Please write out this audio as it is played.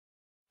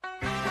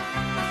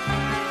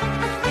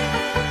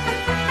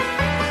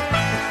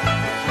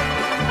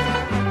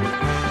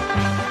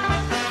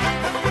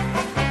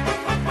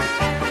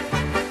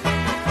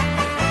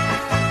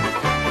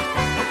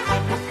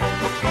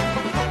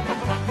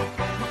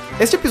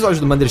Este episódio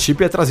do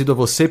Mothership é trazido a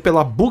você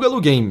pela Boogaloo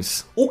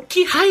Games. O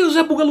que raios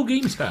é Boogaloo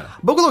Games, cara?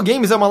 Boogaloo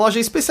Games é uma loja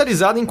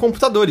especializada em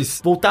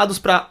computadores, voltados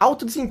para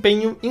alto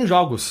desempenho em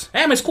jogos.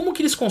 Mas como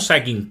que eles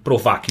conseguem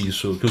provar que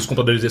os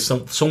computadores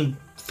são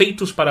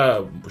feitos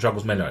para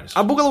jogos melhores?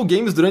 A Boogaloo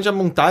Games, durante a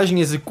montagem,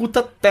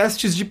 executa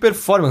testes de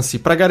performance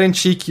para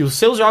garantir que os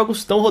seus jogos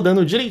estão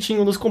rodando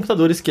direitinho nos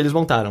computadores que eles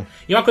montaram.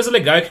 E uma coisa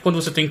legal é que quando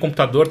você tem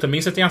computador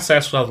também, você tem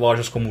acesso a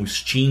lojas como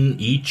Steam,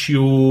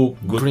 Itch.io,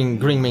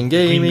 Greenman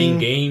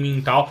Gaming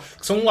e tal,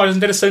 que são lojas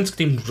interessantes, que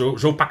tem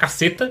jogo pra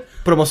caceta.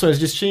 Promoções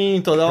de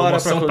Steam toda hora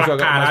Promoção pra pra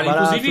jogar caralho. mais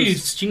baratos. Inclusive,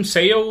 Steam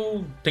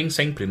Sale tem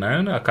sempre,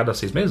 né? A cada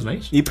 6 meses, não é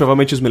isso? E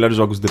provavelmente os melhores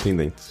jogos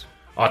dependentes.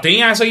 Ó,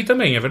 tem essa aí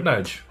também, é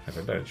verdade.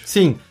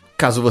 Sim,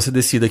 caso você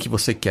decida que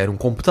você quer um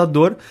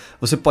computador,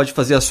 você pode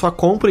fazer a sua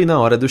compra e na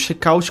hora do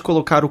checkout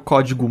colocar o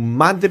código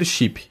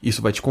Mothership.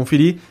 Isso vai te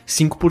conferir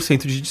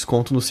 5% de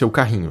desconto no seu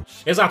carrinho.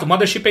 Exato, o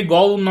Mothership é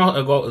igual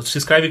se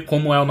escreve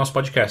como é o nosso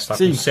podcast, tá?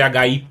 Sim. Com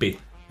CHIP.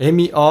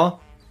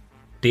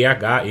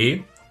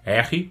 THERCHIP.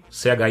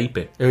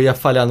 Eu ia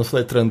falhar no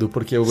soletrando,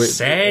 porque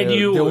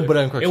Sério? deu um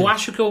branco aqui. Eu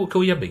acho que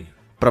eu ia bem.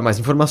 Para mais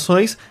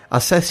informações,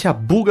 acesse a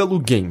Boogaloo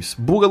Games.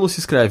 Boogaloo se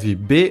escreve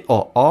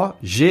BOOGALOO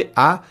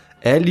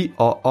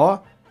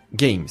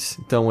Games.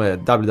 Então é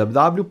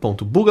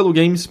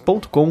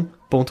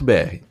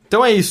www.boogaloogames.com.br.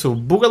 Então é isso,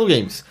 Boogaloo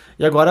Games.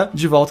 E agora,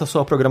 de volta à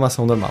sua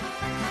programação normal.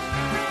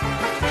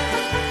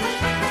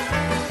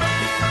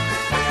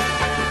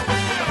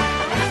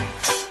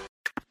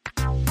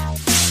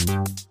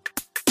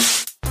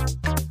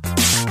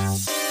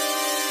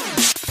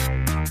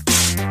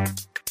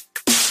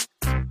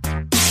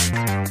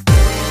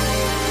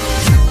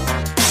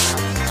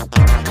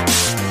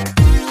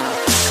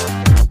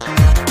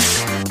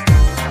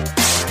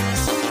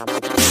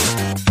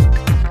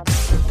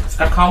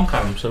 Calma,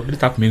 cara, não precisa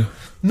gritar comigo.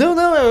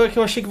 Não, é que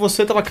eu achei que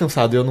você tava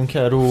cansado e eu não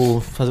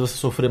quero fazer você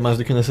sofrer mais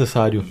do que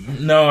necessário.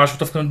 Não, eu acho que eu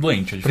tô ficando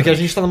doente. Porque a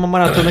gente tá numa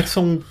maratona que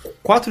são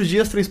 4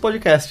 dias, 3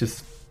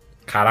 podcasts.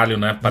 Caralho,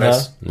 né?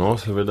 Parece.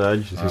 Nossa, é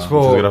verdade. Vocês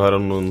Pô, gravaram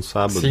no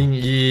sábado. Sim,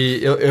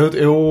 e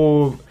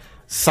eu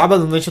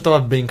sábado à noite eu tava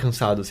bem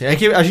cansado, assim. É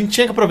que a gente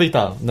tinha que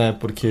aproveitar, né?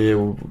 Porque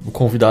o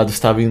convidado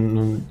estava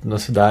na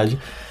cidade.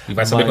 E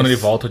vai saber quando ele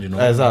volta de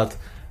novo. É, exato.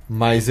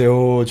 Mas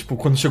eu, tipo,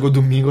 quando chegou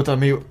domingo eu tava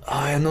meio...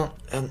 eu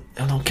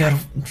não quero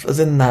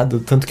fazer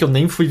nada. Tanto que eu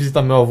nem fui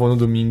visitar meu avô no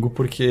domingo,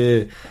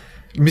 porque...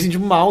 Me senti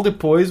mal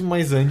depois,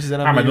 mas antes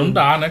era meio... mas não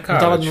dá, né,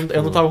 cara?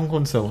 Eu não tava com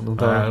condição. Não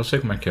tava... eu sei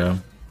como é que é.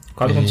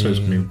 Quase aconteceu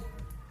isso comigo.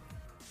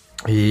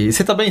 E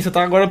você tá bem? Você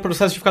tá agora no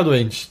processo de ficar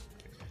doente?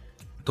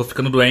 Tô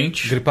ficando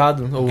doente.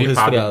 Gripado ou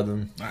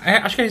resfriado?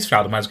 Acho que é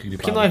resfriado mais do que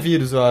gripado. Porque não é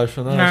vírus, eu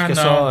acho, né? Acho que é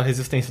só a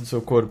resistência do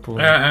seu corpo.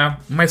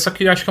 Mas só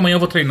que acho que amanhã eu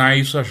vou treinar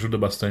e isso ajuda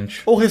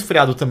bastante. Ou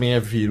resfriado também é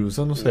vírus,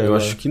 eu não sei. Eu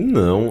acho que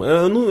não.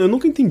 Eu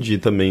nunca entendi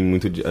também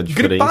muito a diferença.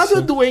 Gripado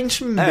é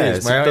doente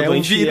mesmo. Você tá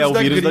doente, é o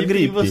vírus da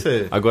gripe.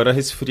 Você. Agora,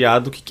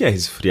 resfriado, o que é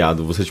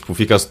resfriado? Você, tipo,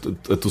 fica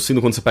tossindo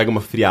quando você pega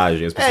uma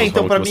friagem. As pessoas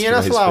então, falam pra que mim você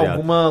era, fica sei lá,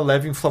 resfriado. alguma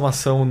leve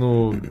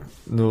inflamação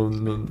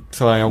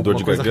sei lá, em alguma Dor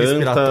de coisa garganta,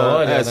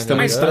 respiratória.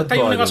 sistema Mas tá aí um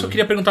respiratório. negócio que eu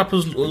queria perguntar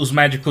pros os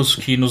médicos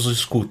que nos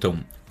escutam.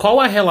 Qual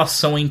a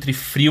relação entre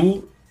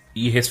frio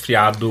e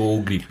resfriado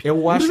ou gripe?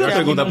 Eu acho Não que precisa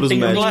perguntar pros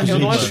médicos,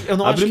 eu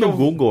não Abre acho que no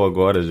Google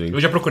agora, gente.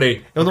 Eu já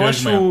procurei. Eu não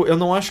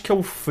acho que é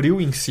o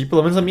frio em si.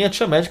 Pelo menos a minha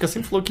tia médica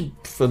sempre falou que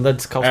andar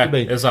descalço tudo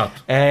bem.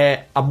 Exato.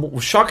 É o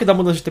choque da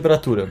mudança de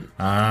temperatura.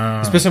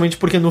 Especialmente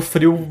porque no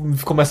frio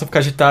começa a ficar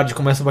de tarde,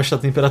 começa a baixar a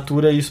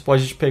temperatura e isso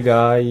pode te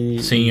pegar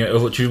e... Sim,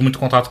 eu tive muito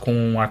contato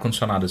com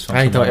ar-condicionado esse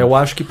ano. Então, eu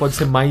acho que pode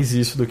ser mais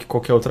isso do que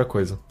qualquer outra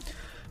coisa.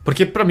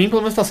 Porque pra mim,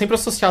 pelo menos, tá sempre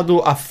associado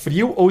a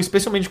frio, ou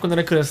especialmente quando eu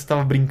era criança e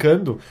tava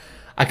brincando,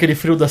 aquele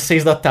frio das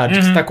 6 da tarde,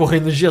 que você tá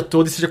correndo o dia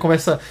todo e você já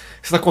começa...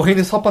 Você tá correndo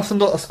e só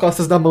passando as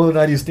costas da mão no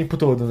nariz o tempo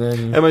todo, né?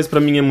 Mas pra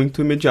mim é muito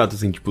imediato,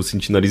 assim, tipo,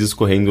 sentir nariz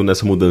escorrendo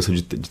nessa mudança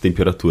de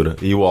temperatura.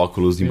 E o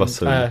óculos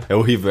embaçando. É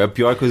horrível, é a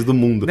pior coisa do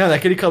mundo. Não,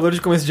 naquele calor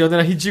de começo de ano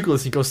era ridículo,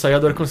 assim, que eu saía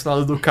do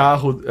ar-condicionado do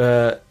carro,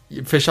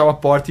 fechava a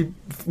porta e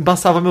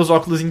embaçava meus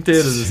óculos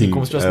inteiros, assim,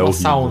 como se tivesse uma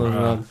horrível. sauna.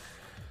 Né?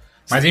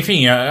 Mas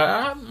enfim,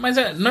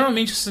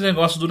 normalmente esse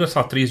negócio dura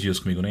só 3 dias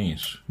comigo, nem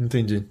isso.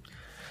 Entendi.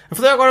 Eu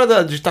falei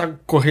agora de estar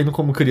correndo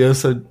como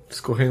criança,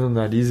 escorrendo no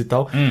nariz e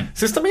tal.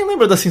 Vocês também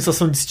lembram da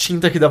sensação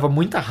distinta que dava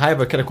muita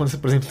raiva, que era quando você,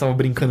 por exemplo, tava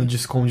brincando de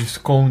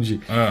esconde-esconde,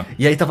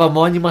 e aí tava a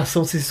maior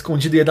animação, você se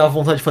escondido e ia dar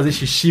vontade de fazer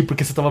xixi,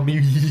 porque você tava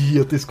meio,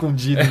 eu tô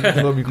escondido,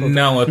 não vou me encontrar.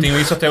 Não, eu tenho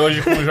isso até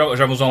hoje com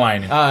jogos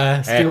online.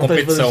 Você tem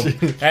vontade de fazer competição.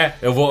 xixi.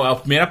 A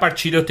primeira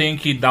partida eu tenho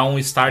que dar um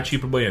start e ir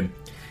pro banheiro.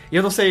 E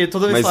eu não sei,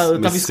 toda vez que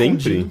eu tava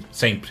escondido.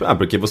 Sempre.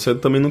 Porque você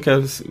também não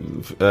quer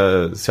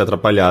se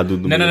atrapalhar do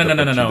meio da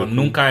partida. Não.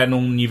 Nunca é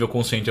num nível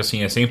consciente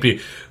assim. É sempre...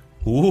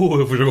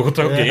 eu vou jogar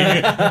contra alguém.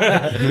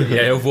 E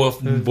aí eu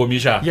vou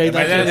mijar. E aí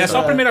mas é só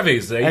a primeira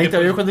vez. Aí então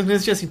eu quando eu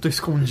tinha assim, tô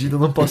escondido,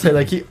 não posso sair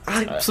daqui.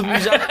 Ai, preciso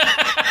mijar.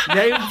 E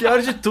aí o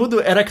pior de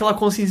tudo era aquela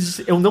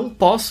consciência de eu não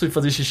posso ir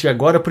fazer xixi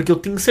agora, porque eu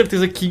tenho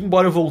certeza que,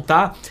 embora eu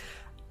voltar,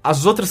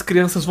 as outras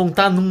crianças vão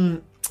estar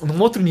num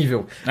outro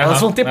nível. Elas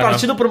vão ter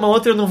partido pra uma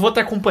outra, eu não vou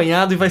ter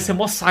acompanhado e vai ser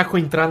mó saco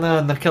entrar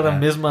naquela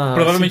mesma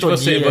provavelmente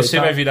você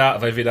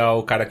vai virar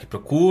o cara que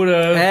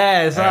procura.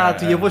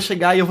 Exato. E eu vou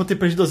chegar e eu vou ter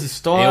perdido as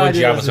histórias. Eu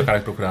odiava ser o cara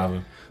que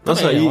procurava.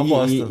 Nossa, também,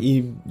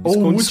 ou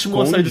o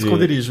último a sair do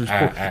esconderijo.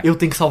 Tipo, eu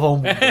tenho que salvar o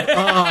mundo.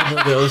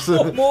 Meu Deus.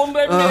 O mundo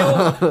é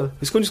meu.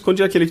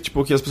 Esconde é aquele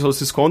tipo, que as pessoas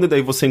se escondem,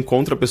 daí você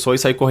encontra a pessoa e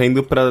sai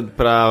correndo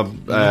pra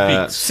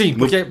sim,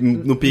 porque...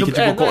 No pique,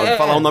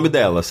 falar o nome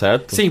dela,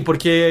 certo? Sim,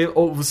 porque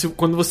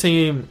quando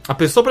você... A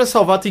pessoa pra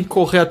salvar tem que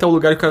correr até o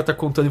lugar que o cara tá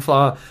contando e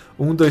falar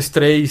 1, 2,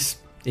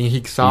 3,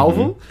 Henrique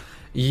salvo.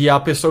 E a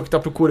pessoa que tá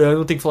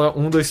procurando tem que falar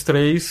 1, 2,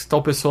 3,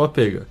 tal pessoa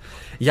pega.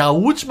 E a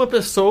última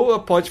pessoa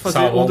pode fazer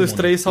 1, 2,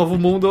 3, salva o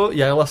mundo,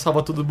 e aí ela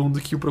salva todo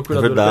mundo que o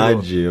procurador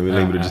verdade, pegou. Eu me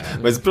lembro disso.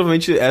 Mas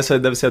provavelmente essa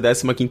deve ser a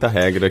 15ª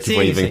regra que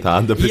foi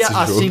inventada pra esse jogo.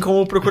 E assim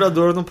como o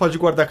procurador não pode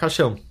guardar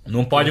caixão.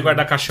 Não pode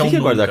guardar caixão nunca. O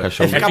que é guardar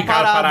caixão? É ficar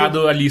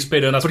parado ali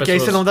esperando as pessoas. Porque aí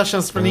você não dá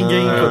chance pra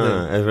ninguém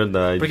poder. É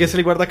verdade. Porque se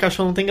ele guardar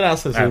caixão não tem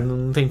graça, você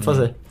não tem o que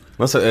fazer.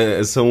 Nossa,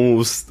 são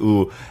os...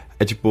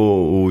 É tipo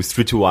o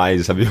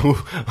Streetwise, sabe?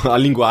 A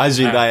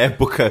linguagem da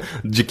época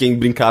de quem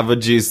brincava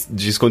de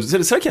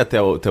esconde-esconde. Será que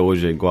até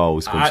hoje é igual o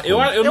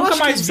esconde-esconde? Eu nunca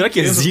mais vi. Será que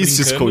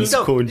existe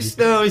esconde-esconde?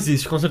 Não,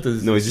 existe, com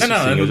certeza. Não existe, sim,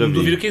 eu não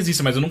duvido que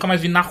exista, mas eu nunca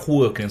mais vi na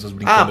rua crianças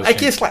brincando assim. É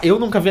que eu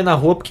nunca vi na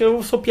rua porque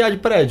eu sou piá de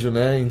prédio,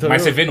 né? Então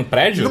mas você vê no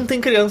prédio? Não tem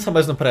criança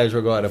mais no prédio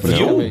agora,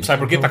 praticamente. Sabe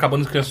por quê? Tá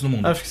acabando as crianças no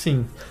mundo. Acho que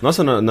sim.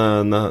 Nossa,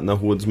 na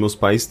rua dos meus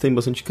pais tem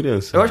bastante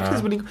criança. Eu acho que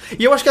eles brincam.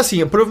 E eu acho que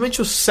assim,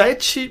 provavelmente o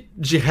set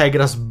de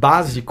regras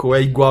básico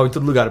é igual em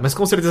todo lugar, mas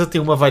com certeza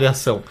tem uma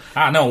variação.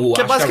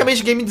 Que é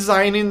basicamente game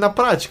design na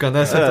prática,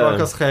 né? Você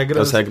troca as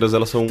regras. As regras,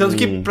 elas são... Tanto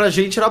que pra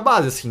gente era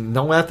base, assim,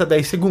 não é até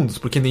 10 segundos,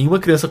 porque nenhuma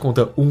criança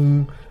conta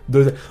 1,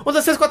 2, 3,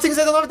 4, 5, 6,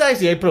 7, 9,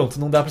 10. E aí pronto,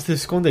 não dá pra se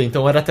esconder.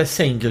 Então era até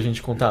 100 que a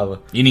gente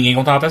contava. E ninguém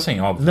contava até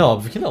 100, óbvio. Não,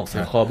 óbvio que não, você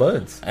rouba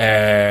antes.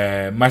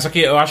 Mas só que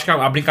eu acho que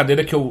a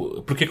brincadeira que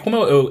eu... Porque como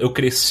eu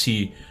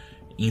cresci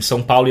em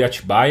São Paulo e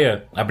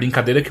Atibaia, a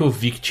brincadeira que eu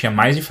vi que tinha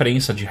mais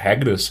diferença de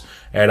regras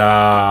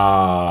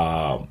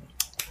era...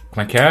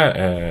 Como é que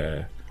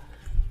é?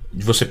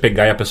 De você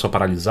pegar e a pessoa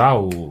paralisar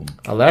o...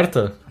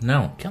 Alerta?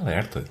 Não, que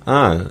alerta?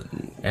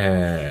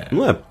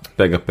 Não é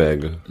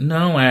pega-pega.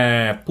 Não,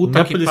 é... Puta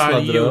não que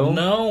pariu. Ladrão.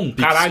 Não,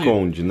 caralho.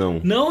 Esconde, não.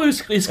 Não, eu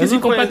esqueci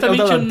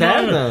completamente o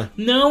nome.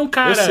 Não,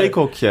 cara. Eu sei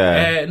qual que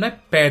é. Não é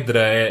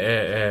pedra,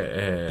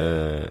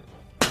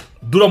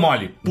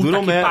 Duromole. Puta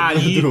que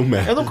pariu.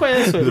 Duromole. Eu não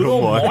conheço ele.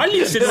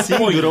 Duromole? Você não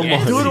conhece?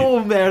 Duromole.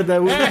 Duromerda.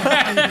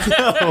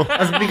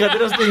 As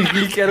brincadeiras do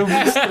Henrique eram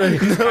muito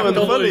estranhas. Não, eu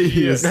não falei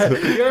isso.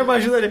 Eu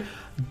imagino ele...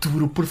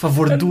 Duro, por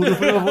favor, duro,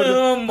 por favor.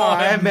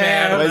 É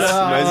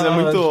merda. Mas é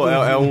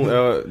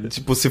muito...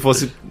 tipo, se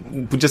fosse...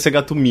 Podia ser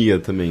gatomia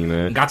também,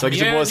 né? Gatomia só que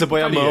tipo, você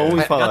põe a mão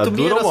e fala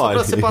duro ou mole. Só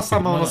pra você passar a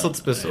mão nas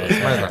outras pessoas.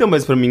 Não,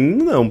 mas pra mim,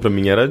 não. Pra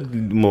mim era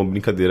uma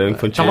brincadeira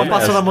infantil. Tava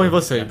passando a mão em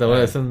você, então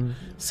essa...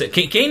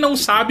 Quem não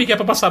sabe que é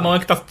pra passar a mão é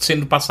que tá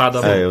sendo passada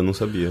a mão. Eu não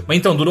sabia. Mas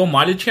então,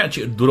 Duromole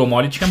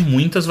tinha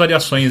muitas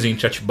variações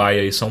entre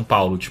Atibaia e São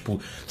Paulo. Tipo,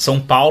 São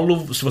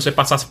Paulo, se você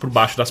passasse por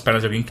baixo das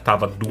pernas de alguém que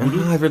tava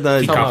duro, é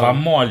verdade. ficava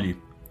mole.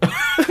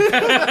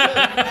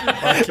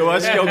 Eu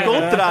acho que é o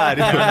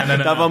contrário.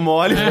 Não. Tava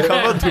mole e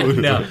ficava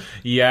duro. Não.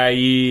 E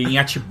aí, em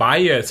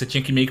Atibaia, você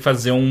tinha que meio que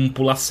fazer um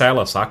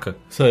pula-cela, saca?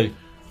 Sei.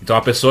 Então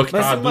a pessoa que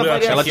tava dura,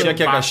 ela tinha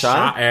que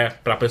agachar?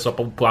 Pra pessoa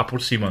pular por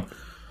cima.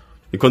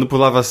 E quando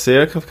pulava a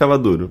cerca, ficava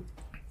duro.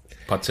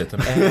 Pode ser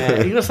também.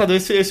 Engraçado,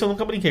 esse eu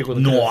nunca brinquei quando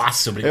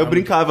Nossa, eu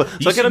brincava.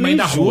 Só que era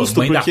meio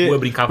injusto,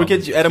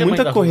 porque era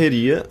muita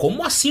correria.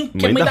 Como assim?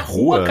 Que é mãe da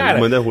rua, cara?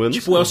 Mãe da rua,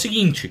 tipo, é o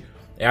seguinte...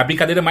 É a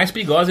brincadeira mais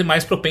perigosa e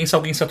mais propensa a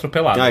alguém ser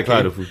atropelado. É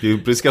claro,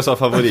 por isso que é a sua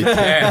favorita.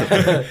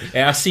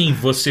 É assim,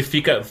 você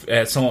fica...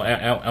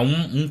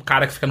 um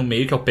cara que fica no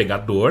meio, que é o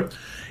pegador.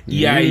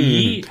 E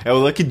aí... É o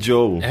Lucky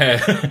Joe.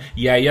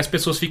 E aí as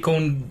pessoas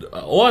ficam...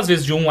 Ou às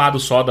vezes de um lado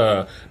só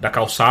da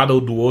calçada,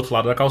 ou do outro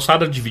lado da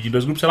calçada, dividindo em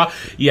dois grupos, sei lá.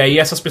 E aí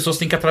essas pessoas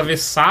têm que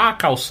atravessar a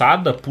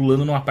calçada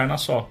pulando numa perna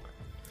só.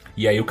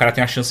 E aí o cara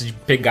tem a chance de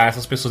pegar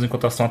essas pessoas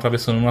enquanto elas estão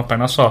atravessando numa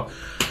perna só.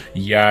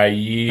 E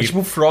aí... É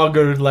tipo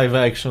Frogger live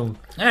action.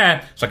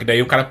 Só que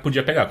daí o cara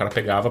podia pegar. O cara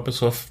pegava, a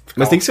pessoa...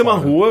 Mas tem que ser uma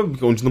rua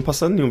onde não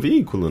passa nenhum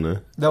veículo, né?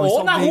 Não,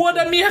 ou na rua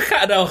da minha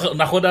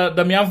na rua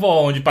da minha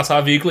avó, onde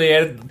passava veículo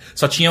e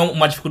só tinha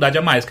uma dificuldade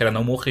a mais, que era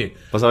não morrer.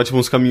 Passava tipo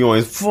uns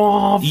caminhões.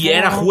 E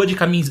era rua de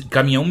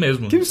caminhão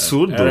mesmo. Que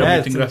absurdo. Era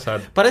muito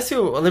engraçado. Parece...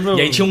 Eu lembro...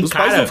 E aí tinha um Os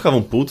pais não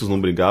ficavam putos, não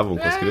brigavam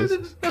com as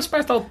crianças? Meus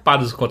pais estavam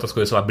ocupados com outras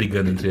coisas, sei lá,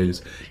 brigando entre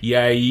eles. E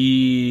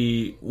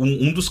aí...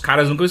 Um dos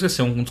caras, nunca vou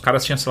esquecer, um dos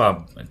caras tinha, sei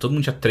lá... Todo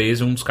mundo tinha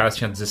 13, um dos caras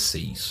tinha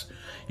 16.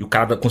 E o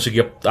cara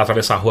conseguia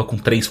atravessar a rua com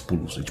 3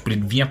 pulos. Tipo,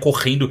 ele vinha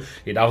correndo,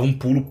 ele dava um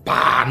pulo,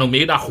 pá, no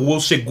meio da rua, o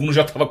segundo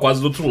já tava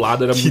quase do outro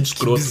lado, era muito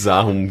escroto. Que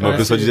bizarro, uma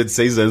pessoa de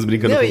 16 anos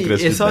brincando com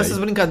criança. E são essas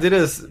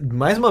brincadeiras,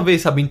 mais uma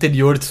vez, sabe,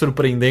 interior te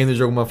surpreendendo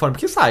de alguma forma.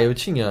 Porque, sabe, eu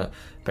tinha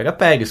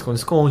pega-pega,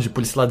 esconde-esconde,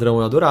 polícia ladrão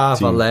eu adorava,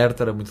 Sim.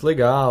 Alerta era muito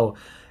legal.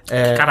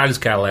 Que caralho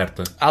que é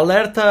alerta?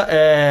 Alerta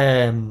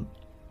é...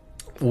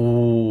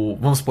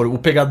 Vamos supor, o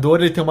pegador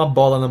ele tem uma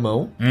bola na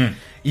mão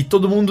e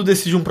todo mundo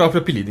decide um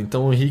próprio apelido.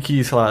 Então o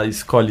Henrique, sei lá,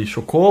 escolhe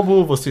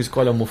Chocobo, você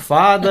escolhe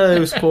almofada,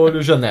 eu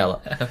escolho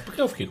janela. Por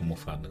que eu fiquei com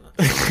almofada?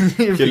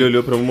 Porque ele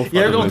olhou pra almofada. E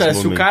aí o que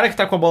acontece? O cara que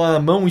tá com a bola na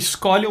mão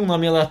escolhe um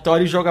nome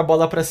aleatório e joga a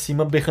bola pra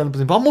cima, berrando, por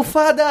exemplo,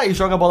 almofada! E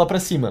joga a bola pra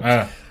cima.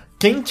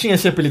 Quem tinha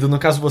esse apelido, no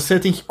caso você,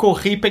 tem que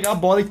correr e pegar a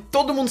bola e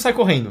todo mundo sai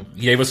correndo.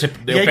 E aí você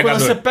deu E aí quando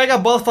você pega a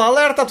bola, fala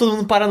alerta, todo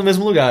mundo para no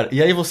mesmo lugar.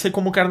 E aí você,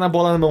 como cara na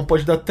bola na mão,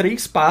 pode dar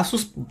 3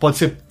 passos, pode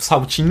ser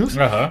saltinhos.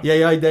 E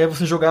aí a ideia é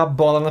você jogar a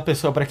bola na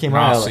pessoa pra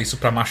queimar ela. Nossa, isso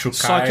pra machucar.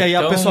 Só que aí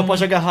a pessoa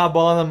pode agarrar a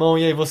bola na mão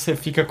e aí você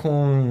fica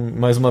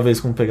mais uma vez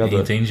com o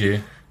pegador.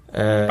 Entendi.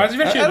 Parece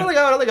divertido.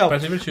 Era legal.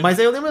 Parece divertido. Mas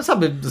aí eu lembro,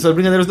 sabe, das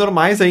brincadeiras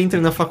normais, aí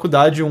entrei na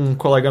faculdade, um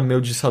colega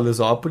meu de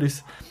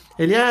Salesópolis.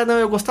 Ele, não,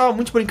 eu gostava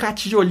muito de brincar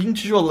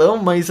tijolão,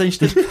 mas a gente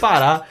teve que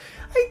parar.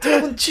 Aí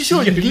tem um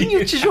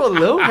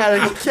tijolão, cara,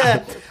 que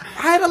é...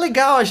 era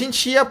legal, a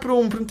gente ia pra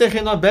um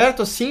terreno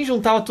aberto, assim,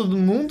 juntava todo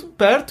mundo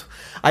perto,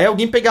 aí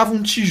alguém pegava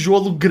um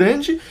tijolo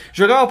grande,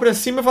 jogava pra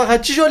cima e falava,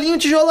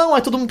 tijolão,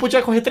 aí todo mundo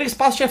podia correr 3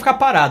 passos e ia ficar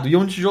parado, e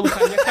onde o tijolo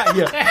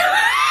caía.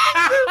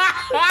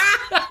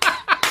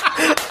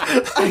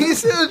 Aí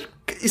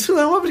isso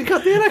não é uma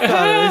brincadeira,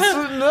 cara. Isso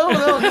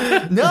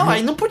não,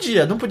 aí não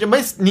podia,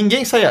 mas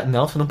ninguém saía.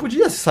 Não, você não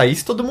podia. Se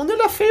saísse, todo mundo ia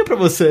olhar feio pra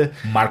você.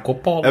 Marco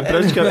Polo.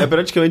 É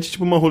praticamente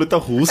tipo uma roleta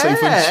russa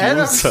infantil.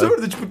 Era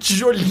absurdo, tipo,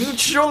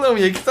 tijolão.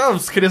 E aí que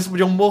as crianças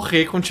podiam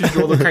morrer com o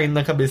tijolo caindo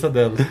na cabeça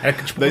delas.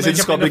 Daí você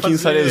descobre que em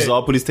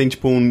Salesópolis tem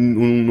tipo um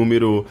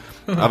número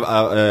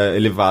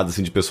elevado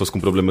assim, de pessoas com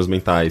problemas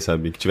mentais,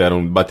 sabe? Que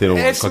bateram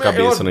com a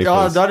cabeça na infância. Eu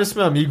adoro esse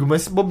meu amigo,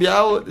 mas se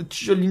bobear, o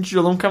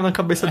tijolão caiu na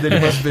cabeça dele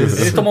umas vezes.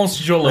 Ele tomou uns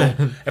tijolão.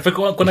 Foi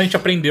quando a gente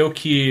aprendeu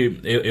que...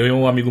 Eu e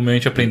um amigo meu, a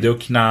gente aprendeu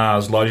que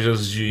nas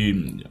lojas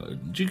de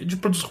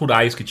produtos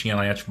rurais que tinha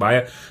lá em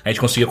Atibaia, a gente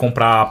conseguia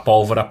comprar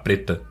pólvora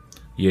preta.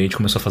 E a gente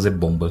começou a fazer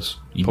bombas.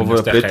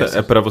 Pólvora preta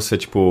é pra você,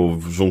 tipo,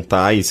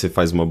 juntar e você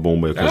faz uma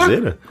bomba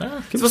caseira?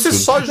 Se você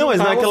só juntar, mas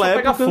naquela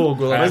época, pega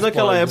fogo. Mas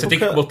naquela época... Você tem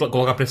que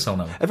colocar pressão,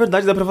 não. É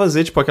verdade, dá pra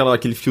fazer, tipo,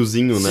 aquele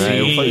fiozinho, né?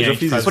 Sim, eu já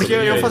fiz isso. Porque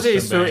eu fazia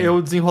isso.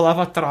 Eu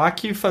desenrolava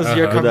traque,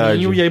 fazia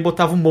caminho e aí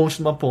botava um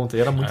monte numa ponta.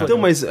 E era muito legal. Então,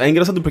 mas é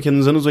engraçado porque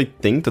nos anos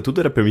 80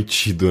 tudo era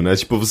permitido, né?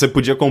 Tipo, você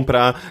podia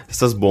comprar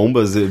essas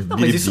bombas,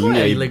 mas isso não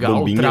é ilegal.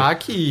 bombinha. O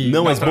traque...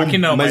 Não, mas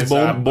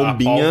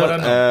bombinha...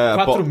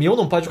 4.000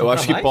 não pode comprar. Eu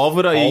acho que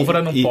pólvora não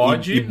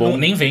pode,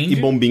 nem vende. E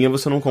bombinha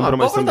você não compra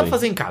mais também. Dá pra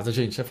fazer em casa,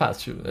 gente, é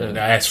fácil.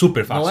 É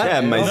super fácil.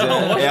 Mas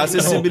é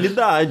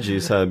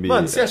acessibilidade, sabe?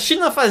 Mano, se a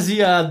China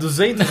fazia há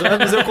 200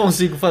 anos, eu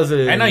consigo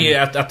fazer.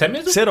 Até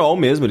mesmo... Cerol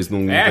mesmo, eles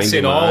não vendem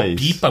cerol, mais.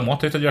 pipa, mó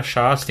treta de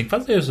achar, você tem que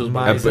fazer isso.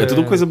 É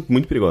tudo coisa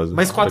muito perigosa.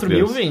 Mas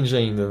 4.000 vende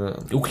ainda, né?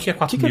 O que é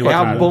 4.000? É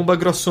a bomba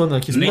grossona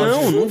que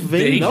Não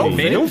vende.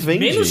 Não vende.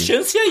 Menos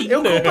chance ainda.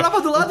 Eu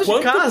comprava do lado de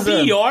casa.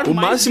 Pior, o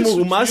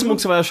máximo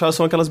que você vai achar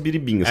são aquelas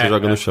biribinhas que você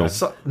joga no chão.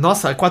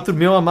 Nossa,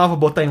 4.000 eu amava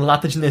botar em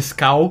lata de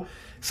Nescau,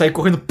 sair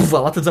correndo, a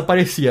lata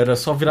desaparecia, era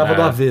só virava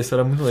do avesso,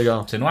 era muito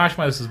legal. Você não acha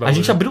mais esses bagulhos?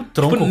 A gente abriu o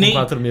tronco com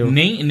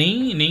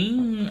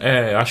 4.000.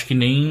 Acho que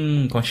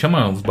nem... Como é que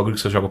chama os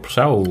bagulhos que você joga pro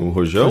céu? O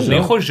rojão? Nem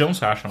o rojão,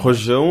 você acha?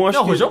 Rojão, acho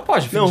que... Rojão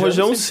pode. Não,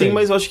 rojão sim,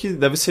 mas eu acho que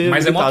deve ser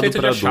limitado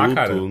pra adulto,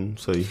 cara. Não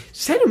sei.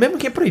 Sério mesmo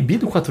que é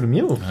proibido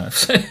 4.000?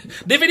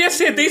 Deveria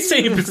ser desde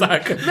sempre,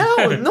 saca?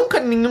 Não, nunca,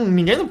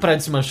 ninguém no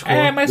prédio se machucou.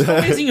 Mas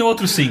talvez em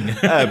outros sim.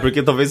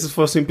 Porque talvez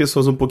fossem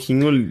pessoas um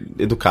pouquinho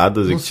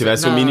educadas e que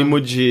tivessem o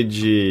mínimo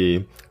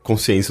de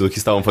consciência do que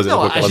estavam fazendo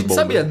com aquelas bombas.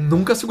 A gente sabia,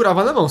 nunca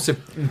segurava na mão.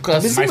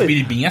 Mas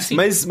biribinha sim.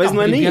 Mas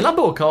não é nem... Biribinha na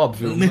boca,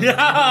 óbvio.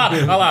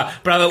 Olha lá,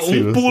 pra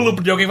pulo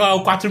de alguém falar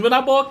o 4.000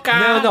 na boca.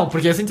 Não,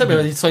 porque assim sabia,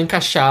 a gente só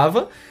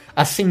encaixava,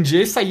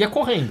 acendia e saía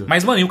correndo.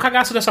 Mas, mano, e o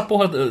cagaço dessa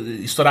porra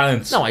estourar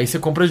antes? Não, aí você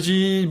compra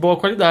de boa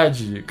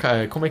qualidade.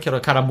 Como é que era?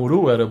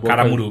 Caramuru era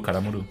boa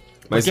Caramuru.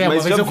 Mas uma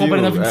vez eu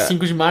comprei na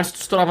 25 de março,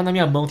 tu estourava na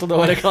minha mão toda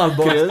hora aquela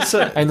bola.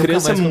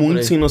 Criança é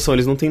muito sem noção,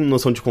 eles não têm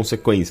noção de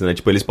consequência, né?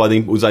 Tipo, eles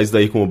podem usar isso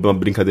daí como uma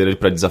brincadeira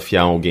pra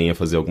desafiar alguém a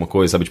fazer alguma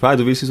coisa, sabe? Tipo,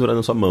 duvido você estourar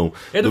na sua mão.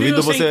 Eu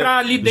duvido você entrar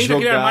ali dentro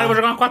daquele armário, vou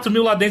jogar uma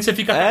 4.000 lá dentro, você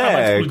fica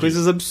até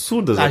coisas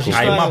absurdas.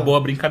 Aí uma boa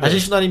brincadeira. A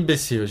gente não era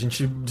imbecil, a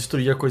gente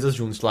destruía coisas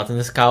juntos. Lata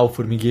Nescau,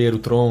 formigueiro,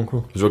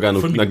 tronco. Jogar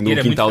no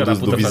quintal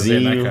do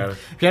vizinho. Fazer,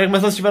 né,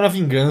 mas nós tiveram a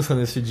vingança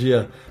nesse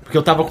dia. Porque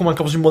eu tava com uma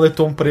calça de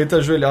moletom preta,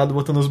 ajoelhado,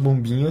 botando as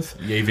bombinhas.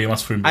 E aí veio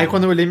umas formiguinhas. Aí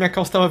quando eu olhei, minha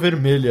calça tava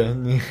vermelha.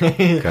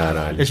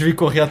 Caralho. Eu tive que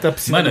correr até a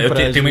piscina. Mano, eu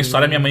tenho uma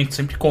história, minha mãe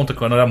sempre conta, que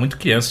quando eu era muito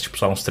criança, tipo,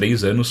 só uns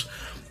 3 anos,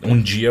 um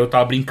dia eu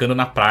tava brincando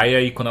na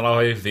praia e quando ela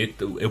vai ver,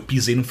 eu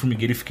pisei no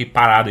formigueiro e fiquei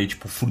parado. E,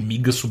 tipo,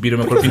 formigas subiram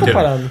meu corpo inteiro.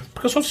 Parado?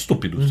 Porque eu sou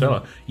estúpido, sei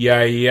lá. E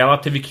aí ela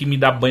teve que me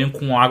dar banho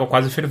com água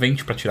quase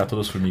fervente pra tirar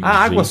todas as formigas. A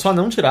água só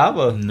não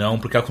tirava? Não,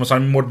 porque ela começou a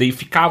me morder e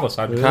ficava,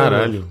 sabe?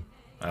 Caralho.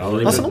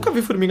 Nossa, eu nunca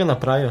vi formiga na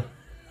praia.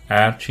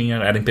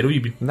 Era em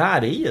Peruíbe. Na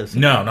areia? Assim?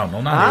 Não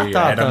na areia.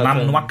 Era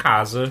numa tá.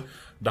 casa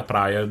da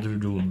praia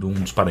de um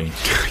dos parentes.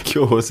 Que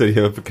horror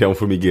seria criar um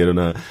formigueiro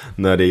na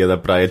areia da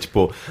praia,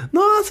 tipo,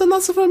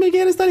 nossa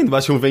formigueiro está lindo.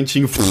 Baixa um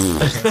ventinho,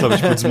 sabe,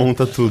 tipo,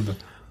 desmonta tudo.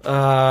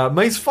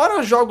 Mas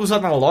fora jogos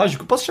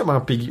analógicos, posso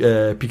chamar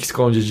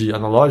PixConde de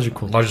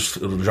analógico?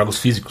 Jogos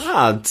físicos.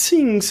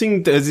 Sim.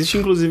 Existe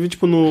inclusive,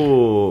 tipo,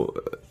 no...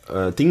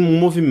 tem um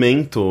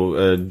movimento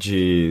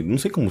de... Não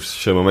sei como se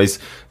chama, mas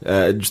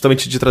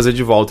justamente de trazer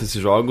de volta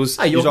esses jogos.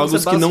 E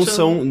jogos que não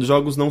são...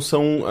 Jogos não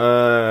são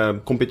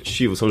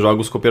competitivos, são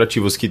jogos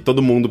cooperativos, que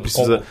todo mundo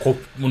precisa...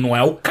 Não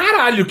é o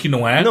caralho que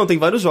não é. Não, tem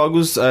vários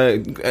jogos...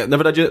 na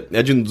verdade,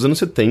 dos anos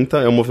 70,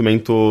 é um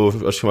movimento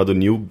chamado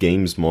New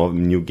Games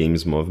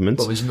Movement.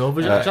 Pô, mas de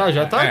novo já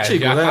tá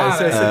antigo, né? Tá,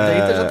 70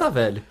 já tá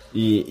velho.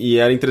 E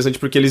era interessante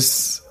porque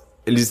eles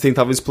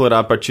tentavam explorar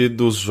a partir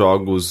dos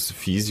jogos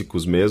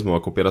físicos mesmo,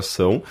 a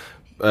cooperação,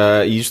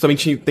 e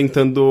justamente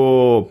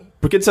tentando...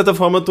 Porque, de certa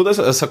forma, toda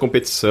essa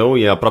competição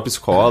e a própria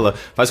escola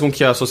faz com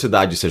que a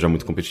sociedade seja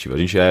muito competitiva. A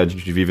gente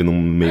vive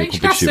num meio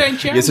competitivo.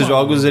 E esses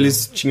jogos,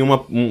 eles tinham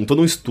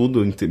todo um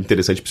estudo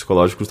interessante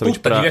psicológico justamente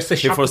pra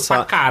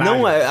reforçar...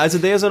 Não, as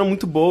ideias eram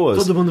muito boas.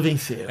 Todo mundo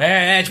venceu.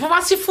 Tipo,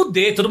 vai se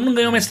fuder. Todo mundo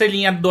ganhou uma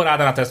estrelinha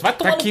dourada na testa. Vai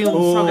tomar aqui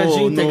um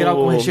salgadinho integral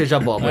com recheio de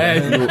abóbora.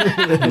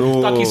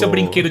 Tá aqui seu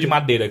brinquedo de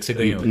madeira que você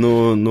ganhou.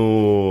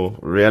 No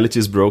Reality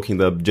is Broken,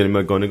 da Jenny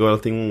McGonigal, ela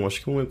tem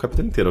acho que um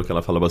capítulo inteiro que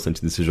ela fala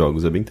bastante desses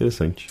jogos. É bem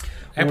interessante.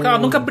 É porque ela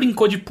nunca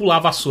brincou de pular a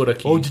vassoura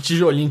aqui. Ou de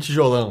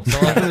tijolão.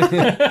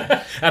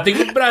 Ela tem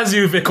que ir pro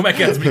Brasil ver como é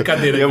que é as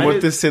brincadeiras. E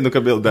amortecendo o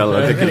cabelo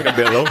dela, aquele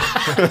cabelão.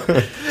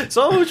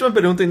 Só uma última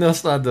pergunta ainda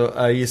relacionada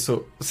a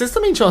isso. Vocês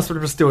também tinham as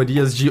próprias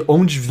teorias de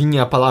onde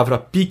vinha a palavra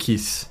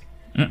piques?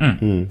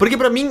 Porque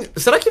pra mim,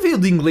 será que veio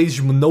do inglês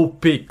de no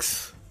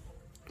pics?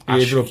 E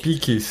aí virou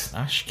piques?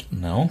 Acho que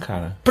não,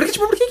 cara. Por que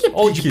é piques?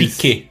 Ou de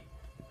piquet.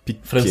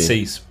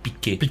 Francês,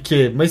 piquet.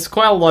 Piquet, mas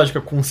qual é a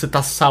lógica com você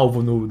tá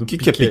salvo no piquet?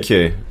 O que é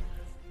piquet?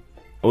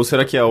 Ou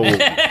será que é o...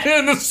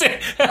 Eu não sei.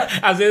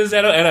 Às vezes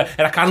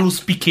era Carlos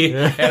Piquet.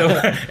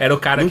 Era o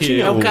cara que...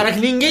 É o cara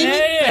que ninguém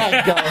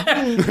pega.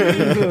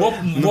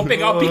 Vou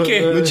pegar o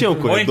Piquet. Não tinha um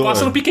corredor? Ou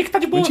encosta no Piquet que tá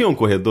de boa. Não tinha um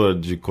corredor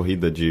de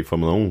corrida de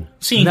Fórmula 1?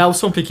 Sim.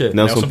 Nelson Piquet.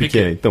 Nelson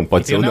Piquet. Então,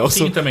 pode ser o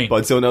Nelson também.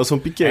 Pode ser o Nelson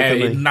Piquet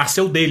também.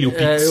 Nasceu dele o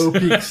Pix. O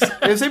Pix.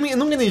 Eu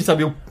nunca nem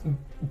sabia o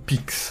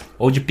Pix.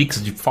 Ou de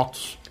Pix, de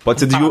fotos. Pode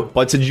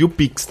ser de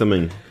YouPix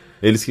também.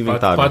 Eles que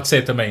inventaram. Pode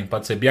ser também,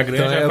 pode ser. Bia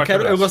Grande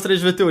eu gostaria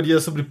de ver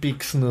teorias sobre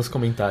Pix nos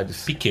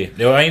comentários. Piquet.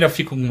 Eu ainda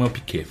fico com o meu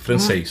Piquet,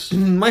 francês.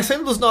 Mas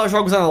saindo dos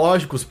jogos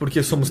analógicos,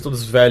 porque somos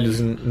todos velhos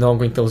e não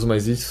aguentamos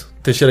mais isso.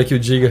 Teixeira que o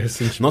diga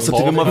recentemente. Nossa,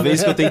 teve uma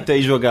vez que eu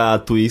tentei jogar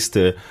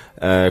Twister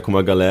com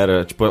uma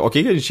galera. Tipo,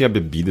 ok que a gente tinha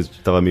bebida,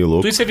 tava meio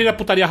louco. Twister vira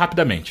putaria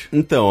rapidamente.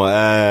 Então,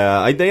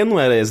 a ideia não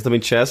era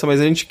exatamente essa, mas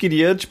a gente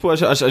queria, tipo,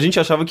 a gente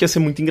achava que ia ser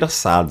muito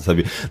engraçado,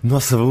 sabe?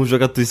 Nossa, vamos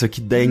jogar Twister,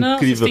 que ideia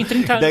incrível. Tem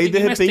 30 anos, daí, de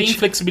repente, tem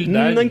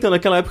flexibilidade. Não, então,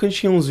 naquela época a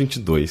gente tinha uns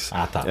 22.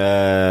 Ah, tá.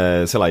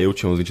 Sei lá, eu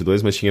tinha uns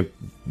 22, mas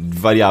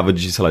variava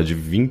de, sei lá, de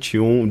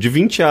 21... De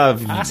 20 a...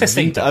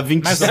 60, 20, a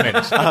 20, mais ou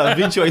menos. A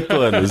 28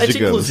 anos,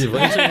 digamos. Inclusive.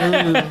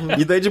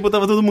 E daí, tipo,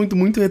 tava todo muito,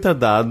 muito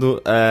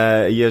retardado.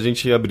 E a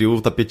gente abriu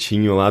o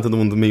tapetinho lá, todo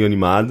mundo meio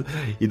animado.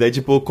 E daí,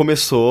 tipo,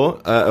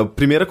 começou... A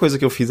primeira coisa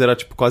que eu fiz era,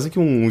 tipo, quase que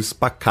um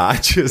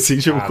espacate, assim,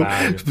 tipo,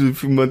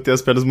 manter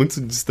as pernas muito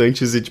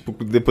distantes e, tipo,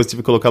 depois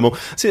tive que colocar a mão.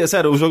 Assim,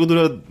 sério, o jogo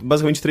dura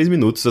basicamente 3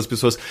 minutos. As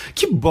pessoas,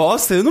 que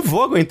bosta, eu não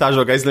vou aguentar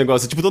jogar esse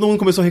negócio. Tipo, todo mundo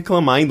começou a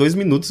reclamar em 2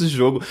 minutos de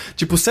jogo.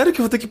 Tipo, sério que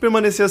eu vou ter que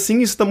permanecer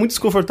assim? Isso tá muito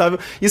desconfortável.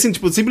 E assim,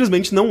 tipo,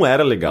 simplesmente não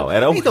era legal.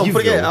 Era horrível. Então,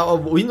 porque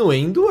o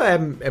inuendo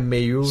é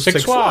meio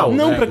sexual.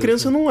 Não, pra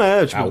criança não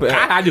é. Tipo, o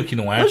caralho que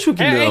não é. Acho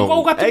que não. É igual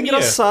o Gatomia. É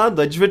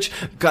engraçado, é divertido.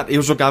 Cara,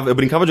 eu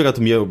brincava de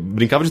Gatomia, eu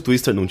brincava de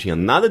Twister, não tinha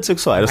nada de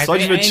sexual, era só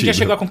divertido. A gente já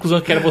chegou à conclusão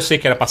que era você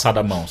que era passado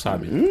a mão,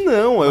 sabe?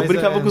 Não, eu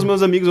brincava com os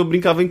meus amigos, eu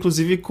brincava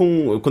inclusive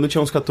quando eu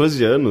tinha uns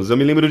 14 anos. Eu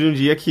me lembro de um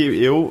dia que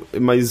eu,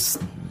 mais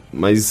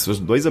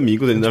 2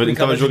 amigos, a gente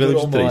tava jogando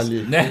de 3.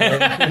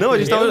 Não, a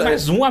gente tava...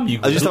 mais um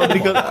amigo. A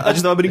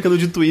gente tava brincando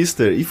de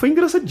Twister. E foi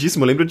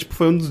engraçadíssimo. Eu lembro, tipo,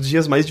 foi um dos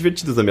dias mais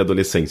divertidos da minha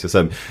adolescência,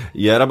 sabe?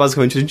 E era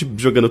basicamente a gente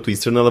jogando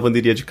Twister na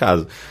lavanderia de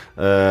casa.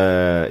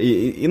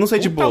 E não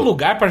sei, Puta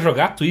lugar pra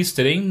jogar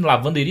Twister, hein?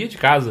 Lavanderia de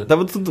casa.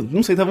 Tava tudo...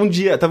 Não sei, tava um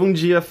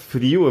dia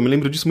frio. Eu me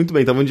lembro disso muito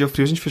bem. Tava um dia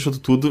frio, a gente fechou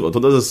tudo,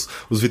 todos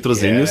os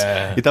vitrozinhos.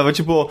 E tava,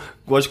 tipo...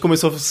 Eu acho que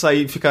começou a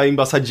ficar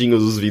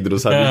embaçadinhos os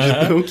vidros, sabe?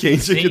 De tão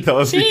quente que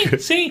tava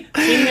ficando. Sim,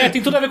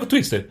 tem tudo a ver com o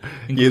Twister.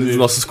 Inclusive. E os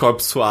nossos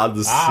corpos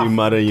suados se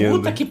emaranhando.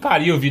 Puta que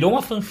pariu, virou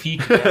uma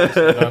fanfic.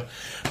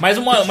 Mas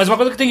uma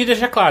coisa que tem que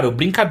deixar claro: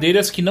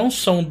 brincadeiras que não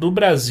são do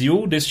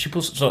Brasil, desse tipo,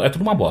 é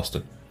tudo uma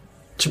bosta.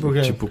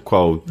 Tipo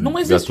qual? Não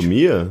existe.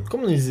 Gatomia?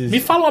 Como não existe? Me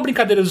fala uma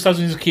brincadeira dos Estados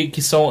Unidos que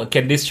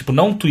é desse tipo,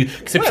 não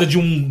Twitter, que você precisa de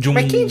um...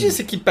 Mas quem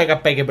disse que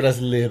pega-pega é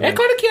brasileiro? É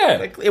claro que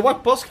é. Eu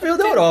aposto que veio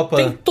da Europa.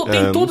 Tem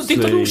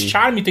todo um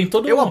charme, tem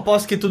todo... Eu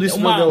aposto que tudo isso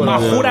veio da Europa.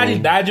 Uma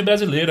ruralidade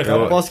brasileira, cara.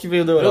 Eu aposto que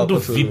veio da Europa. Eu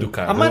duvido,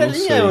 cara.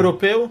 Amarelinha é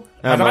europeu.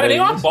 Mas amarelinha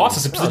é uma bosta,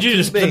 você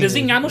precisa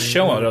desenhar no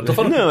chão. Eu tô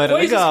falando, não, era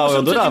legal, eu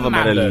adorava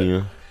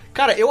amarelinha.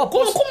 Cara, eu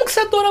aposto... Como que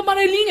você adora a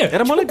amarelinha?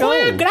 Era mó legal. Qual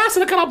é a graça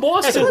daquela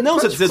bosta?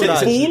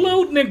 Você pula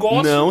o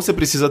negócio. Não, você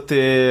precisa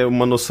ter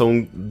uma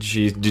noção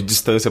de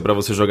distância pra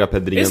você jogar a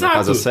pedrinha na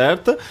casa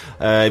certa.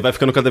 E vai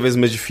ficando cada vez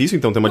mais difícil,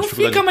 então tem uma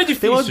dificuldade. Fica mais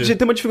difícil.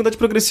 Tem uma dificuldade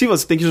progressiva.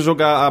 Você tem que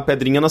jogar a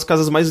pedrinha nas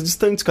casas mais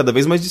distantes, cada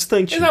vez mais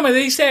distante. Exato, mas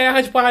aí você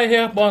erra, tipo,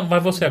 vai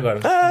você agora.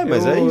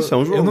 Mas é isso, é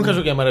um jogo. Eu nunca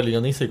joguei amarelinha,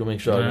 eu nem sei como é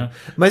que joga.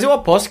 Mas eu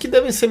aposto que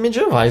devem ser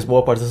medievais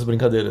boa parte dessas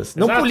brincadeiras. Exato.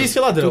 Não polícia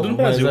e ladrão, tudo no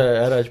Brasil. mas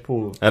era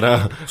tipo...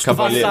 Era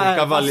cavaleiro,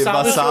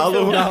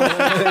 vassalo.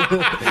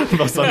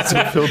 Vassalo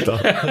ser feudal.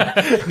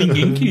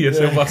 Ninguém queria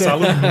ser um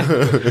vassalo.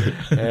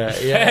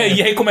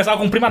 E aí começava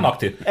com Prima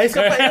Nocte. É isso que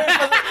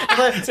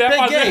eu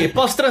peguei,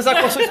 posso transar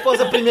com a sua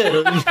esposa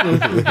primeiro.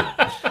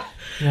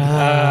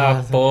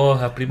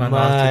 Porra, Prima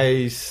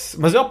Nocte.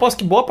 Mas eu aposto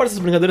que boa parte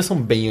dessas brincadeiras são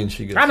bem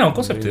antigas. Não,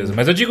 com certeza.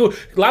 Mas eu digo,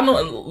 lá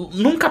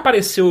nunca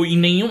apareceu em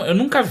nenhum... Eu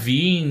nunca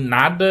vi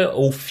nada,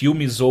 ou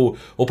filmes, ou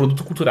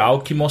produto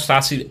cultural que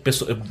mostrasse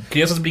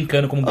crianças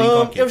brincando como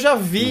brincam aqui. Eu já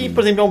vi,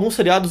 por exemplo, em alguns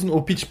seriados,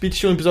 o Pitch Pitch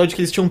tinha um episódio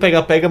que eles tinham um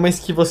pega-pega, mas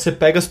que você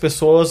pega as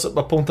pessoas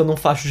apontando um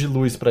facho de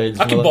luz pra eles.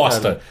 Que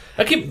bosta.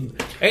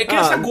 É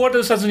criança gorda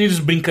dos Estados Unidos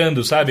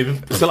brincando, sabe?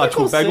 Sei lá,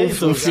 tipo, pega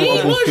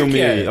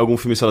algum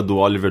filme, sei lá, do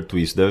Oliver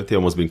Twist. Deve ter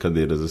umas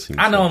brincadeiras assim.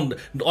 Não.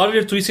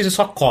 Oliver Twist eles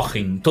só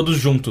correm, todos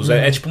juntos.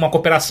 É tipo uma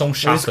cooperação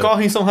chata. Eles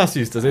correm e são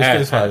racistas, é isso que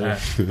eles fazem.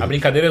 A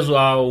brincadeira é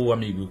zoar o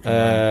amigo.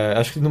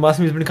 Acho que no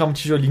máximo eles brincavam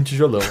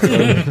tijolão.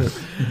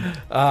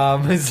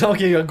 Mas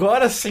ok,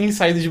 agora sim,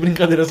 saindo de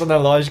brincadeiras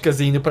analógicas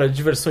e indo pra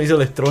diversões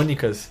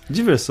eletrônicas.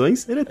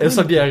 Diversões eletrônicas? Eu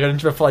sabia, agora a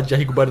gente vai falar de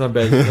Arrigo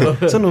Barnabé.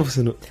 Você não...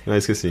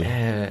 esqueci.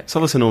 Só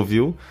você não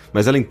viu,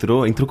 mas ela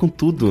entrou com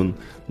tudo.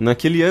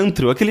 Naquele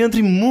antro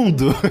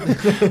imundo.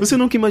 Você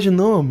nunca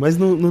imaginou, mas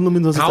no nome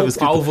do estava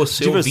escrito. Qual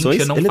você, ouvinte,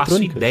 eu não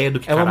faço ideia do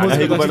que é uma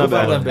música do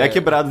Barnabé. É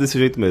quebrado desse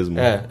jeito mesmo.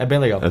 É bem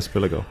legal. É super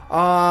legal.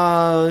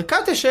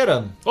 Caio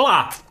Teixeira.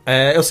 Olá!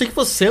 Eu sei que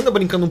você anda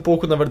brincando um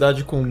pouco, na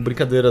verdade, com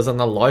brincadeiras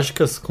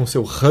analógicas, com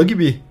seu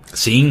rugby.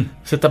 Sim.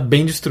 Você tá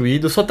bem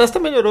destruído. Sua testa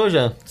melhorou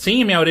já.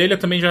 Sim, minha orelha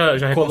também já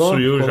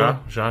reconstruiu.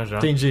 Já.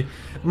 Entendi.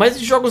 Mas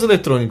de jogos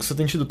eletrônicos, você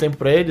tem tido tempo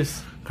pra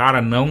eles?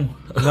 Cara, não.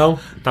 Não?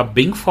 Tá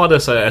bem foda.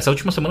 Essa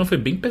última semana foi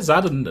bem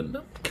pesada.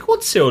 O que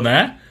aconteceu,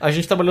 né? A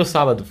gente trabalhou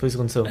sábado, foi isso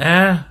que aconteceu.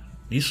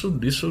 Isso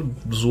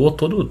zoou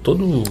todo...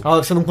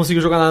 Você não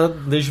conseguiu jogar nada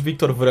desde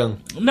Victor Vran?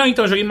 Não,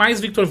 então eu joguei mais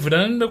Victor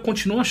Vran. Eu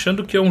continuo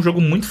achando que é um jogo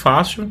muito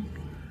fácil.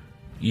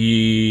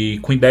 E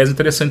com ideias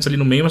interessantes ali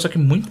no meio, mas só que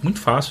muito, muito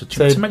fácil.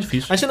 Tinha que ser mais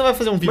difícil. A gente não vai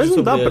fazer um vídeo sobre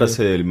sobre Mas não dá pra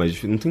ser ele mais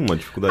difícil, não tem uma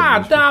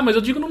dificuldade. Dá, mas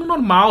eu digo no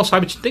normal,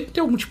 sabe? Tem que ter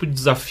algum tipo de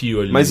desafio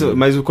ali. Mas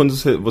quando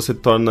você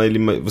torna ele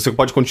mais... Você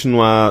pode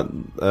continuar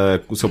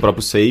com o seu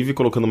próprio save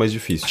colocando mais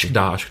difícil. Acho que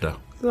dá.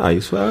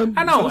 Isso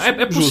é... Não,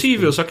 é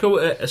possível, só que eu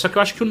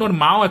acho que o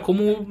normal é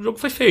como o jogo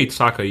foi feito,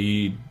 saca?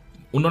 E...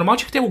 O normal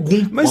tinha que ter alguma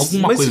coisa.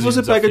 Mas se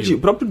você pega o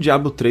próprio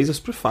Diablo 3 é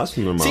super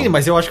fácil no normal. Sim,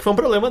 mas eu acho que foi um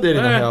problema dele,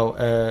 na real.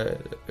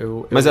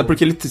 Mas é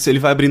porque ele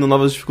vai abrindo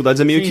novas dificuldades.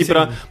 É meio que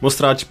pra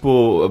mostrar,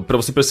 tipo, pra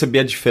você perceber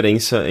a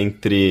diferença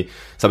entre...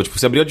 Sabe, tipo,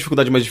 você abrir a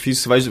dificuldade mais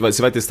difícil,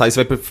 você vai testar e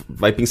você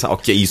vai pensar,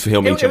 ok, isso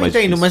realmente é mais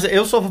difícil. Eu entendo, mas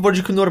eu sou a favor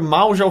de que o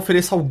normal já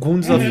ofereça algum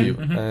desafio.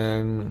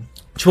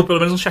 Tipo, pelo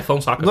menos um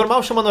chefão, saca?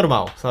 Normal chama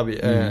normal, sabe?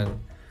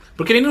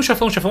 Porque nem no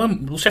chefão,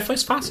 os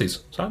chefões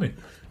fáceis, sabe?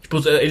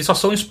 Tipo, eles só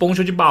são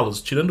esponja de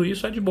balas. Tirando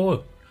isso, é de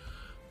boa.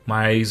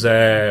 Mas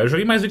eu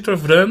joguei mais Victor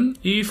Vran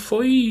e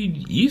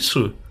foi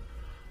isso.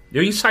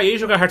 Eu ensaiei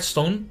jogar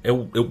Hearthstone.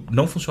 Eu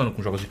não funciono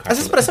com jogos de cartas.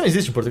 Essa expressão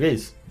existe em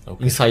português?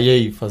 Okay.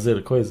 Ensaiei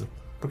fazer coisa?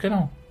 Por que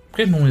não? Por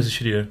que não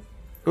existiria?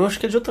 Eu acho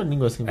que é de outra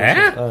língua, assim.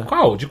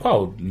 Qual? De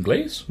qual?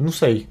 Inglês? Não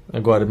sei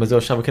agora, mas eu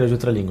achava que era de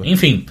outra língua.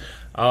 Enfim,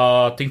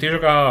 tentei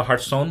jogar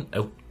Hearthstone.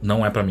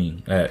 Não é pra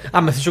mim.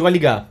 Mas você chegou a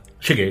ligar?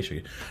 Cheguei.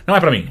 Não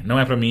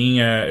é pra mim,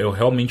 eu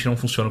realmente não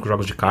funciono com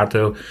jogos de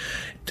carta.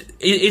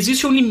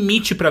 Existe um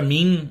limite pra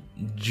mim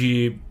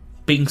de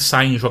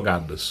pensar em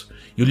jogadas.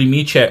 E o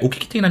limite é, o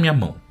que tem na minha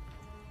mão?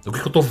 O que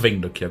eu tô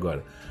vendo aqui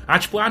agora?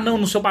 Não,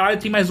 no seu baralho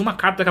tem mais uma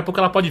carta, daqui a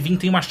pouco ela pode vir,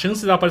 tem uma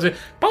chance dela aparecer.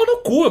 Pau no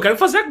cu, eu quero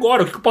fazer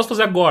agora, o que eu posso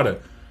fazer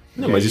agora?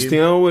 Não, mas isso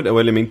tem o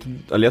elemento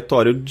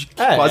aleatório de que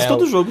quase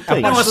todo jogo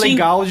tem. É a parte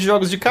legal de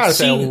jogos de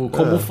carta,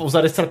 como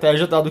usar a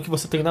estratégia dado o que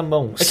você tem na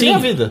mão. É que nem a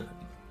vida.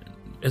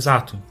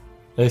 Exato.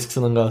 É isso que você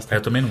não gosta. Eu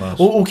também não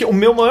gosto. O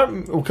meu maior...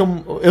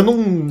 eu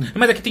não...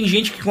 Mas é que tem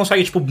gente que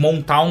consegue, tipo,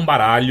 montar um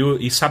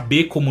baralho e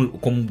saber como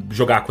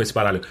jogar com esse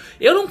baralho.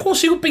 Eu não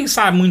consigo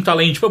pensar muito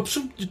além. Tipo, eu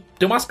preciso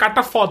ter umas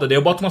cartas foda. Daí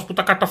eu boto umas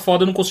puta carta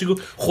foda e não consigo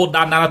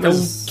rodar nada até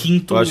o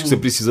quinto... Eu acho que você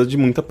precisa de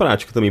muita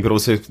prática também, pra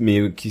você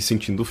meio que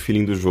sentindo o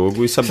feeling do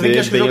jogo e saber você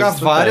tem que jogar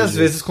várias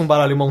vezes com o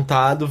baralho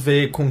montado,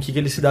 ver com o que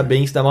ele se dá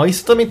bem, se dá mal. E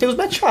isso também tem os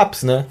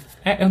matchups, né?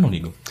 Eu não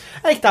ligo.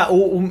 É que tá,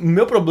 o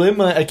meu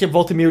problema é que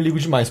volta e meio eu ligo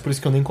demais, por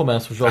isso que eu nem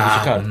começo os jogos de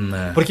carta.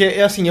 Né. Porque,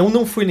 assim, eu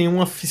não fui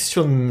nenhum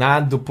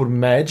aficionado por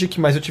Magic,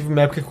 mas eu tive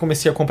uma época que eu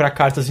comecei a comprar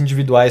cartas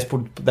individuais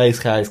por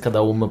R$10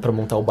 cada uma pra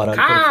montar o baralho.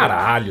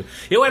 Caralho!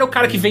 Eu era o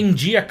cara que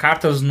vendia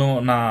cartas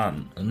na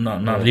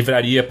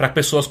livraria pra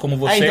pessoas como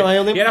você. Então,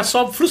 eu lembro... E era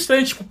só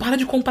frustrante, tipo, para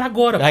de comprar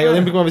agora. Aí eu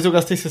lembro que uma vez eu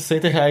gastei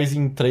R$60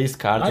 em 3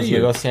 cartas, um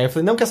negócio assim. Aí eu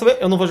falei, não, quer saber?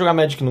 Eu não vou jogar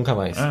Magic nunca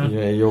mais. E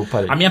aí eu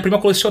parei. A minha prima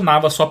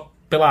colecionava só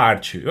pela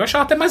arte. Eu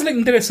achava até mais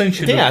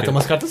interessante. Tem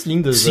umas cartas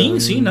lindas.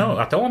 Sim, não.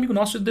 Até um amigo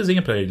nosso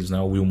desenha pra eles, né?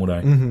 O Will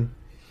Murai.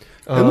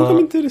 Eu nunca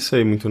me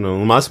interessei muito, não.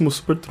 No máximo,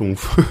 Super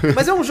Trunfo.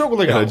 Mas é um jogo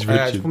legal. Era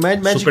divertido. Tipo,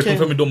 Magic Super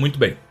Trunfo eu me dou muito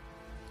bem.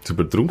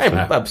 Super Trunfo?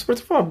 Super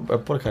Trunfo é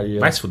porcaria.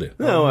 Vai se fuder.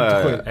 Não,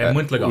 é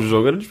muito legal. O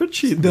jogo era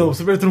divertido. Não,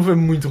 Super Trunfo é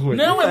muito ruim.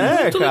 Não,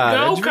 é muito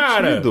legal,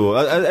 cara.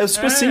 É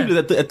super simples.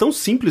 É tão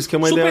simples que é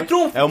uma Super ideia...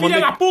 Trunfo, filha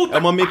da puta! É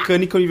uma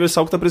mecânica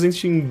universal que tá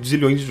presente em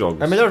zilhões de jogos.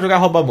 É melhor jogar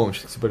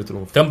Rouba-Monte que Super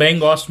Trunfo. Também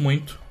gosto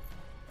muito.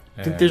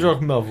 Tentei jogar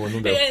com meu avô,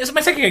 não deu.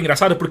 Mas sabe o que é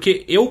engraçado?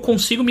 Porque eu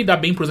consigo me dar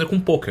bem, por exemplo, com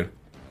poker.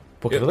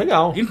 Poker é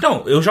legal.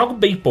 Então, eu jogo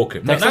bem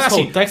poker.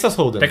 Texas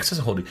Hold'em. Texas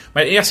Hold'em.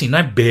 Mas é assim, não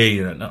é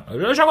bem... Não.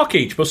 Eu jogo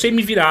ok. Tipo, eu sei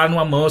me virar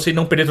numa mão, eu sei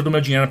não perder todo o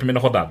meu dinheiro na primeira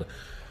rodada.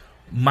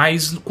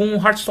 Mas com o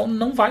Hearthstone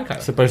não vai,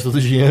 cara. Você perde todo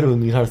o dinheiro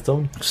em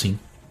Hearthstone? Sim.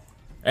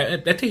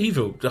 É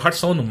terrível.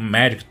 Hearthstone,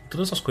 Magic,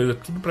 todas essas coisas,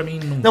 tudo pra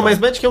mim não Não, mas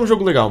Magic é um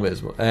jogo legal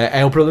mesmo.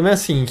 O problema é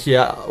assim, que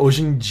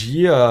hoje em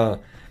dia...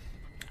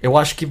 Eu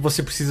acho que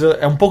você precisa...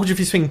 É um pouco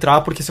difícil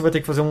entrar, porque você vai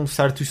ter que fazer um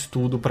certo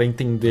estudo pra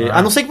entender.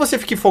 A não ser que você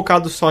fique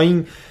focado só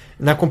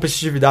na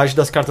competitividade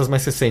das cartas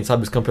mais recentes,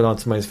 sabe? Os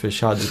campeonatos mais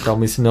fechados e tal,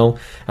 mas senão...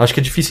 Eu acho que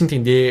é difícil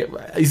entender.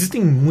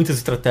 Existem muitas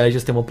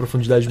estratégias, tem uma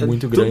profundidade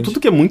muito grande. Tudo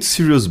que é muito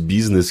serious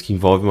business, que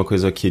envolve uma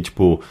coisa que,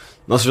 tipo...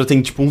 Nossa, já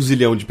tem tipo 1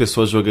 zilhão de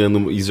pessoas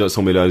jogando e já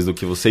são melhores do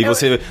que você. E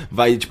você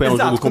vai, tipo, é um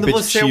jogo competitivo.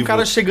 Quando você é um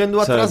cara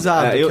chegando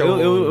atrasado.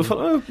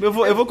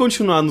 Eu vou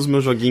continuar nos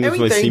meus joguinhos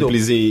mais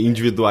simples e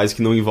individuais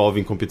que não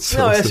envolvem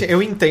competição. Não, assim,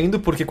 eu entendo,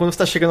 porque quando você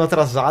tá chegando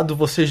atrasado,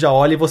 você já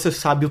olha e você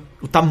sabe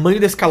o tamanho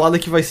da escalada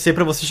que vai ser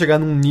pra você chegar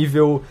num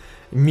nível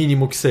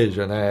mínimo que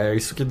seja, né? É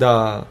isso que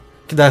dá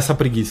essa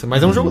preguiça.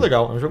 Mas é um jogo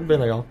legal, é um jogo bem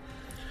legal.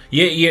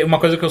 E uma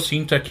coisa que eu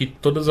sinto é que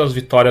todas as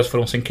vitórias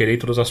foram sem querer e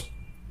todas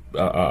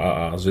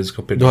as vezes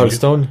que eu perdi... Do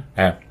Hearthstone?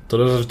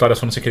 Todas as vitórias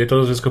foram sem querer,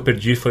 todas as vezes que eu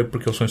perdi foi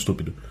porque eu sou um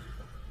estúpido.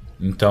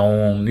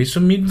 Então, isso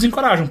me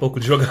desencoraja um pouco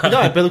de jogar.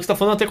 Não, pelo que você tá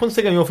falando, até quando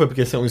você ganhou foi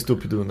porque você é um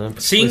estúpido, né?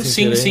 Sim.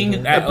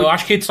 Né? Eu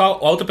acho que só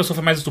a outra pessoa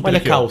foi mais estúpida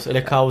que eu. Ele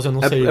é caos, eu não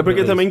sei. É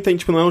porque também tem,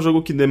 tipo, não é um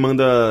jogo que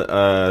demanda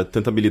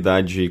tanta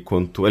habilidade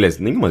quanto... Aliás,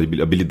 nenhuma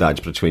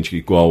habilidade praticamente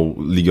igual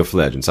League of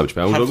Legends, sabe? Tipo,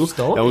 é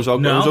um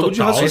jogo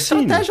de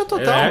raciocínio. É estratégia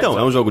total. Então,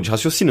 é um jogo de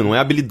raciocínio, não é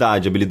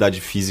habilidade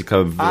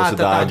física,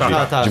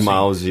 velocidade, de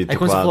mouse e teclado.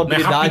 Quando você falou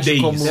habilidade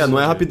como... Não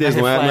é rapidez,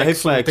 não é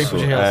reflexo. Tempo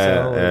de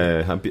reação.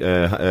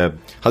 É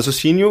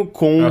raciocínio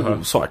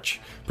com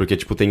sorte. Porque,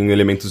 tipo, tem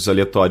elementos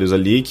aleatórios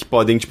ali que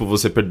podem, tipo,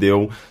 você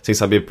perdeu sem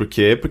saber por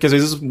quê. Porque às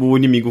vezes o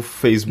inimigo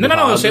fez burrada.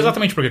 Não, eu sei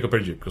exatamente por que eu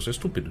perdi. Porque eu sou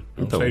estúpido.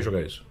 Eu não sei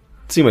jogar isso.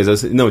 Sim,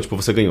 mas... Não, tipo,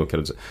 você ganhou,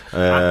 quero dizer.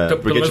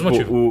 Porque,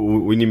 tipo,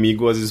 o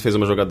inimigo às vezes fez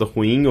uma jogada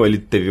ruim ou ele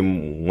teve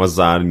um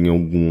azar em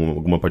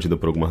alguma partida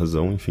por alguma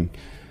razão, enfim.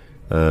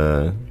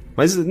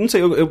 Mas, não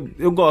sei,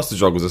 eu gosto de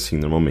jogos assim,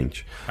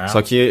 normalmente.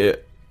 Só que...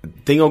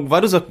 Tem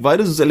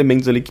vários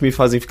elementos ali que me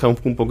fazem ficar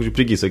com um pouco de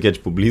preguiça, que é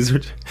tipo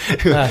Blizzard.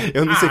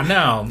 Eu não sei.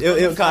 Não.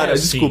 Cara,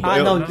 desculpa.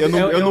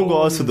 Eu não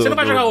gosto do... Você não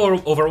vai jogar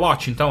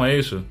Overwatch, então, é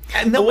isso?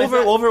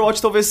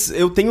 Overwatch, talvez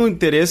eu tenha um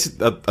interesse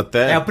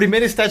até... É a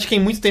primeira estética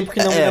em muito tempo que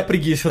não é a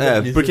preguiça da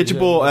Blizzard. Porque,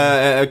 tipo,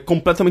 é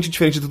completamente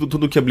diferente de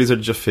tudo que a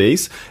Blizzard já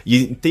fez.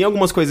 E tem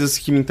algumas coisas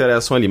que me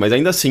interessam ali, mas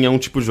ainda assim é um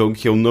tipo de jogo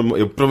que eu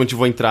provavelmente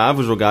vou entrar,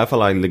 vou jogar e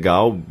falar,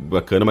 legal,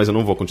 bacana, mas eu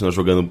não vou continuar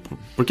jogando,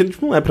 porque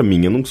tipo, não é pra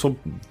mim, eu não sou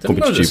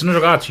competitivo. Você não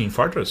jogava Team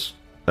Fortress?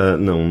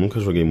 Não, nunca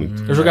joguei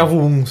muito. Eu jogava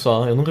o 1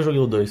 só, eu nunca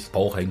joguei o 2.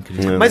 Porra, é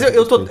incrível. Mas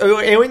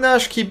eu ainda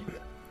acho que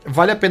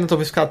vale a pena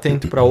talvez ficar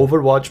atento pra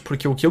Overwatch,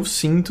 porque o que eu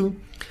sinto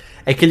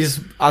é que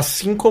eles,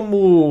 assim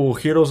como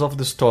Heroes of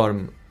the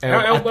Storm,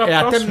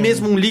 até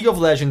mesmo um League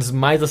of Legends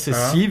mais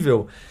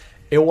acessível...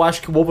 Eu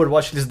acho que o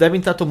Overwatch, eles devem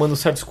estar tomando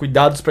certos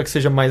cuidados pra que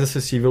seja mais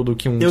acessível do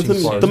que um Team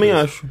Fortress. Eu também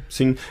acho,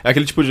 sim. É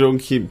aquele tipo de jogo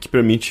que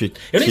permite...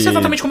 Eu nem sei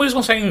exatamente como eles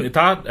conseguem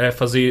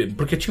fazer...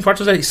 Porque Team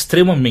Fortress é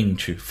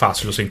extremamente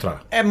fácil de você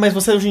entrar. Mas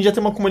você hoje em dia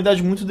tem uma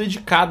comunidade muito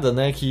dedicada,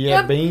 né? Que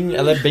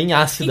ela é bem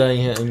ácida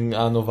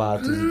a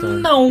novatos. Então...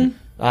 Não...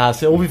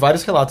 você ouve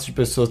vários relatos de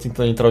pessoas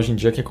tentando entrar hoje em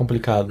dia que é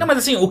complicado. Não, mas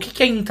assim, o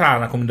que é entrar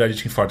na comunidade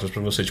de Team Fortress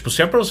pra você? Tipo,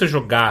 se é pra você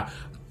jogar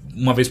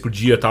uma vez por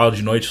dia, tal,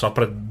 de noite, só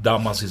pra dar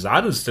umas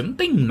risadas, você não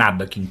tem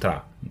nada que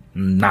entrar.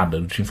 Nada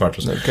no Team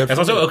Fortress.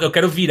 Eu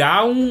quero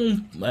virar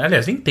um...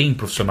 Aliás, nem tem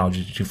profissional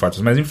de Team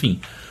Fortress, mas enfim.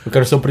 Eu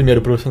quero ser o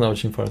primeiro profissional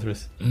de Team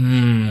Fortress.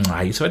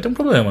 Aí você vai ter um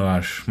problema, eu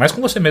acho. Mais com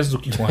você mesmo do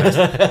que com o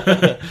resto.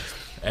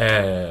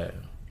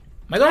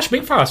 Mas eu acho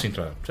bem fácil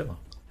entrar, sei lá.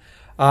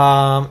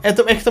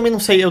 É que também não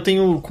sei, eu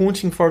tenho, com o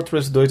Team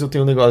Fortress 2 eu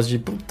tenho um negócio de,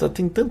 puta,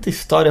 tem tanta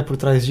história por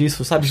trás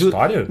disso, sabe?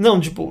 História? Não,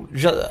 tipo,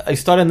 a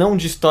história não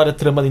de história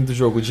trama dentro do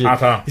jogo, de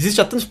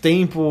existe há tanto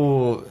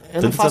tempo,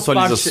 eu não faço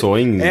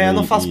atualizações parte, eu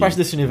não faço parte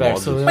desse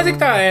universo. Mas é que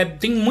tá,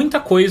 tem muita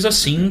coisa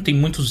assim, tem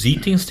muitos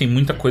itens, tem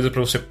muita coisa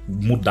pra você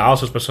mudar os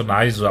seus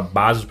personagens, a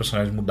base dos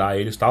personagens, mudar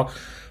eles e tal,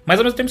 mas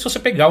ao mesmo tempo se você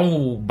pegar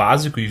um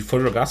básico e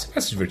for jogar, você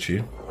vai se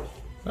divertir.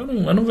 Eu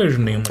não vejo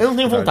nenhuma. Eu não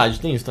tenho vontade,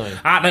 tem isso também.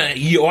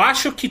 E eu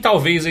acho que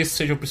talvez esse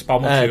seja o principal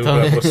motivo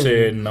pra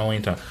você não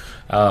entrar.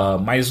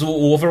 Mas o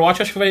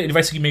Overwatch, acho que ele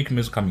vai seguir meio que o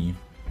mesmo caminho.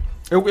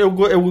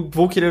 Eu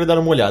vou querer dar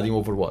uma olhada em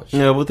Overwatch.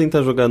 Eu vou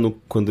tentar jogar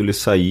quando ele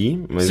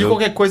sair, mas se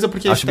qualquer coisa,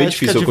 porque a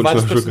estética de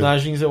vários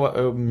personagens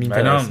eu me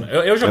interessa.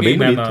 Eu joguei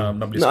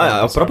na BlizzCon.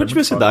 A própria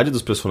diversidade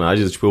dos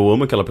personagens, tipo, eu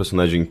amo aquela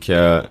personagem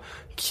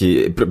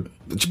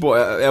tipo,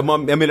 é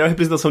a melhor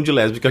representação de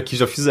lésbica que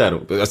já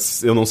fizeram.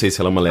 Eu não sei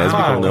se ela é uma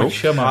lésbica ou não,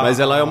 mas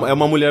ela é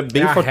uma mulher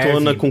bem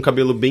fortuna, com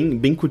cabelo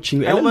bem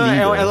curtinho.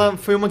 Ela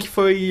foi uma que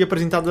foi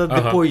apresentada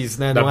depois,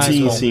 né?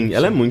 Sim,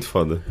 ela é muito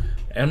foda.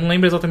 Eu não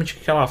lembro exatamente o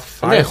que ela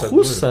faz. Ela é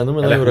russa? Não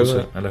me lembro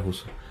agora. Ela é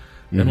russa.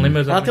 Eu não lembro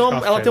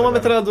exatamente ela tem uma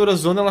metralhadora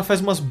zona, ela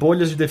faz umas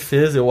bolhas de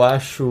defesa, eu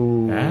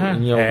acho.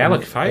 É ela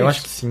que faz? Eu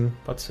acho que sim.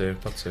 Pode ser.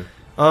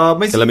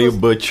 Mas ela é meio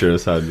butcher,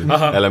 sabe?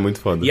 Ela é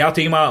muito foda. E ela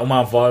tem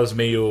uma voz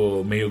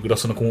meio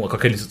grossona com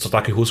aquele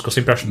sotaque russo que eu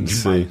sempre acho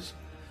demais.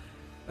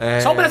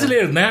 Só o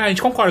brasileiro, né? A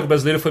gente concorda que o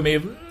brasileiro foi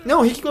meio...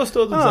 Não, o Rick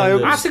gostou do design.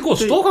 Você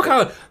gostou com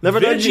aquela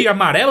verde e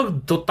amarelo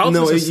total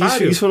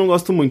desnecessário? Isso eu não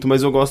gosto muito,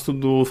 mas eu gosto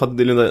do fato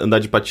dele andar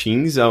de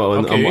patins,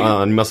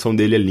 a animação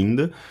dele é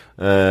linda,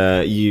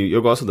 e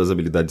eu gosto das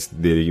habilidades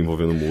dele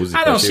envolvendo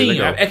música. Não, sim,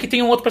 legal. É que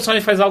tem um outro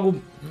personagem que faz algo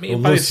meio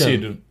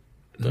parecido.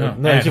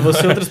 Não, é que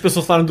você e outras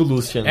pessoas falaram do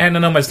Lucian.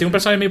 Mas tem um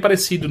personagem meio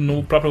parecido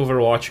no próprio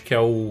Overwatch, que é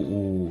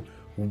o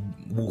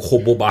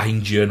robô /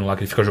 indiano lá,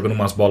 que ele fica jogando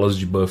umas bolas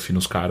de buff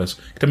nos caras,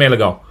 que também é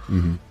legal.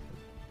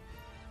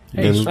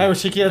 É isso. Eu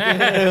achei que ia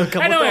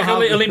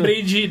ter... Eu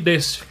lembrei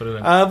desse, por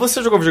exemplo.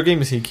 Você jogou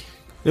videogames, Rick?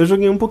 Eu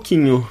joguei um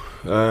pouquinho.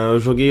 Eu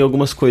joguei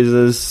algumas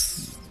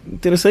coisas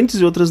interessantes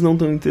e outras não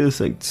tão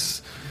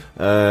interessantes.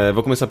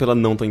 Vou começar pela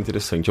não tão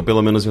interessante, ou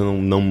pelo menos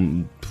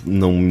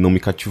não me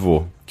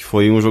cativou. Que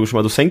foi um jogo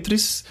chamado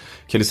Sentries,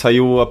 que ele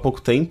saiu há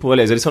pouco tempo.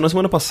 Aliás, ele saiu na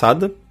semana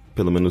passada,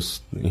 pelo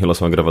menos em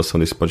relação à gravação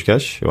desse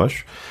podcast, eu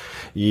acho.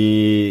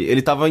 E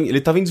ele tava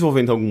em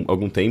desenvolvimento há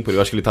algum tempo,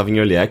 eu acho que ele tava em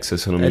Early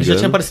Access, se eu não me engano. Ele já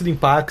tinha aparecido em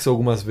PAX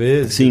algumas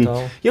vezes. Sim, e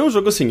tal. E é um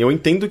jogo assim, eu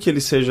entendo que ele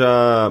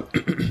seja...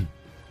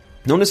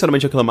 não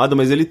necessariamente aclamado,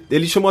 mas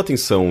ele chamou a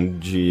atenção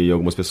de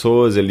algumas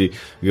pessoas, ele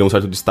ganhou um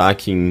certo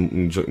destaque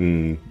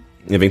em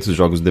eventos de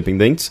jogos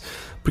independentes,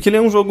 porque ele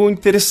é um jogo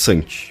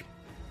interessante.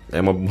 É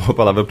uma boa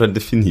palavra pra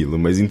defini-lo,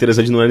 mas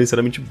interessante não é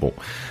necessariamente bom.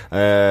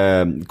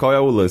 Qual é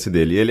o lance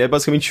dele? Ele é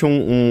basicamente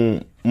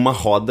uma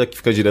roda que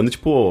fica girando,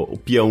 tipo o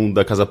peão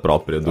da casa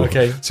própria do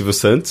Silvio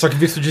Santos. Só que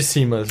visto de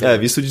cima. Assim.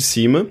 Visto de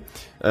cima.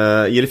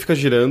 E ele fica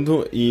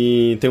girando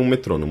e tem um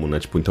metrônomo, né?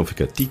 Tipo, então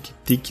fica tic,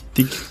 tic,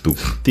 tic, tuc,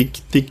 tic,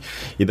 tic.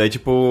 E daí,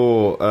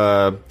 tipo,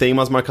 tem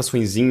umas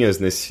marcaçõezinhas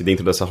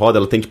dentro dessa roda.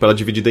 Ela é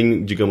dividida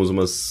em, digamos,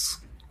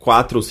 umas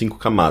 4 ou 5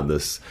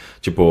 camadas.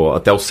 Tipo,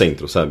 até o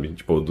centro, sabe?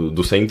 Tipo,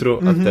 do centro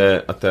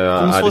até a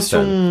área externa. Como se fosse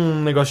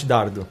um negócio de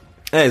dardo.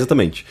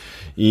 Exatamente.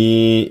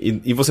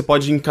 E você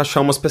pode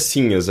encaixar umas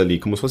pecinhas ali,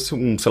 como se fosse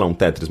um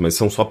Tetris, mas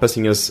são só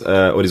pecinhas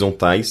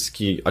horizontais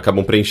que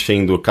acabam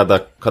preenchendo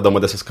cada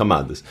uma dessas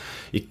camadas.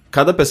 E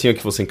cada pecinha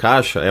que você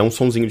encaixa é um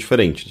sonzinho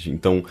diferente.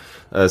 Então,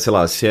 sei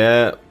lá, se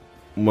é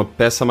uma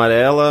peça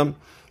amarela...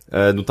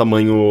 do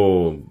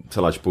tamanho,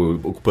 sei lá, tipo,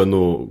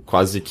 ocupando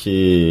quase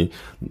que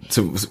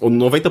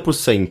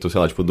 90%, sei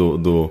lá, tipo,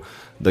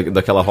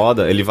 daquela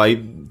roda, ele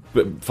vai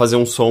fazer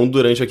um som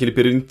durante aquele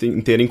período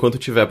inteiro enquanto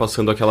estiver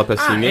passando aquela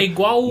pecinha. É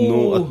igual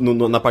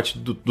na parte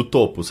do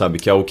topo, sabe?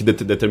 Que é o que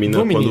determina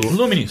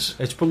Luminis.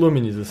 É tipo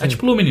Luminis, assim. É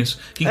tipo Luminis.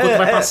 Que enquanto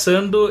vai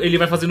passando, ele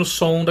vai fazendo o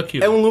som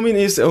daquilo. É um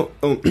Luminis, é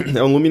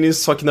um Luminis,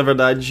 só que na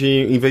verdade,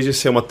 em vez de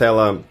ser uma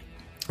tela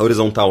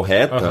horizontal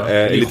reta,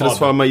 ele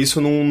transforma isso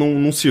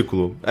num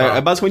círculo. É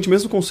basicamente o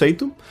mesmo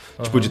conceito,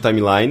 tipo de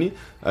timeline,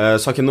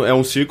 só que é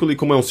um círculo, e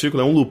como é um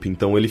círculo, é um loop,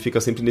 então ele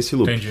fica sempre nesse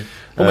loop. Entendi.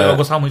 Eu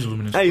gostava muito de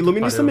Luminis. E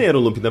Luminis também era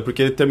um loop, né?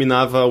 Porque ele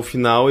terminava o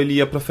final, ele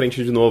ia pra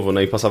frente de novo,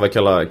 né? E passava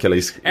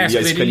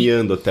ia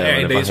escaneando a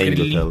tela, né? Daí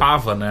ele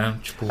limpava, né?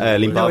 Tipo,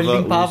 limpava. Ele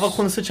limpava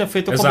quando você tinha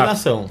feito a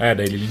combinação.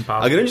 Daí ele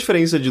limpava. A grande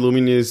diferença de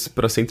Luminis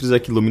pra Sentries é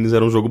que Luminis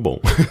era um jogo bom.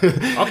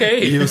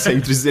 E o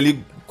Sentries, ele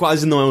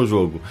quase não é um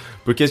jogo.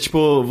 Porque,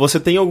 tipo, você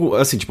tem algo...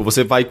 Assim, tipo,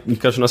 você vai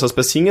encaixando essas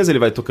pecinhas, ele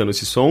vai tocando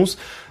esses sons,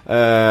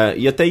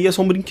 e até aí é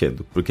só um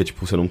brinquedo. Porque,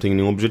 tipo, você não tem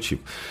nenhum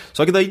objetivo.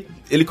 Só que daí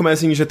ele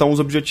começa a injetar uns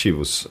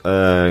objetivos.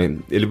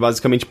 Ele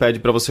basicamente pede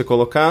pra você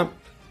colocar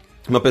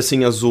uma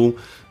pecinha azul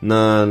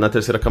na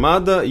terceira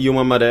camada e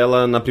uma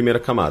amarela na primeira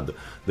camada.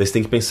 Daí você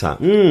tem que pensar,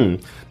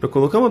 pra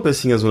colocar uma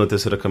pecinha azul na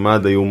terceira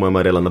camada e uma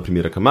amarela na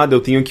primeira camada,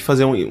 eu tenho que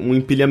fazer um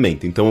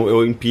empilhamento. Então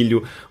eu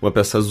empilho uma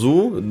peça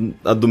azul,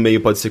 a do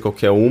meio pode ser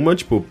qualquer uma,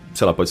 tipo,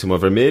 sei lá, pode ser uma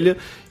vermelha,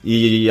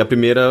 e a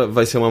primeira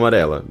vai ser uma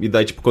amarela. E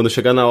daí, tipo, quando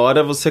chegar na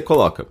hora, você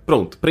coloca.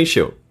 Pronto,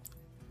 preencheu.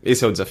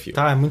 Esse é o desafio.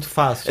 Tá, é muito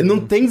fácil. Não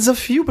tem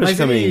desafio,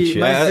 praticamente.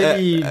 Mas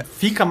ele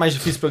fica mais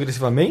difícil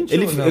progressivamente?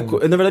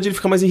 Na verdade, ele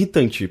fica mais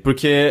irritante,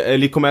 porque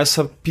ele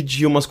começa a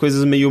pedir umas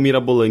coisas meio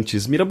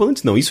mirabolantes.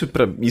 Mirabolantes não, isso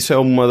é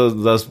uma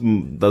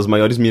das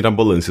maiores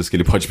mirabolâncias que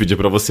ele pode pedir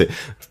pra você.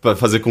 Pra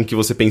fazer com que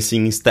você pense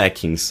em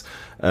stackings.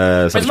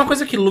 Mas uma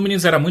coisa que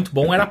Lumines era muito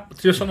bom era a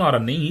trilha sonora.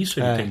 Nem isso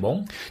ele tem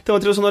bom. Então, a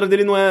trilha sonora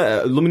dele não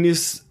é...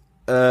 Lumines...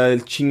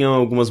 ele tinha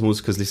algumas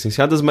músicas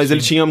licenciadas, mas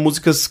ele tinha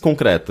músicas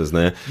concretas,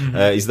 né?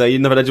 Isso daí,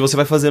 na verdade, você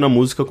vai fazendo a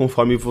música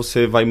conforme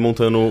você vai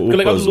montando o puzzle. O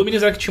legal dos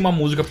Lumines era que tinha uma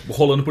música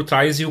rolando por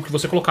trás e o que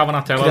você colocava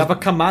na tela... Criava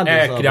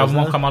camadas. Criava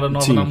uma camada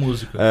nova na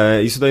música.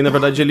 Isso daí, na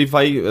verdade, ele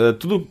vai...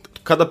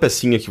 cada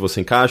pecinha que você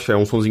encaixa é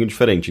um sonzinho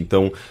diferente.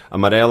 Então,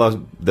 amarela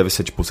deve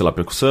ser, tipo, sei lá,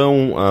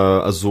 percussão,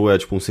 azul é,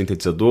 tipo, um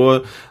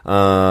sintetizador,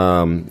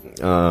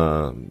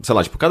 sei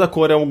lá, tipo, cada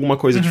cor é alguma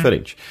coisa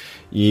diferente.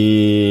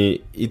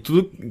 E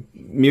tudo,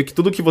 meio que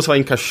tudo que você vai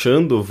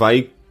encaixando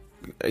vai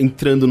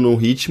entrando no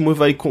ritmo e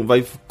vai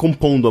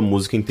compondo a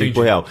música em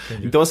tempo real.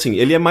 Entendi. Então, assim,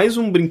 ele é mais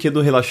um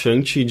brinquedo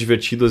relaxante e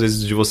divertido, às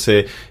vezes, de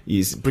você...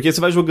 Porque você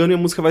vai jogando e a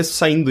música vai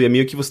saindo, e é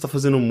meio que você tá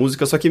fazendo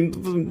música, só que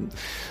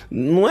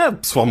não é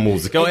só a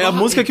música, é a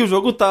música que o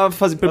jogo tá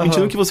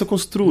permitindo que você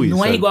construa.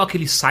 Não é igual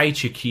aquele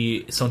site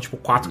que são, tipo,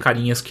 4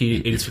 carinhas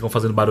que eles ficam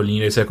fazendo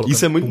barulhinho, aí você vai colocando...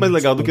 Isso é muito mais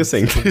legal do que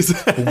sempre.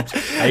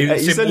 Aí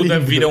você muda,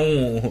 vira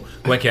um...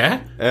 Como é que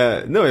é?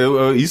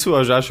 Isso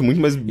eu já acho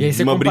muito mais...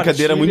 Uma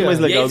brincadeira muito mais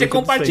legal do que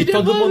compartilha.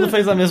 Todo mundo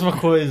fez a mesma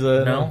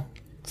coisa. Não.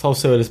 Só o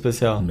seu era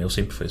especial. O meu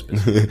sempre foi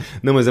especial.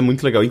 Não, mas é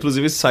muito legal.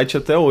 Inclusive, esse site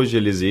até hoje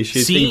ele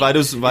existe. Sim, e tem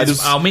vários... Eles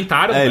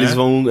aumentaram, né? Eles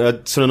vão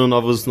adicionando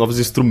novos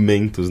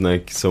instrumentos,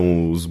 né? Que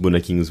são os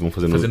bonequinhos vão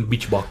fazendo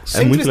beatbox.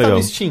 É muito legal. Ele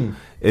tá no Steam?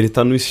 Ele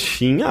tá no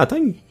Steam. Tá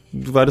em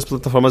várias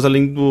plataformas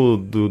além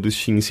do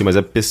Steam em si, mas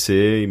é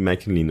PC e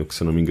Mac e Linux,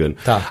 se eu não me engano.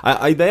 Tá.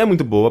 A ideia é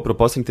muito boa, a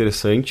proposta é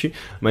interessante,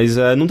 mas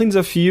não tem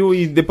desafio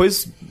e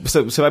depois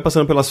você vai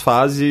passando pelas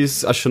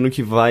fases achando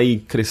que vai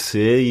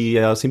crescer e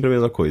é sempre a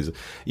mesma coisa.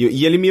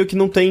 E ele meio que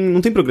não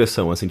tem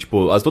progressão, assim,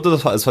 tipo,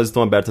 todas as fases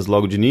estão abertas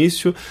logo de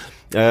início,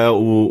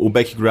 o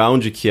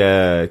background, que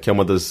é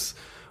uma das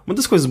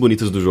coisas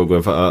bonitas do jogo,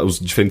 os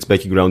diferentes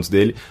backgrounds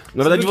dele.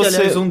 Na verdade,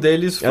 aliás, um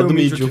deles foi o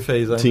Medium que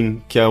fez,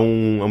 Sim, que é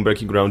um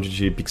background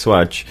de pixel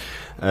art.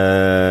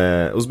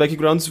 Os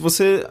backgrounds,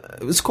 você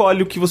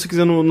escolhe o que você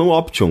quiser no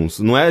Options.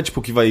 Não é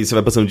tipo que você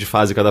vai passando de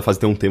fase, cada fase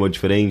tem um tema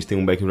diferente, tem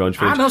um background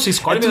diferente. Não, você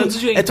escolhe antes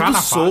de entrar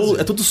na fase.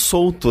 É tudo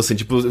solto, assim,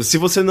 tipo, se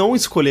você não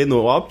escolher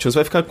no Options,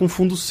 vai ficar com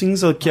fundo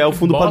cinza, que é o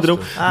fundo padrão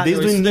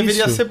desde o início.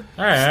 Deveria ser...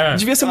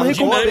 Devia ser uma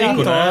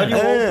recompensa.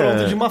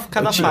 Pronto de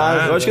cada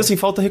fase. Eu acho que assim,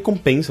 falta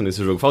recompensa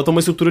nesse jogo. Falta uma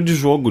estrutura de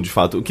jogo, de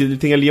fato. O que ele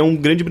tem ali é um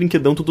grande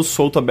brinquedão, tudo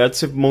solto, aberto,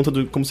 você monta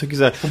como você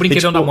quiser. O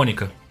brinquedão da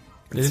Mônica.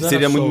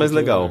 Seria muito mais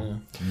legal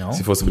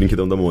se fosse o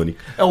brinquedão da Mônica.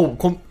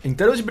 Em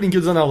termos de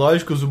brinquedos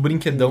analógicos, o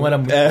brinquedão era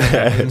muito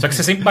legal. Só que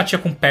você sempre batia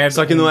com pedra.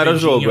 Só que não era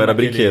jogo, era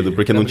brinquedo,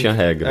 porque não tinha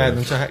regra.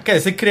 Não tinha regra. Quer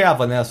dizer, você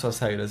criava, né, as suas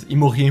regras e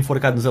morria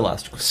enforcado nos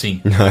elásticos.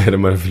 Sim. Era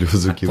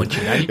maravilhoso aquilo.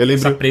 Eu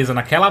lembro presa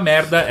naquela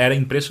merda era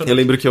impressionante. Eu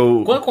lembro que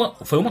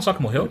Foi uma só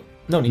que morreu?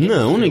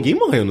 Ninguém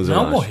morreu nos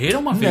elásticos. Não,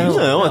 morreram uma vez.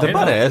 Não, até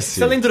parece.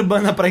 Isso é lenda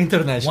urbana pra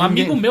internet. Um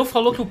amigo meu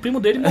falou que o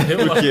primo dele morreu.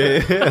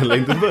 Porque é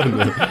lenda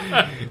urbana.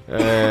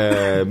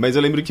 Mas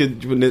eu lembro que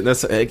tipo,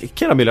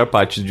 que era a melhor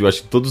parte de, eu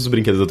acho, todos os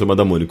brinquedos da Turma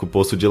da Mônica, o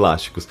poço de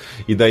elásticos.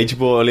 E daí,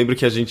 tipo, eu lembro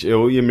que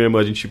eu e a minha irmã,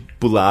 a gente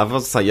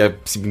pulava, saía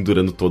se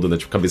pendurando todo, né?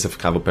 Tipo, a cabeça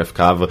ficava, o pé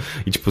ficava,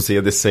 e tipo, você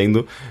ia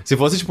descendo. Se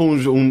fosse, tipo,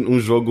 um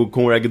jogo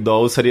com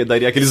ragdoll,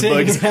 daria aqueles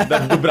bugs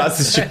do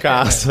braço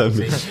esticar,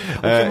 sabe?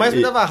 O que mais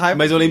me dava raiva...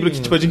 Mas eu lembro que,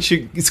 tipo, a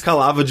gente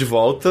escalava de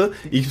volta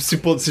e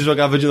se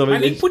jogava de novo.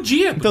 Mas nem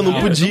podia. Então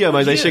não podia,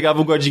 mas aí chegava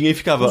o guardinha e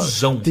ficava...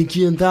 Tem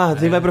que andar,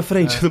 vai pra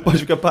frente, não pode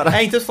ficar parado.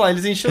 Então você fala,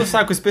 eles enchiam o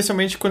saco,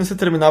 especialmente quando você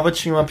terminava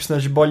tinha uma piscina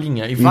de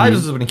bolinha. E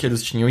vários dos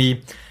brinquedos tinham,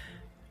 e...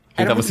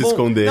 Tentava se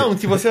esconder. Não,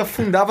 que você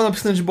afundava na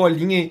piscina de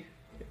bolinha e...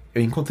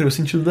 Eu encontrei o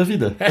sentido da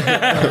vida.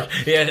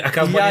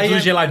 Aquelas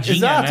bolinhas geladinhas,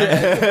 exato,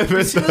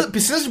 né?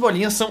 Piscinas de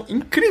bolinhas são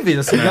incríveis,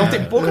 assim. Não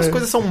tem poucas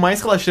coisas que são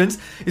mais relaxantes,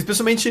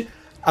 especialmente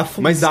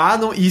afundar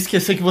e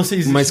esquecer que você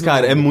existe. Mas,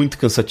 cara, é muito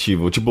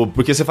cansativo. Tipo,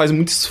 porque você faz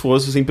muito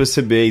esforço sem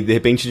perceber e, de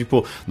repente,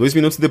 tipo, 2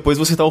 minutos depois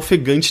você tá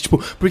ofegante.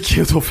 Tipo, por que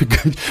eu tô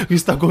ofegante? O que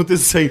está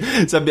acontecendo?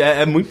 Sabe,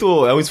 é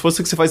um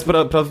esforço que você faz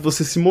pra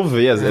você se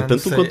mover. É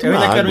tanto quanto na água.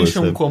 Eu ainda quero encher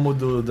um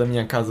cômodo da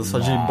minha casa só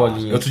de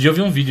bolinhas. Outro dia eu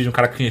vi um vídeo de um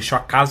cara que encheu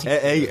a casa.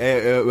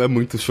 É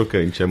muito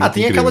chocante, é muito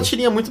tem incrível. aquela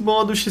tirinha muito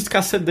boa do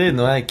XKCD,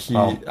 não é? Que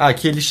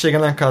ele chega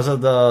na casa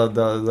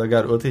da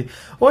garota e...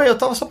 Oi, eu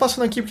tava só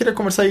passando aqui, queria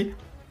conversar aí.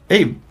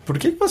 Ei, por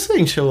que você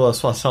encheu a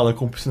sua sala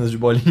com piscinas de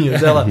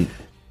bolinhas? Ela...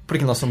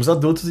 Porque nós somos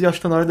adultos e acho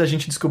que tá na hora da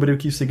gente descobrir o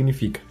que isso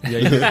significa. E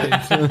aí...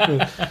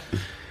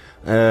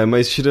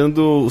 Mas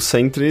tirando o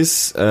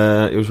Sentries,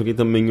 eu joguei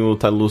também o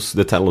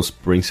The Talos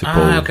Principle.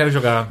 Eu quero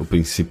jogar. O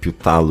princípio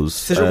Talos.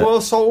 Você jogou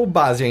só o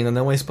base ainda,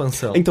 não a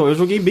expansão? Então, eu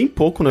joguei bem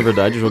pouco, na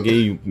verdade. Eu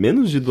joguei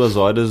menos de 2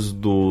 horas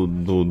do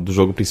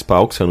jogo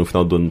principal, que saiu no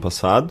final do ano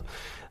passado.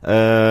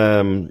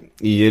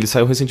 E ele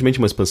saiu recentemente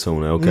uma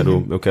expansão, né?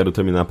 Eu quero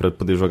terminar pra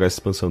poder jogar essa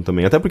expansão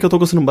também. Até porque eu tô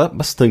gostando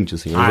bastante,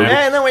 assim.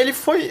 Ele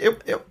foi...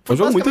 Um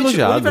jogo muito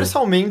elogiado.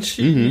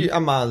 Universalmente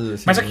amado.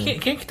 Assim, mas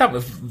quem é que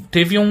tava?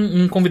 Teve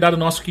um convidado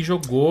nosso que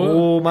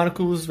jogou... O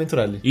Marcos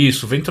Venturelli.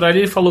 Isso, o Venturelli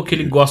ele falou que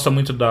ele gosta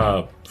muito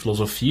da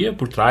filosofia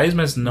por trás,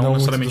 mas não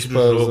necessariamente do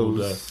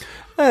jogo.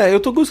 Eu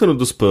tô gostando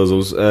dos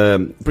puzzles.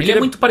 Porque ele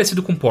é muito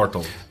parecido com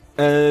Portal.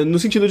 No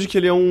sentido de que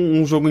ele é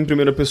um jogo em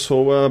primeira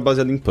pessoa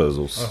baseado em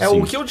puzzles.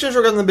 O que eu tinha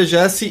jogado na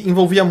BGS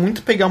envolvia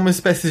muito pegar uma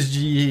espécie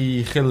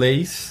de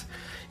relés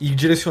e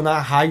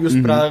direcionar raios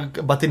pra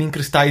baterem em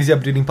cristais e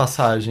abrirem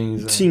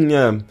passagens. Sim,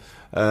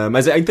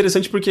 mas é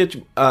interessante porque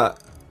tipo,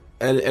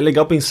 é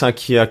legal pensar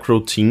que a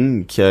Crow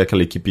Team, que é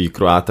aquela equipe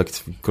croata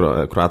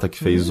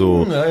que fez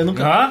o... Eu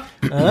nunca...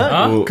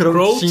 o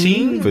Crow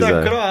Team da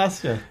é.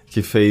 Croácia.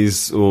 Que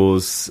fez o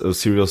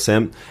Serial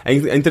Sam. É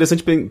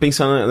interessante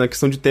pensar na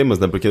questão de temas,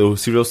 né? Porque o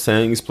Serial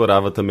Sam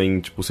explorava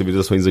também, tipo,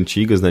 civilizações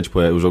antigas, né? Tipo,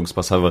 o jogo se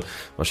passava,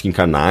 acho que em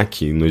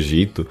Karnak, no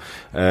Egito.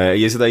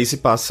 E esse daí se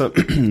passa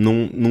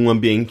num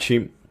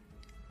ambiente...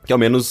 que ao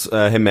menos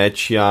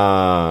remete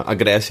à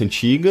Grécia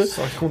Antiga.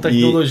 Só que com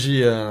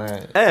tecnologia,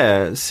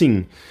 né?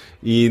 Sim.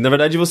 E, na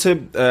verdade, você,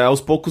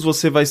 aos poucos,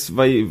 você vai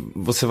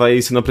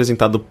sendo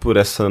apresentado por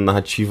essa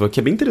narrativa, que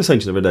é bem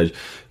interessante, na verdade.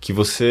 Que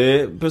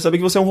você percebe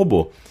que você é um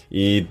robô.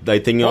 E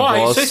daí tem a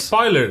voz... isso é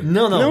spoiler!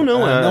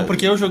 Não,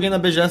 porque eu joguei na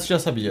BGS e já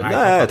sabia.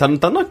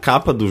 Tá na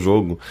capa do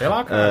jogo. Sei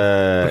lá,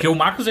 cara. Porque o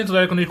Marcos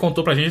Venturelli, quando ele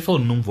contou pra gente, ele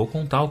falou, não vou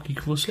contar o que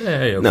você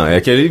é.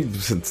 É que ele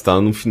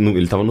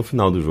tava no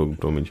final do jogo,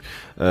 provavelmente.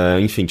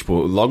 Enfim, tipo,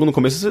 logo no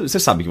começo você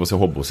sabe que você é um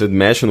robô. Você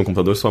mexe no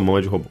computador, sua mão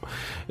é de robô.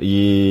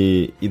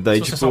 E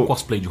daí, se você é um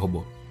cosplay de robô.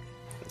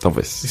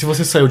 Talvez. E se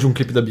você saiu de um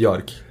clipe da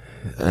Bjork?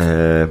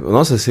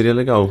 Nossa, seria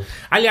legal.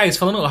 Aliás,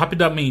 falando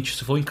rapidamente,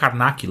 você falou em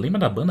Karnak, lembra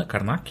da banda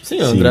Karnak? Sim,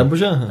 André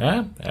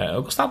Bujanra.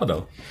 Eu gostava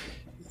dela.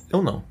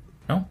 Eu não.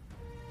 Não?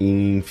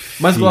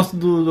 Mas gosto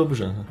do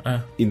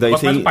Bujanra. E daí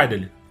gosto mais do pai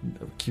dele.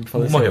 Que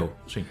faleceu. Morreu,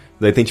 sim.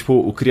 Daí tem, tipo,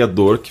 o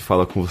criador que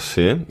fala com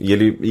você.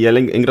 E é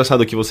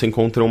engraçado que você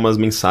encontra umas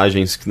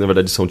mensagens que, na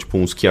verdade, são, tipo,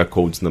 uns QR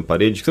Codes na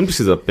parede, que você não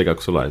precisa pegar com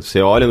o celular. Você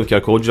olha no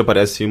QR Code e já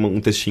aparece um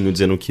textinho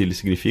dizendo o que ele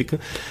significa.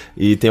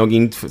 E tem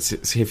alguém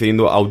se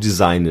referindo ao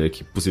designer,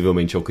 que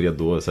possivelmente é o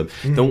criador, sabe?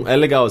 Então, é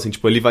legal, assim,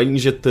 tipo, ele vai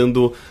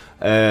injetando...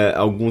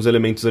 alguns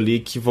elementos ali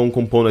que vão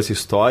compondo essa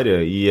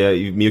história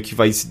e meio que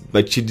vai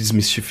te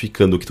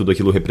desmistificando o que tudo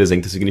aquilo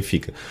representa e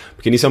significa.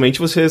 Porque inicialmente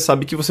você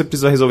sabe que você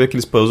precisa resolver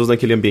aqueles puzzles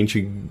naquele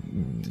ambiente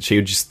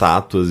cheio de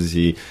estátuas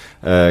e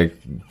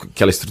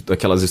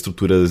aquelas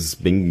estruturas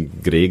bem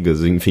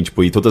gregas, enfim,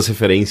 tipo, e todas as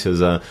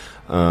referências a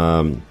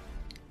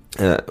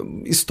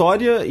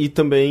história e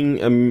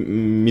também a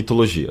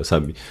mitologia,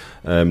 sabe?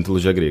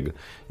 Mitologia grega.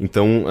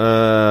 Então,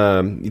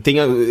 e tem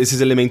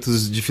esses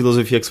elementos de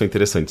filosofia que são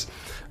interessantes.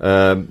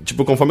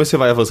 Tipo, conforme você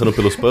vai avançando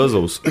pelos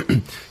puzzles,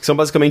 que são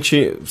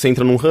basicamente, você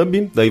entra num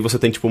hub, daí você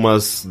tem tipo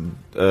uns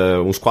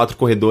 4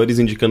 corredores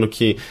indicando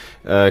que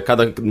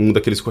cada um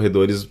daqueles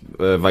corredores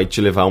vai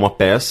te levar a uma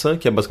peça,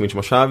 que é basicamente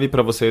uma chave,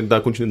 pra você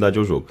dar continuidade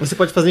ao jogo. Você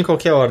pode fazer em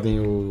qualquer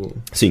ordem.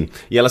 Sim,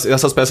 e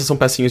essas peças são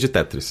pecinhas de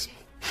Tetris.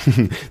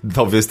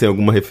 Talvez tenha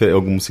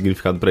algum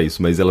significado pra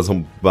isso, mas elas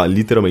são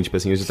literalmente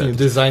pecinhas de Tetris.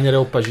 Sim, o designer é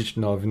o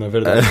Pajitnov, na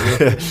verdade.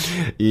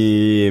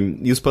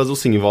 E os puzzles,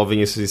 sim,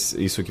 envolvem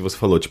isso que você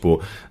falou.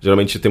 Tipo,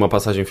 geralmente tem uma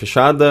passagem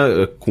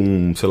fechada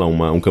com, sei lá,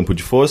 um campo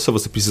de força.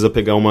 Você precisa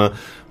pegar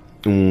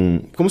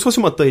como se fosse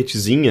uma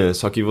turretzinha,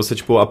 só que você,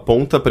 tipo,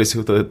 aponta pra esse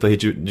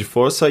turret de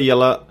força e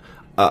ela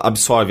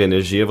absorve a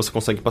energia e você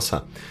consegue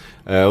passar.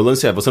 O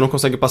lance você não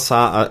consegue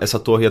passar essa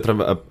torre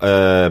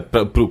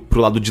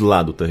pro lado de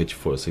lá do turret de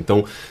força.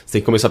 Então, você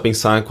tem que começar a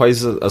pensar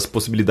quais as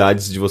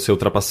possibilidades de você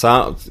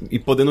ultrapassar e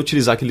podendo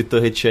utilizar aquele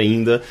turret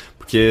ainda,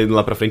 porque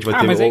lá pra frente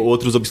vai ter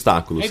outros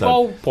obstáculos, sabe?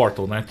 Igual o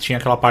Portal, né? Tinha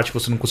aquela parte que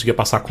você não conseguia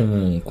passar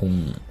com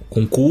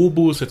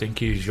cubo, você tem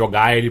que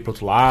jogar ele pro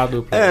outro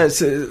lado.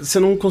 Você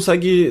não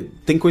consegue...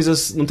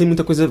 Não tem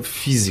muita coisa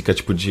física,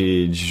 tipo,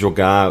 de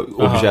jogar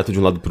objeto de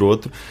um lado pro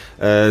outro.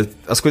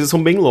 As coisas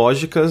são bem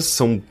lógicas,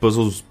 são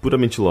puzzles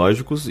puramente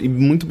lógicos e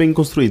muito bem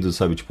construídos,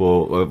 sabe?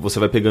 Tipo, você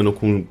vai pegando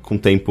com o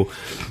tempo,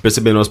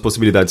 percebendo as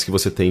possibilidades que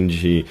você tem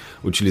de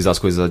utilizar as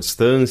coisas à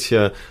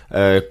distância,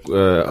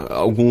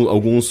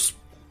 alguns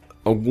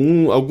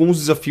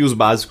desafios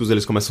básicos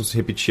eles começam a se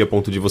repetir a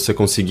ponto de você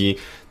conseguir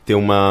ter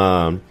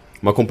uma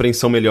uma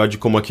compreensão melhor de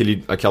como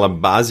aquela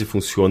base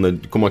funciona,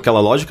 como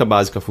aquela lógica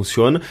básica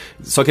funciona,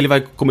 só que ele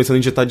vai começando a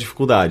injetar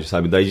dificuldade,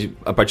 sabe? Daí,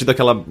 a partir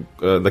daquela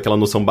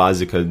noção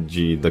básica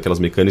daquelas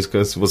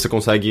mecânicas, você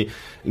consegue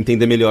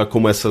entender melhor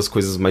como essas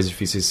coisas mais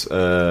difíceis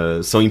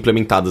são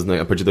implementadas,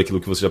 né, a partir daquilo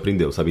que você já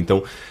aprendeu, sabe?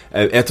 Então,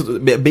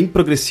 é bem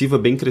progressiva,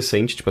 bem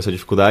crescente, tipo, essa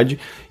dificuldade,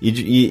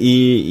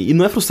 e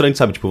não é frustrante,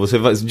 sabe? Tipo, você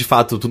vai, de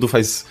fato, tudo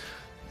faz...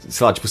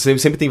 Sei lá, tipo,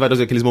 sempre tem vários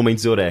aqueles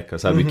momentos eureka,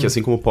 sabe? Que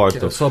assim como o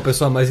Portal. Eu sou a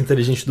pessoa mais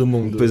inteligente do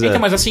mundo. Pois é. Então,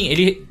 mas assim,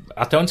 ele...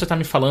 Até onde você tá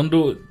me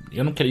falando,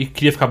 eu não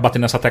queria ficar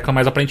batendo nessa tecla,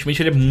 mas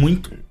aparentemente ele é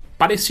muito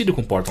parecido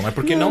com o Portal, né?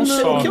 Porque não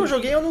só... O que eu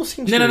joguei eu não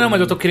senti. Não, mas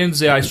eu tô querendo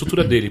dizer a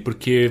estrutura dele,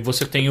 porque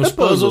você tem os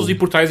puzzles e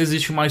por trás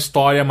existe uma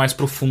história mais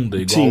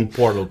profunda, igual o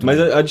Portal. Mas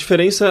a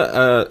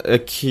diferença é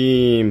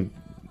que...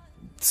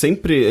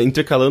 Sempre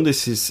intercalando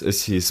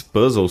esses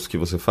puzzles que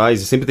você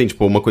faz, sempre tem,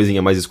 tipo, uma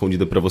coisinha mais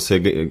escondida pra você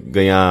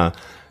ganhar,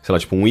 sei lá,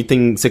 tipo, um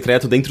item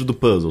secreto dentro do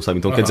puzzle, sabe?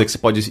 Então quer dizer que você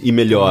pode ir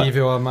melhor. Um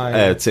nível a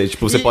mais.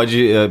 Você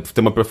pode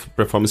ter uma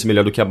performance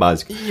melhor do que a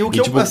básica. E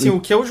o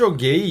que eu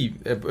joguei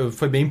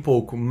foi bem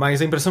pouco,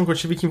 mas a impressão que eu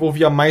tive é que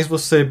envolvia mais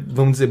você,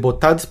 vamos dizer,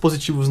 botar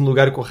dispositivos no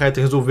lugar correto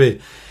e resolver.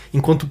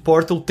 Enquanto o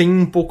Portal tem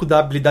um pouco da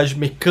habilidade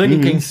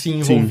mecânica em si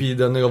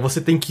envolvida, né?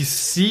 Você tem que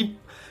se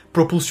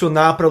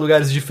propulsionar para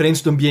lugares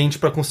diferentes do ambiente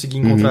para conseguir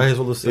encontrar a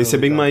resolução. Esse é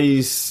bem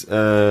mais...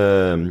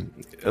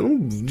 eu não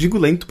digo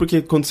lento,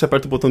 porque quando você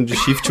aperta o botão de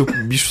shift, o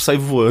bicho sai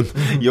voando.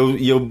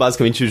 E eu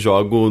basicamente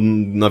jogo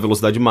na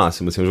velocidade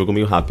máxima, assim, é um jogo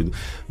meio rápido.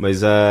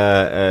 Mas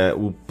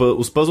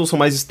os puzzles são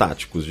mais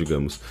estáticos,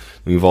 digamos.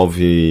 Não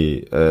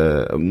envolve...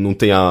 não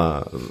tem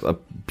a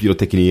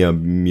pirotecnia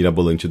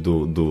mirabolante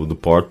do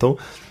Portal,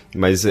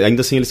 mas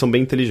ainda assim eles são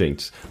bem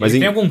inteligentes. Mas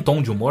tem algum tom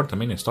de humor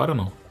também na história ou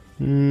não?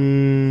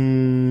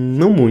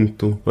 Não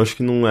muito. Eu acho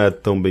que não é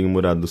tão bem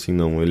humorado assim,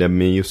 não. Ele é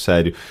meio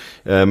sério.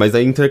 Mas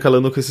aí,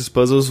 intercalando com esses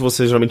puzzles,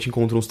 você geralmente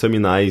encontra uns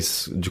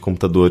terminais de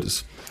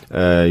computadores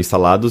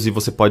instalados e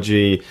você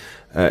pode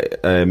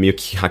meio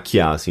que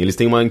hackear, assim. Eles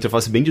têm uma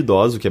interface bem de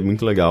idoso, que é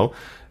muito legal.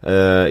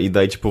 E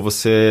daí, tipo,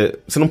 você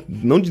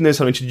não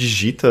necessariamente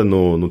digita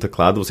no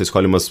teclado, você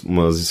escolhe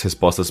umas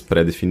respostas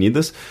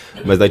pré-definidas,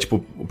 mas daí,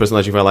 tipo, o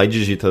personagem vai lá e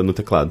digita no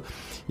teclado.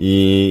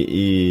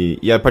 E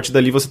a partir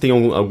dali você tem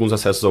alguns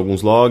acessos a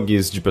alguns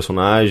logs de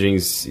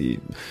personagens,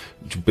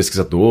 tipo,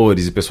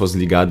 pesquisadores e pessoas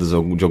ligadas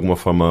de alguma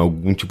forma a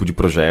algum tipo de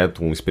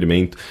projeto, um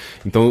experimento.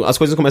 Então as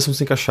coisas começam a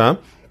se encaixar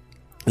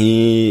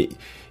e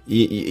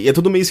é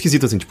tudo meio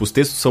esquisito, assim, tipo, os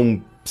textos são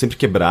sempre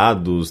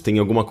quebrados, tem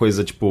alguma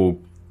coisa,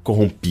 tipo,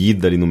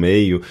 corrompida ali no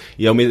meio,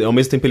 e ao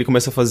mesmo tempo ele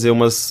começa a fazer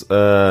umas...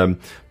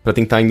 pra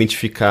tentar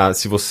identificar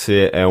se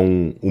você é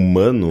um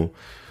humano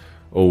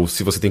ou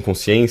se você tem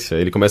consciência,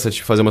 ele começa a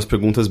te fazer umas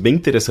perguntas bem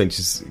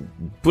interessantes,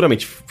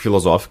 puramente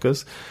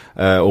filosóficas,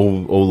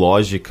 ou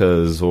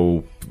lógicas,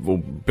 ou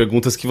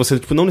perguntas que você,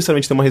 tipo, não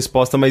necessariamente tem uma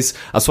resposta, mas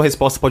a sua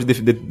resposta pode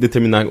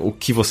determinar o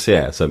que você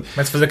é, sabe?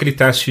 Mas fazer aquele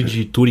teste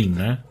de Turing,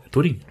 né?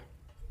 Turing?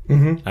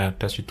 Uhum.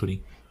 Teste de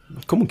Turing.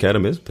 Como que era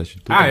mesmo o teste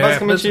de Turing?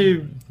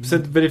 Basicamente,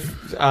 você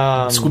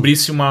descobrir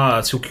se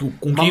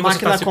com quem uma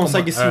você máquina tá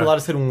consegue simular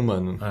ser um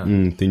humano.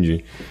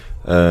 Entendi.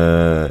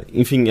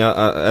 Enfim,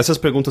 essas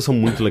perguntas são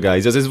muito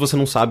legais. E às vezes você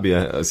não sabe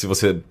se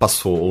você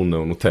passou ou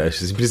não no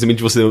teste.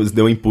 Simplesmente você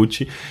deu um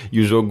input e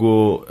o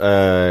jogo...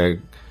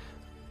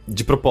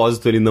 de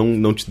propósito, ele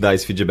não te dá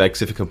esse feedback,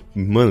 você fica,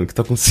 mano, o que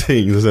tá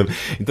acontecendo, sabe?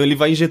 Então ele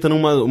vai injetando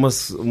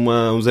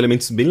uns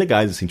elementos bem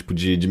legais, assim, tipo,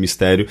 de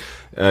mistério,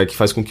 que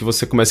faz com que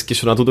você comece a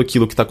questionar tudo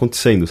aquilo que tá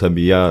acontecendo,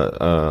 sabe? E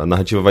a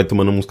narrativa vai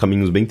tomando uns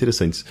caminhos bem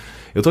interessantes.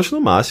 Eu tô achando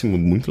o máximo,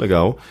 muito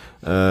legal.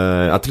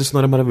 A trilha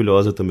sonora é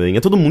maravilhosa também.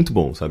 É tudo muito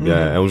bom, sabe?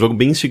 É um jogo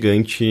bem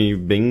instigante,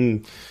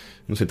 bem...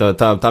 Não sei,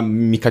 tá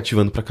me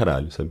cativando pra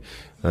caralho, sabe?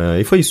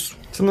 E foi isso.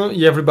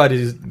 E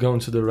Everybody's Going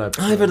to the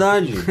Rapture. É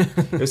verdade.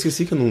 Eu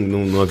esqueci que eu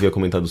não havia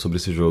comentado sobre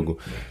esse jogo.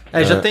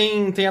 Já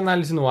tem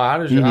análise no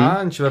ar, já.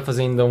 A gente vai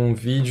fazer ainda um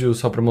vídeo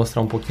só pra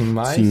mostrar um pouquinho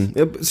mais. Sim.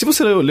 Se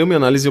você leu minha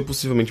análise, eu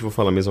possivelmente vou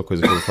falar a mesma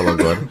coisa que eu vou falar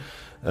agora.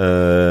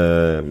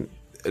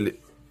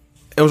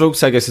 É um jogo que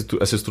segue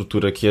essa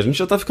estrutura que a gente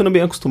já tá ficando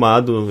bem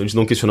acostumado. A gente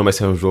não questiona mais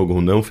se é um jogo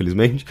ou não,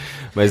 felizmente.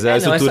 Mas a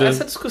estrutura...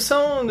 Essa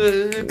discussão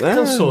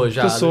cansou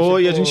já. Cansou,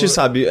 e a gente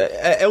sabe.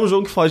 É um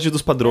jogo que foge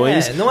dos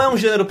padrões. Não é um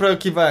gênero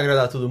que vai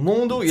agradar todo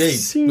mundo. E aí,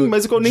 sim,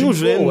 mas nem um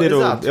gênero.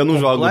 Exato, eu não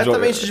jogo...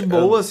 completamente de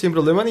boa, sem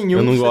problema nenhum.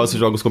 Eu não gosto de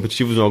jogos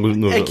competitivos, gosto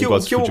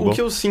de futebol. O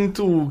que eu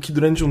sinto que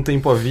durante um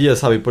tempo havia,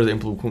 sabe, por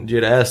exemplo, com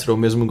Dear Esther ou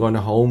mesmo Gone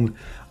Home...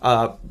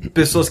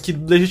 pessoas que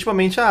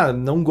legitimamente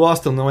não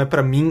gostam, não é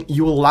pra mim,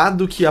 e o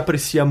lado que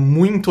aprecia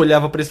muito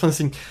olhava pra isso e falava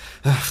assim,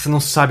 você não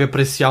sabe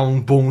apreciar um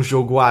bom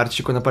jogo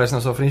arte quando aparece na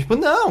sua frente. Tipo,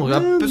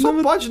 a pessoa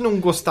pode não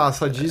gostar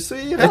só disso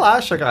e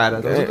relaxa,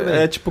 cara.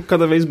 Tipo,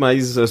 cada vez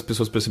mais as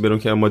pessoas perceberam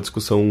que é uma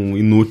discussão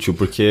inútil,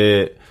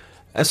 porque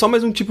É só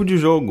mais um tipo de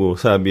jogo,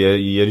 sabe?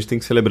 E a gente tem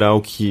que celebrar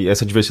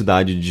essa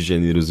diversidade de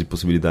gêneros e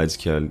possibilidades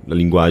que a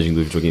linguagem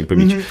do videogame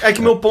permite. É que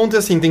o meu ponto é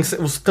assim, tem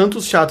os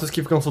tantos chatos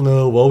que ficam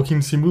falando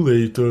Walking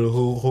Simulator,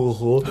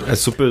 É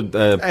super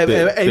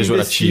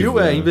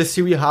pejorativo.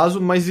 Imbecil e raso,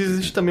 mas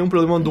existe também um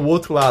problema do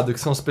outro lado, que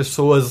são as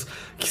pessoas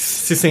que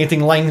se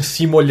sentem lá em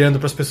cima olhando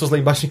para as pessoas lá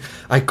embaixo.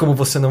 Ai, como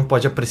você não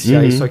pode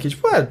apreciar isso aqui?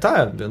 Tipo,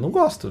 eu não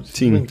gosto.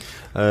 Sim.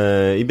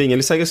 E bem,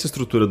 ele segue essa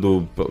estrutura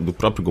do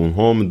próprio Gone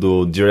Home,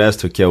 do Dear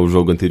Esther, que é o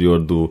jogo anterior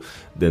do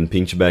Dan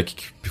Pinchbeck,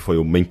 que foi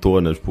o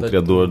mentor, né? Tipo, o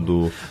criador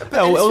do...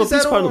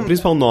 o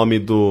principal nome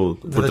por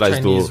trás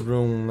do...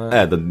 Room,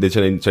 né? Da The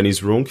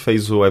Chinese Room, que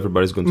fez o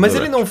Everybody's Gone to Mas the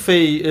ele não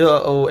fez...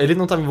 Ele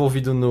não estava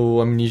envolvido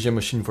no Amnesia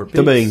Machine for Pigs?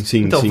 Também,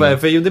 sim. Então, sim.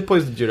 Veio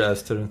depois do Dear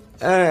Esther.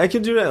 É que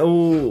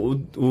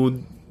o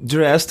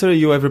Dear Esther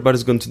e o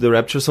Everybody's Gone to the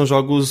Rapture são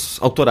jogos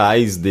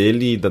autorais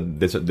dele, da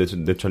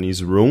The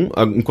Chinese Room,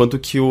 enquanto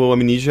que o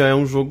Amnesia é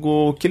um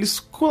jogo que eles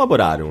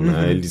colaboraram,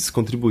 né? Eles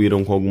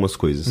contribuíram com algumas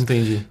coisas.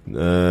 Entendi.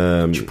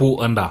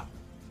 Tipo, andar.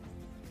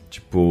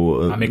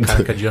 Tipo... A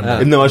mecânica de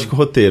andar. Não, acho que o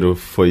roteiro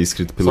foi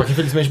escrito pelo... Só que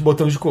infelizmente o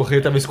botão de correr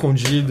tava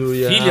escondido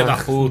e... Filha da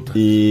puta.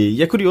 E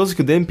é curioso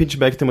que o Dan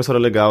Pinchbeck tem uma história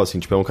legal, assim,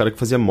 tipo, é um cara que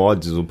fazia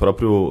mods, o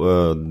próprio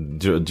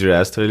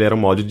Dear Esther, ele era um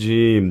mod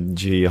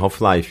de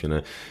Half-Life,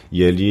 né?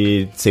 E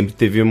ele sempre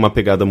teve uma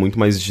pegada muito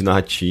mais de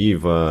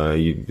narrativa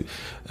e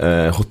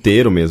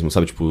roteiro mesmo,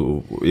 sabe?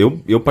 Tipo,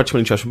 eu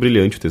particularmente acho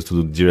brilhante o texto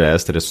do Dear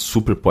Esther, é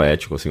super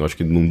poético, assim, eu acho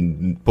que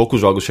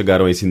poucos jogos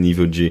chegaram a esse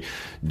nível de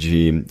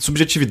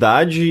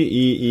subjetividade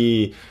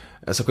e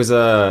essa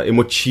coisa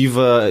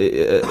emotiva...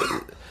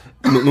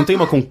 Não tem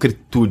uma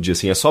concretude,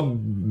 assim, é só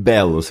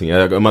belo, assim,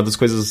 é uma das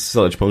coisas,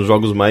 sei lá, tipo, uns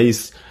jogos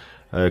mais,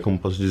 como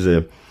posso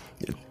dizer,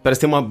 parece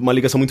ter uma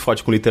ligação muito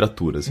forte com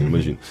literatura, assim,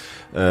 imagino.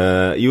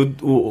 E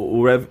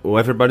o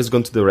Everybody's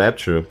Gone to the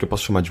Rapture, que eu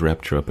posso chamar de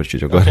Rapture a partir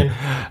de agora, okay.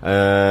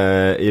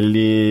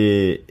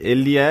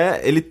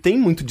 Ele tem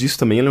muito disso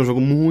também, ele é um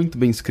jogo muito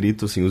bem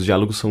escrito, assim, os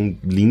diálogos são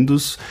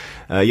lindos,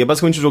 e é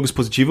basicamente um jogo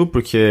expositivo,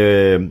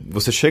 porque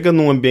você chega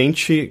num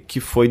ambiente que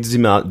foi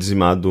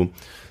dizimado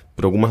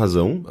por alguma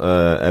razão,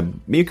 é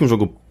meio que um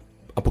jogo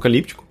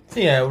apocalíptico.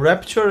 Sim, o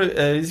Rapture,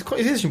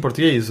 existe em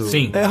português?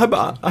 Sim. É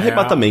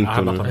arrebatamento.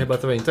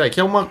 Arrebatamento, que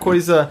é uma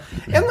coisa...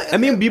 É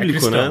meio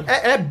bíblico, né?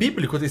 É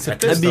bíblico, tem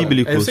certeza? É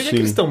bíblico, eu sei que é sim.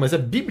 cristão, mas é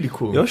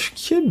bíblico? Eu acho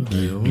que é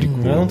bíblico.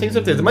 Eu não tenho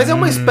certeza. Mas é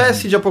uma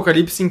espécie de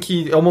apocalipse em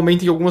que é o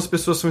momento em que algumas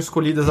pessoas são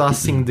escolhidas a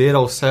ascender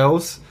aos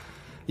céus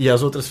e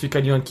as outras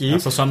ficariam aqui.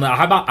 Essas são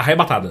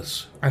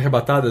arrebatadas.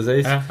 Arrebatadas, é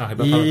isso?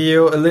 Arrebatadas. E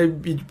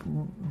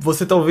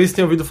você talvez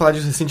tenha ouvido falar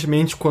disso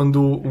recentemente quando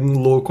um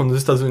louco nos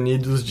Estados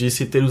Unidos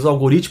disse ter os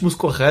algoritmos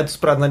corretos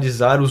para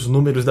analisar os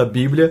números da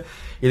Bíblia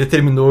e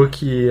determinou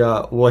que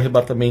o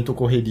arrebatamento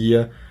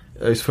ocorreria.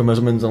 Isso foi mais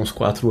ou menos há uns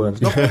 4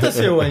 anos. Não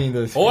aconteceu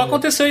ainda. Assim, ou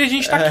aconteceu e a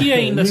gente tá aqui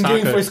ainda, ninguém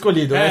saca? foi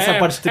escolhido, essa é a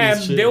parte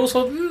triste. Deus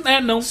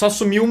não. Só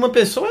sumiu uma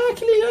pessoa,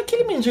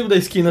 aquele mendigo da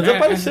esquina,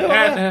 desapareceu,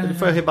 ele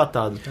foi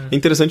arrebatado. É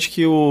interessante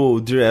que o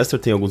Dear Esther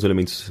tem alguns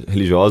elementos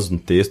religiosos no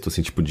texto,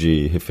 assim, tipo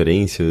de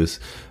referências,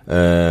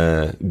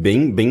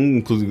 bem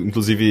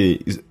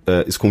inclusive,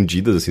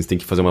 escondidas, assim, você tem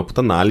que fazer uma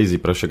puta análise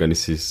pra chegar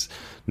nesses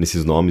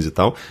nomes e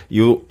tal. E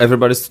o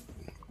Everybody's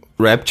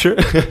Rapture,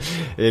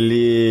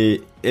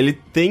 ele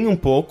tem um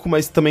pouco,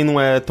 mas também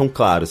não é tão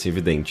claro, assim,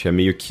 evidente. É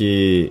meio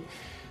que...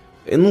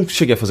 Eu não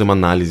cheguei a fazer uma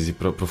análise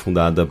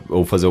aprofundada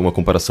ou fazer uma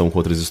comparação com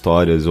outras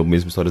histórias, ou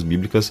mesmo histórias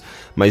bíblicas,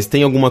 mas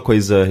tem alguma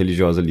coisa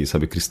religiosa ali,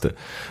 sabe, cristã.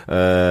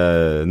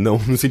 Não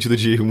no sentido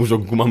de um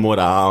jogo com uma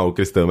moral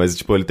cristã, mas,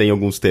 tipo, ele tem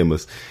alguns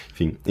temas.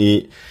 Enfim,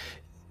 e...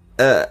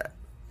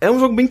 É um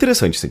jogo bem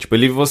interessante, assim, tipo,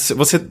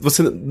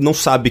 você não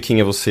sabe quem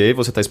é você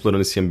tá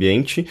explorando esse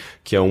ambiente,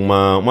 que é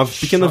uma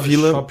pequena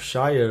vila...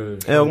 Shropshire?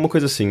 Alguma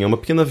coisa assim, é uma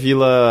pequena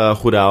vila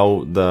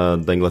rural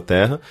da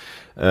Inglaterra,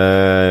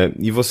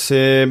 e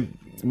você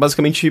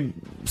basicamente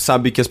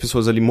sabe que as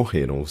pessoas ali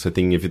morreram, você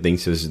tem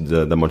evidências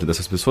da morte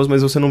dessas pessoas,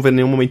 mas você não vê em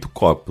nenhum momento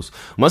corpos.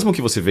 O máximo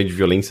que você vê de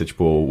violência,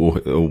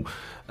 tipo,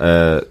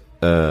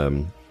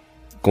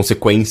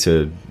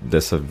 consequência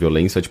dessa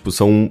violência, tipo,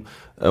 são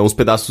uns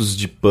pedaços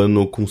de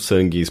pano com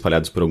sangue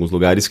espalhados por alguns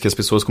lugares que as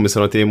pessoas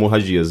começaram a ter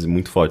hemorragias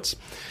muito fortes.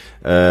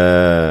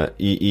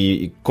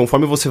 E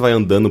conforme você vai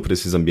andando por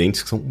esses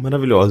ambientes, que são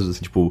maravilhosos,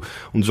 assim, tipo,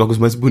 um dos jogos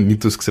mais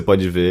bonitos que você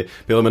pode ver,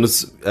 pelo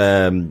menos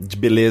de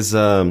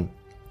beleza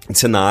de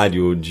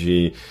cenário,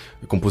 de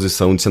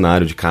composição de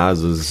cenário, de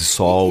casas, de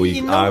sol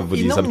e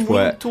árvores, não sabe? Tipo,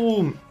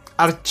 muito...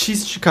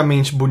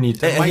 artisticamente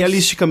bonito. É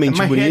realisticamente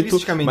bonito,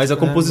 realisticamente, mas a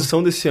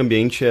composição desse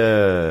ambiente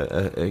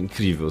é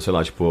incrível, sei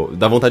lá, tipo,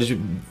 dá vontade de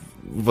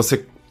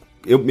você...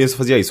 Eu mesmo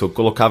fazia isso, eu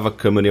colocava a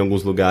câmera em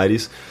alguns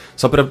lugares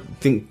só pra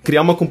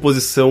criar uma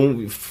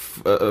composição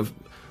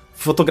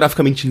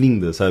fotograficamente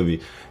linda, sabe?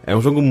 É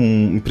um jogo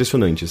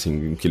impressionante,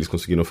 assim, que eles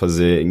conseguiram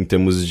fazer em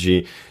termos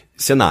de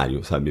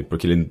cenário, sabe?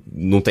 Porque ele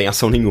não tem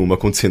ação nenhuma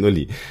acontecendo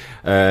ali.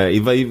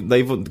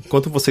 Daí,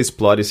 enquanto você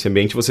explora esse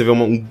ambiente, você vê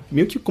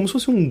meio que como se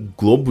fosse um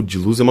globo de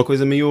luz, é uma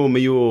coisa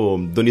meio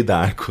Donnie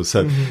Darko,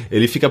 sabe?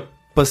 Ele fica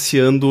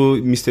passeando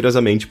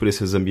misteriosamente por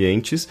esses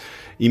ambientes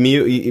e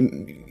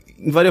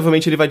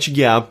invariavelmente ele vai te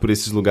guiar por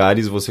esses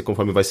lugares, você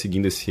conforme vai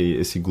seguindo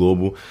esse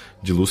globo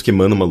de luz, que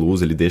emana uma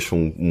luz, ele deixa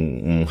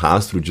um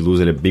rastro de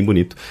luz, ele é bem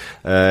bonito,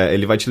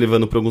 ele vai te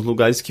levando para alguns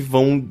lugares que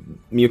vão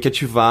meio que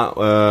ativar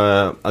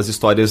as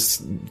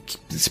histórias que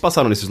se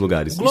passaram nesses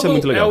lugares. Isso é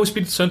muito legal. É o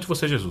Espírito Santo e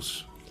você é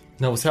Jesus.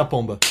 Não, você é a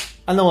pomba.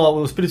 Ah, não,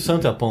 o Espírito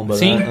Santo é a pomba,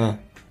 Sim. né?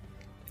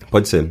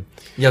 Pode ser.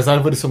 E as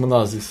árvores somos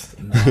nós.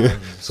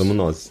 Somos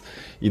nós.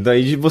 E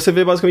daí você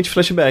vê basicamente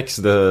flashbacks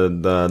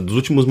dos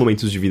últimos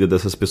momentos de vida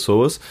dessas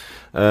pessoas,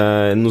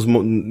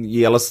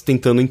 e elas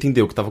tentando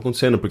entender o que estava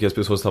acontecendo, porque as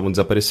pessoas estavam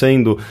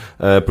desaparecendo,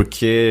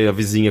 porque a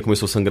vizinha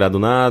começou a sangrar do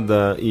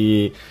nada,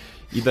 e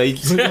daí...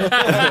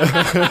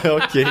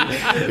 Ok.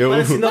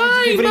 Parece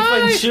nome de livro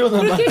infantil, não?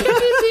 Por que a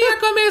vizinha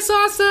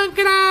começou a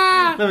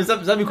sangrar? Não, mas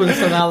sabe quando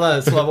você tá lá,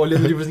 sei lá,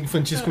 olhando livros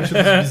infantis com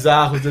títulos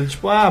bizarros, dizendo,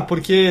 tipo,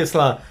 porque, sei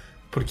lá,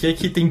 por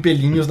que tem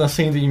pelinhos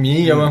nascendo em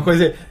mim? Alguma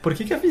coisa. Por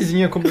que a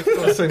vizinha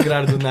começou a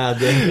sangrar do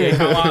nada?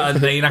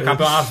 Daí na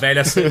capa é uma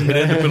velha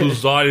sangrando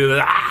pelos olhos.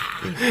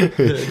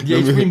 E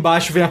aí, tipo,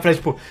 embaixo vem a frase,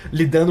 tipo,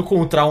 lidando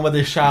com o trauma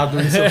deixado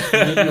em seus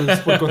filhos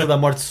por conta da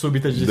morte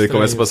súbita de Daí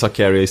começa a passar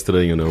Carrie é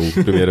estranho, né?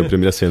 A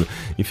primeira cena.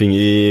 Enfim,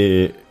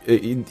 e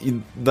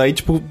daí,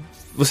 tipo...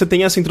 Você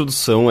tem essa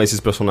introdução a esses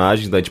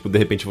personagens, daí, tipo, de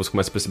repente você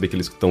começa a perceber que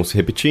eles estão se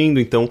repetindo,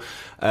 então...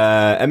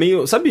 é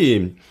meio...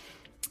 Sabe...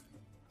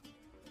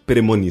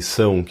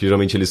 Premonição, que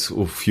geralmente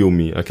o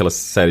filme, aquela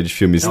série de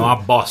filmes... É uma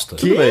bosta.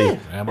 Tudo bem.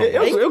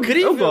 É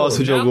incrível. Eu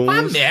gosto de alguns... É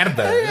uma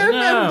merda.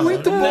 É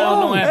muito bom.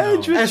 Não é.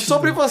 É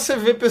sobre você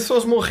ver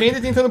pessoas morrendo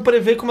e tentando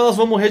prever como elas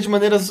vão morrer de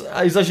maneiras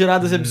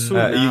exageradas e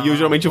absurdas. e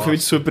geralmente o filme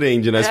te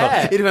surpreende, né? Você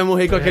fala, ele vai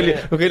morrer com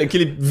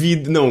aquele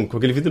vidro... Não, com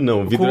aquele vidro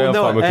não. O vidro é a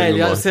forma que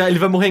ele morre. Ele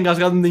vai morrer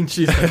engasgado no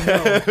dentista.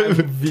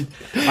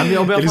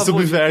 Ele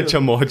subverte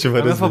a morte várias vezes.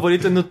 A minha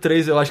favorita é no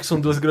 3, eu acho que são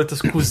duas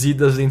garotas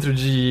cozidas dentro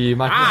de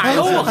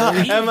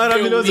máquinas. É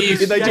maravilhoso.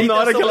 E daí, tipo, na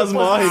hora que elas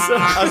morrem,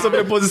 a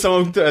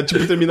sobreposição,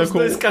 tipo, termina com...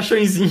 dois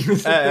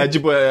caixõezinhos.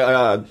 Tipo,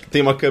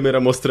 tem uma câmera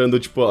mostrando,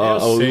 tipo,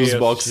 os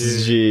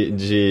boxes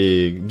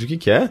de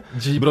que é?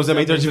 De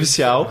bronzeamento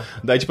artificial.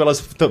 Daí, tipo,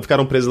 elas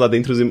ficaram presas lá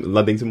dentro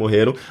e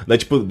morreram. Daí,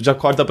 tipo, já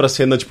corta pra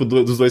cena, tipo,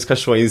 dos dois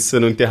caixões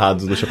sendo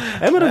enterrados no chão.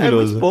 É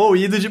maravilhoso. Pô,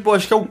 e tipo,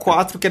 acho que é o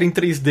 4 que era em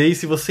 3D, e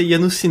se você ia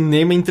no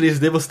cinema em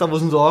 3D, você tava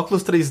usando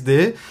óculos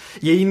 3D,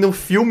 e aí no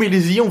filme,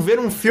 eles iam ver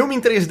um filme em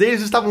 3D,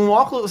 eles estavam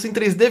óculos em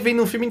 3D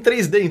vendo um filme em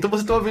 3D, então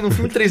você tava vendo um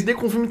filme 3D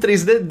com um filme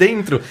 3D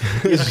dentro.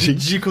 É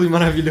ridículo e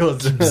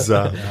maravilhoso.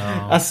 Bizarro.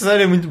 A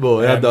série é muito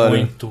boa, eu adoro. É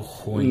muito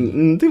ruim.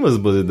 Não tem umas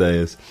boas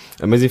ideias.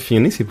 Mas enfim,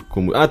 eu nem sei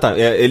como... Ah, tá.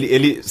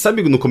 Ele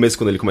sabe no começo,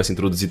 quando ele começa a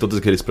introduzir todos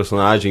aqueles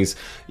personagens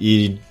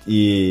e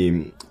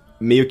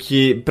meio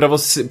que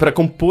pra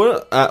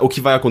compor o que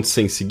vai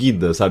acontecer em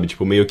seguida, sabe?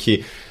 Tipo, meio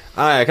que...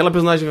 aquela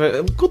personagem...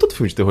 Com todo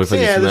filme de terror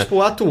faz isso, né? Tipo,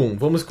 o ato 1,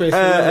 vamos conhecer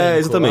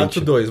exatamente. o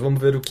ato 2,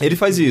 vamos ver o que... Ele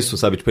faz isso,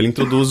 sabe? Tipo, ele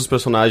introduz os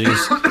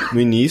personagens no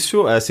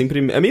início,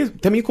 sempre...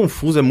 até meio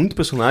confuso, é muito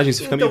personagem,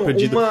 você fica meio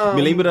perdido.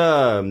 Me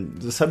lembra...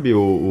 Sabe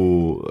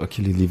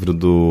aquele livro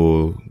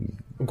do...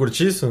 O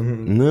Curtiço?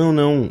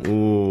 Não,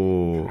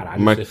 o...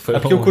 Caralho, É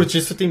porque o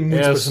Curtiço tem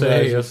muitos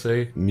personagens. Eu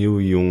sei.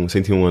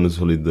 101 anos de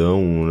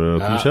solidão,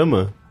 como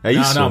chama? É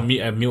isso? Não,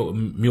 é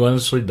mil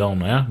anos de solidão,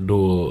 não é?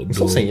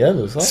 São 100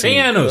 anos?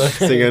 100 anos!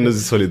 100 anos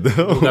de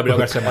solidão. Do Gabriel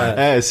Garcia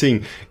Marques.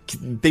 Sim.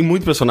 Tem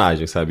muito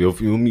personagem, sabe? Eu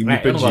me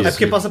perdi. É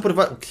porque passa por...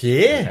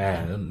 Quê?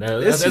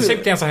 Eu sei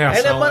que tem essa reação.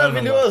 Ele é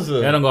maravilhoso.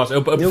 Eu não gosto.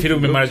 Eu prefiro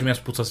Memórias de Minhas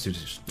Putas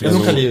Tristes. Eu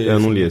nunca li esse. Eu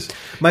não li esse.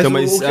 Mas,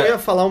 então, o que eu ia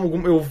falar,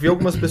 eu vi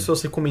algumas pessoas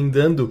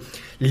recomendando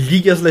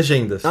ligue as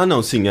legendas.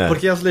 Não, sim,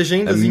 Porque as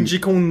legendas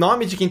indicam o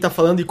nome de quem tá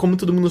falando e como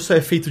todo mundo só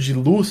é feito de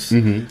luz,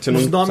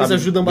 os nomes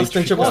ajudam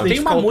bastante a você tem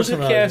identificar uma o música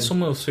personagem. que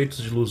somos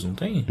feitos de luz, não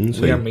tem? Não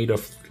sei. We are made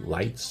of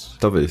lights.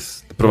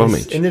 Talvez.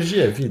 Provavelmente. Mas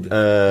energia é vida.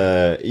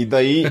 E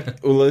daí,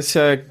 o lance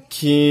é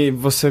que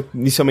você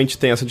inicialmente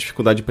tem essa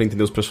dificuldade pra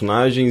entender os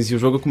personagens, e o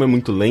jogo, como é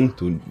muito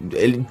lento,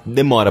 ele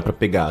demora pra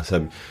pegar,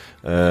 sabe?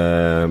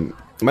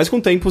 Mas com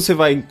o tempo você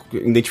vai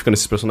identificando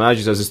esses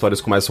personagens, as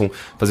histórias começam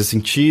a fazer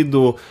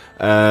sentido,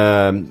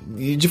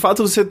 e de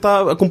fato você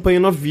tá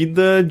acompanhando a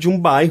vida de um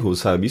bairro,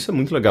 sabe? Isso é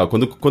muito legal.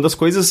 Quando as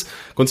coisas...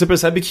 Quando você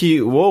percebe que,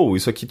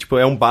 isso aqui tipo,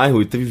 é um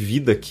bairro e teve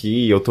vida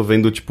aqui, e eu tô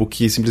vendo tipo,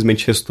 que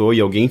simplesmente restou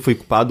e alguém foi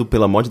culpado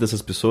pela morte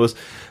dessas pessoas,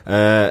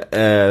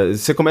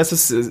 você começa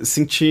a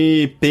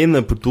sentir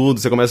pena por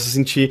tudo, você começa a se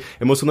sentir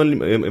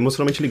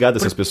emocionalmente ligado a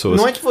essas pessoas.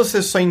 Não é que você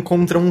só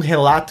encontra um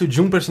relato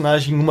de um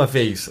personagem uma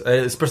vez.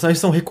 Os personagens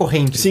são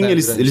recorrentes. Sim, né,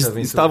 eles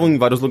estavam em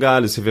vários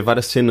lugares, você vê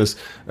várias cenas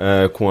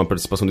com a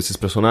participação desses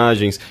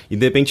personagens, e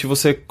de repente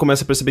você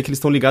começa a perceber que eles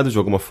estão ligados de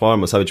alguma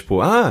forma, sabe?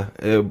 Tipo,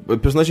 o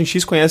personagem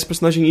X conhece o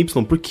personagem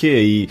Y, por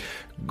quê?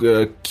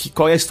 E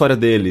qual é a história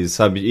deles,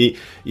 sabe?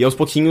 E aos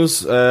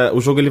pouquinhos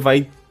o jogo ele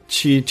vai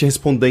te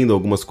respondendo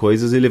algumas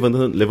coisas e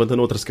levantando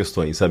outras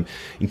questões, sabe?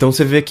 Então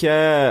você vê que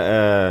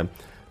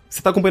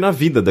você tá acompanhando a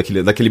vida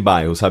daquele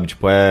bairro, sabe?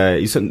 Tipo,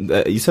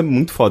 isso é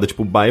muito foda.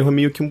 Tipo, o bairro é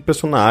meio que um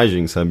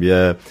personagem, sabe?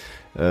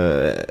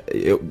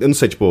 Eu não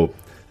sei, tipo...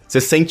 Você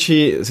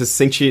se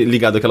sente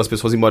ligado àquelas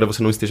pessoas, embora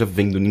você não esteja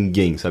vendo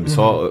ninguém, sabe?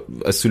 Só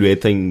a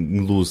silhueta em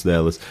luz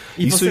delas.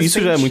 Isso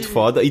já é muito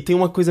foda. E tem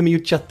uma coisa meio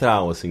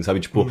teatral, assim, sabe?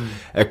 Tipo,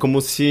 é como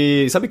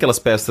se... Sabe aquelas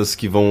peças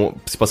que vão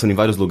se passando em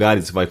vários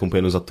lugares, você vai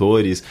acompanhando os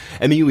atores?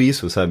 É meio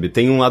isso, sabe?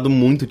 Tem um lado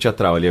muito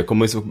teatral ali. É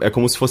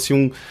como se fosse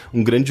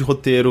um grande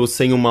roteiro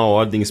sem uma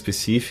ordem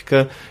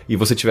específica e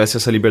você tivesse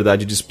essa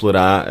liberdade de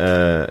explorar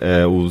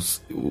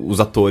os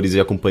atores e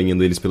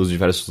acompanhando eles pelos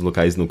diversos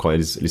locais no qual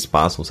eles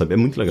passam, sabe? É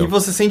muito legal. E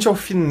você sente ao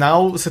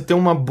final, você tem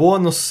uma boa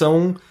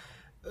noção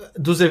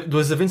dos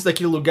eventos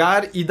daquele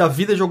lugar e da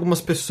vida de algumas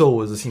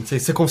pessoas, assim,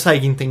 você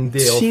consegue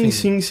entender ao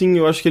fim. Sim,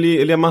 eu acho que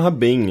ele amarra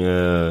bem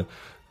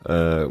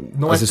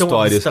não as é tão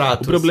histórias.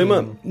 abstrato, o problema...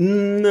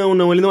 assim.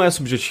 Não, ele não é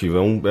subjetivo,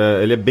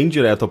 ele é bem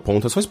direto ao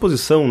ponto, é só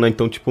exposição, né,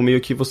 então, tipo, meio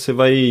que você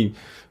vai...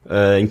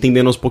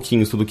 entendendo aos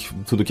pouquinhos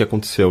tudo que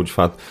aconteceu, de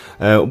fato.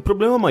 O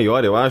problema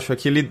maior, eu acho, é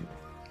que ele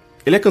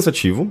é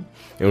cansativo.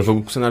 É um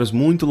jogo com cenários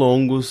muito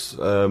longos,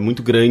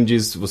 muito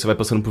grandes, você vai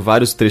passando por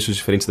vários trechos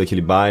diferentes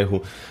daquele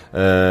bairro,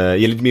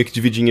 e ele meio que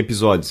divide em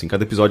episódios, assim,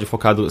 cada episódio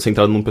é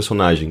centrado num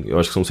personagem. Eu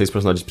acho que são 6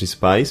 personagens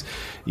principais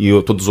e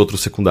todos os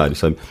outros secundários,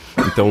 sabe?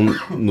 Então,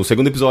 no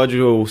segundo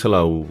episódio, sei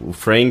lá, o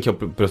Frank é o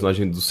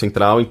personagem do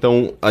central,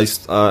 então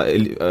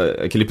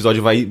aquele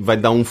episódio vai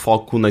dar um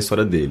foco na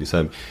história dele,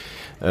 sabe?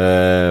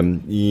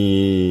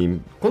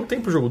 Quanto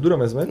tempo o jogo dura,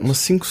 mais ou menos? Umas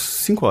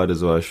 5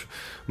 horas, eu acho.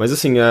 Mas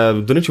assim,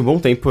 durante um bom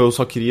tempo eu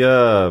só queria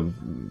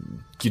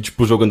que,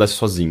 tipo, o jogo andasse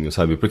sozinho,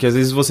 sabe? Porque às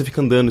vezes você fica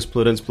andando,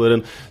 explorando.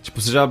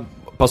 Tipo, você já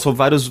passou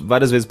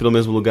várias vezes pelo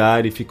mesmo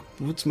lugar e fica,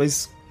 putz,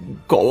 mas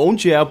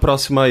onde é a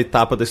próxima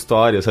etapa da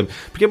história, sabe?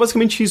 Porque é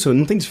basicamente isso,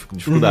 não tem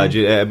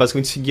dificuldade. É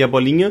basicamente seguir a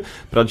bolinha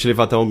pra te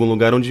levar até algum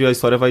lugar onde a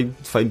história vai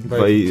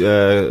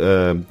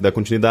dar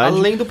continuidade.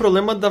 Além do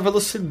problema da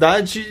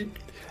velocidade...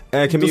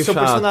 que é meio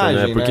chato,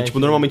 né? Porque, tipo,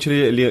 normalmente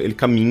ele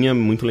caminha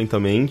muito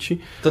lentamente.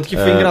 Tanto que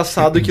foi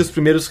engraçado que os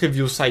primeiros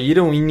reviews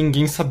saíram e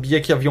ninguém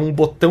sabia que havia um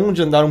botão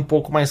de andar um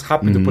pouco mais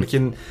rápido,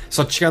 porque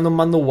só tinha no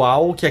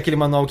manual, que é aquele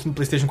manual que no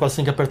PlayStation 4 você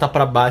tem que apertar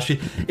pra baixo. E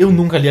eu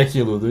nunca li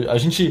aquilo. A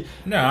gente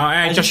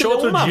achou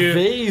outro uma dia.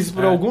 Vez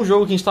por algum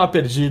jogo que a gente tava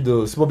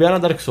perdido. Se bobear na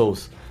Dark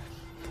Souls.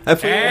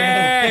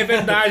 É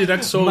verdade,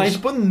 Dark Souls. Mas,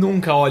 tipo,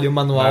 nunca olha o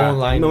manual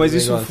online. Não, mas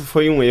isso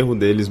foi um erro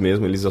deles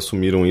mesmo, eles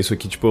assumiram isso,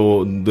 que,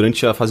 tipo,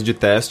 durante a fase de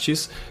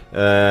testes,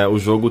 o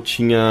jogo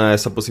tinha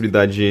essa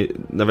possibilidade,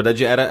 na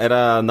verdade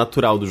era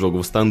natural do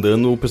jogo, você tá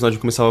andando, o personagem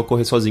começava a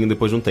correr sozinho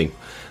depois de um tempo.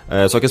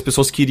 Só que as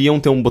pessoas queriam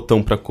ter um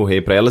botão pra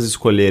correr, pra elas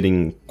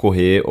escolherem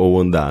correr ou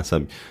andar,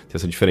 sabe? Tem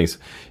essa diferença.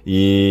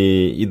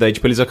 E daí,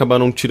 tipo, eles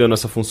acabaram tirando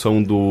essa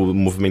função do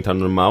movimentar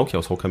normal, que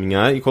é só o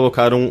caminhar, e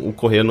colocaram o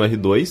correr no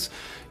R2,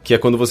 que é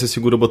quando você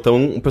segura o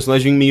botão, o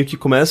personagem meio que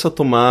começa a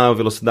tomar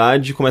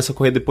velocidade e começa a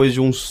correr depois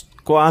de uns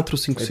 4,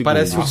 5 segundos.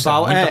 Parece o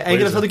Bowser. É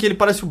engraçado que ele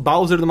parece o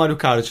Bowser do Mario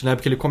Kart, né?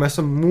 Porque ele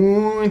começa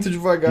muito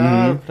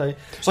devagar.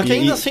 Só que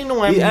ainda assim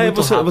não é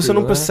muito rápido, você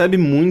não percebe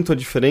muito a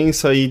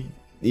diferença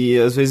e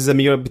às vezes é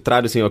meio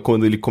arbitrário, assim, ó,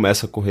 quando ele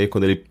começa a correr,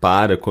 quando ele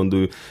para,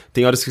 quando...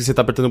 Tem horas que você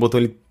tá apertando o botão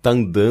e ele tá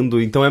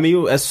andando, então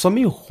é só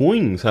meio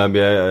ruim, sabe?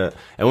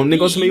 É um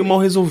negócio meio mal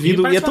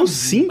resolvido e é tão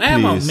simples. É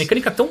uma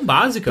mecânica tão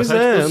básica, pois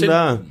sabe? Tipo,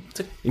 andar.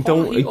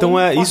 Então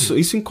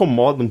isso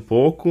incomoda um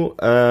pouco.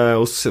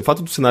 O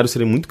fato dos cenários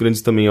serem muito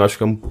grandes também eu acho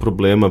que é um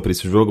problema pra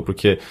esse jogo,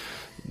 porque...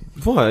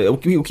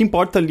 o que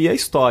importa ali é a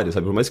história,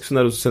 sabe? Por mais que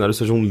os cenários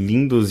sejam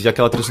lindos e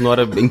aquela trilha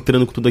sonora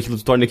entrando com tudo aquilo,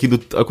 torne aquilo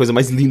a coisa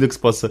mais linda que você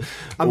possa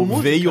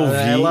ver e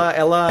ouvir.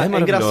 Ela é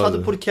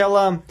engraçado porque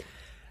ela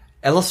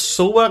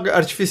soa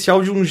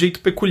artificial de um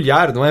jeito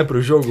peculiar, não é,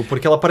 pro jogo?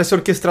 Porque ela parece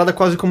orquestrada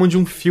quase como de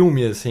um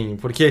filme, assim.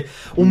 Porque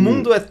o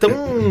mundo é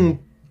tão...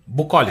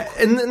 bucólico.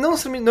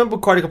 Não é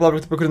bucólico a palavra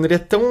que eu tô procurando, ele é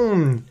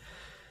tão...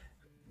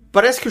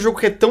 Parece que o jogo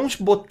quer tão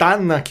te botar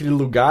naquele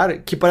lugar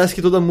que parece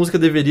que toda a música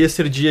deveria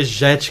ser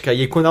diegética.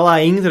 E aí, quando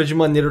ela entra de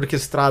maneira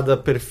orquestrada,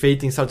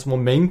 perfeita em certos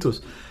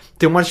momentos,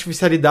 tem uma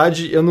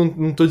artificialidade, eu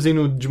não tô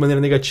dizendo de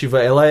maneira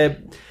negativa, ela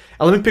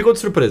me pegou de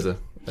surpresa.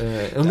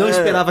 Eu não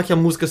esperava que a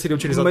música seria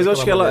utilizada. Mas eu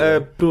acho que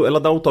ela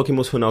dá o toque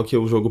emocional que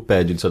o jogo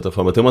pede, de certa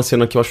forma. Tem uma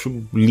cena que eu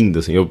acho linda,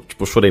 assim, eu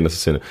chorei nessa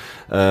cena.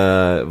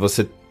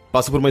 Você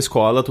passa por uma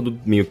escola, tudo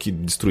meio que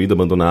destruído,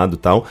 abandonado e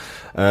tal.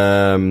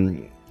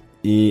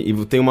 E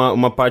tem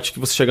uma parte que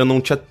você chega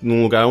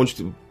num lugar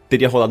onde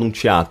teria rolado um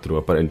teatro,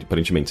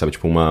 aparentemente, sabe?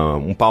 Tipo,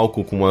 um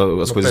palco com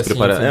as coisas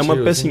preparadas. É uma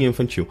pecinha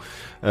infantil.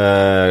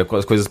 Com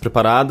as coisas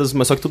preparadas,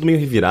 mas só que tudo meio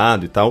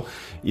revirado e tal.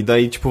 E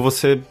daí, tipo,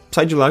 você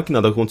sai de lá que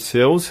nada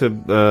aconteceu, você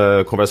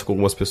conversa com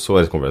algumas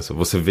pessoas,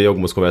 você vê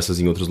algumas conversas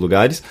em outros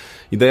lugares,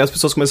 e daí as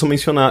pessoas começam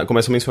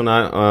a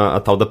mencionar a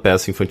tal da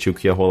peça infantil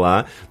que ia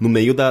rolar no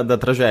meio da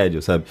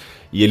tragédia, sabe?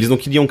 E eles não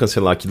queriam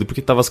cancelar aquilo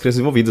porque estavam as crianças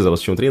envolvidas,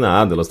 elas tinham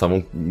treinado, elas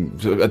estavam...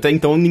 Até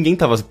então ninguém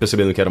estava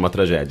percebendo que era uma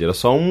tragédia, era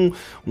só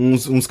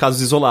uns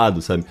casos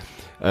isolados, sabe?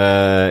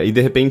 E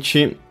de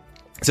repente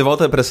você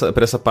volta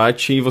pra essa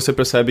parte e você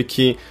percebe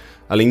que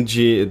além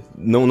de...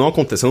 Não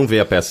acontece, você não vê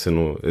a peça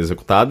sendo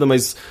executada,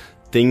 mas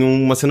tem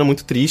uma cena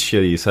muito triste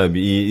aí,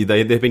 sabe? E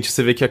daí, de repente,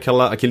 você vê que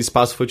aquele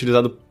espaço foi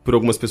utilizado por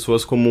algumas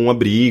pessoas como um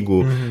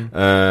abrigo.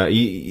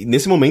 E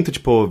nesse momento,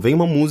 tipo, vem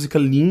uma música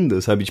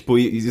linda, sabe? Tipo,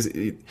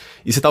 e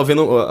você tá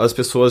ouvindo as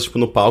pessoas, tipo,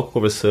 no palco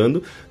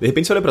conversando. De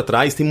repente, você olha pra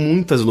trás, tem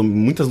muitas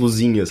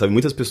luzinhas, sabe?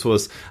 Muitas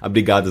pessoas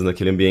abrigadas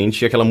naquele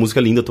ambiente. E aquela música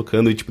linda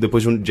tocando. E, tipo,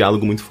 depois de um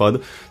diálogo muito foda,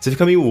 você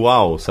fica meio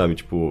uau, sabe?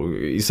 Tipo,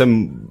 isso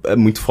é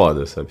muito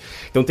foda, sabe?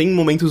 Então tem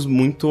momentos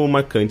muito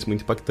marcantes,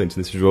 muito impactantes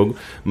nesse jogo.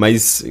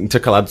 Mas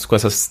intercalados com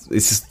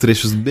esses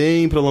trechos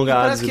bem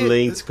prolongados e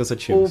lentos e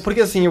cansativos.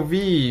 Porque assim,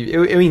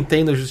 eu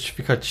entendo a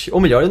justificativa.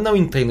 Ou melhor, eu não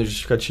entendo a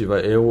justificativa.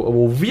 Eu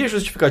ouvi a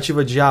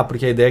justificativa de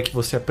porque a ideia é que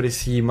você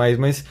aprecie mais,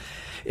 mas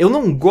eu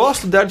não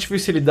gosto da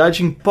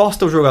artificialidade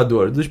imposta ao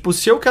jogador. Tipo,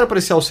 se eu quero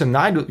apreciar o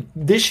cenário,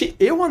 deixe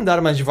eu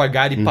andar mais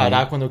devagar e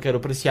parar quando eu quero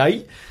apreciar.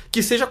 E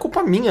que seja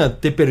culpa minha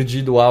ter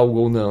perdido algo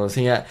ou não.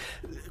 Assim,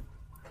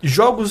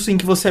 jogos em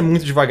que você é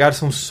muito devagar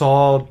são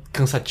só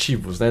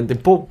cansativos, né?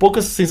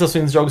 Poucas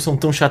sensações de jogos são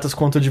tão chatas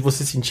quanto a de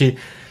você sentir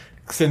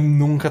que você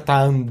nunca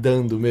tá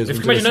andando mesmo. Eu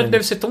fico imaginando que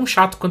deve ser tão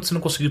chato quanto você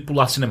não conseguir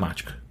pular a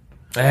cinemática.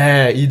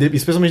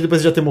 Especialmente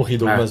depois de já ter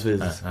morrido algumas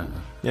vezes.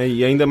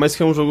 E ainda mais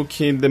que é um jogo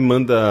que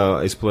demanda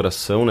a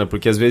exploração, né?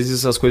 Porque às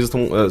vezes as coisas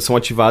são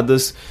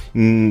ativadas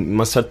em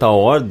uma certa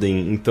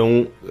ordem,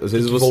 então às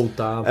vezes você...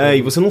 voltar.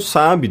 E você não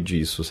sabe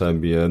disso,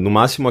 sabe? No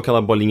máximo aquela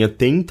bolinha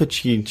tenta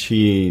te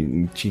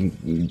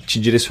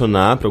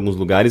direcionar pra alguns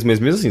lugares,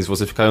 mas mesmo assim, se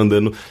você ficar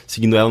andando,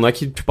 seguindo ela, não é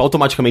que tipo,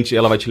 automaticamente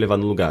ela vai te levar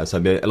no lugar,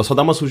 sabe? Ela só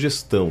dá uma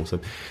sugestão,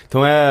 sabe?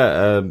 Então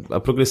a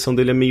progressão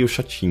dele é meio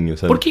chatinha,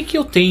 sabe? Por que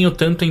eu tenho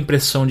tanta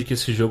impressão de que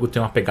esse jogo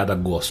tem uma pegada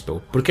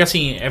gospel? Porque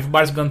assim,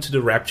 Everybody's Gone to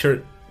the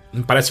Rapture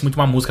parece muito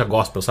uma música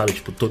gospel, sabe?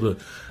 Tipo, toda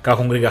aquela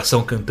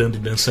congregação cantando e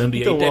dançando,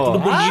 então, e aí é tudo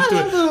bonito.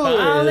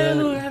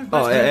 Aleluia,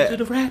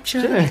 to the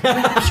rapture,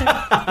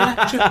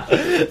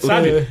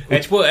 sabe?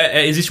 Tipo,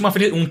 existe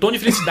um tom de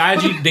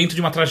felicidade dentro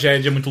de uma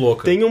tragédia muito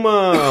louca. Tem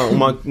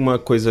uma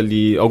coisa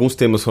ali, alguns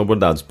temas são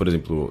abordados, por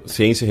exemplo,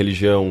 ciência e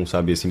religião,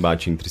 sabe? Esse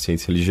embate entre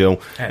ciência e religião.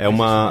 É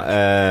uma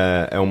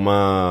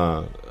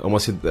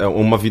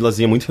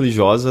vilazinha muito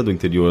religiosa do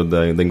interior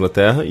da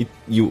Inglaterra e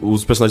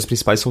os personagens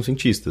principais são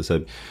cientistas,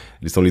 sabe?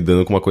 Eles estão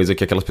lidando com uma coisa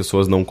que aquelas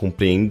pessoas não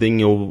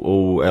compreendem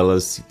ou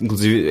elas...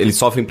 Inclusive, eles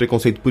sofrem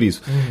preconceito por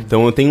isso.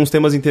 Então, tem uns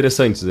temas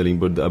interessantes ali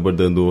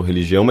abordando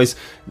religião, mas...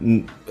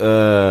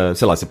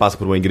 sei lá, você passa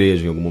por uma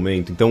igreja em algum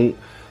momento. Então...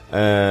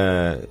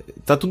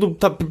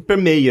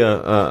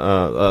 permeia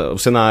o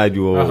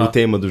cenário, o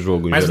tema do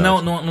jogo. Mas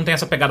não tem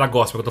essa pegada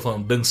gospel que eu tô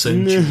falando,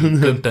 dançante,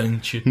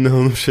 cantante.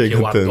 Não chega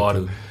que tanto. Eu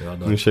adoro.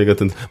 Não chega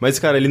tanto. Mas,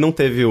 cara, ele não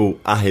teve o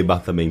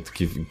arrebatamento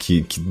que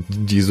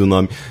diz o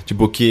nome.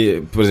 Tipo,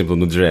 que, por exemplo,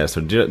 no Dear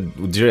Esther.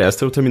 O Dear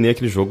Esther, eu terminei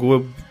aquele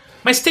jogo...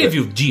 Mas teve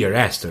o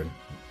Dear Esther?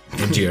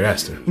 No Dear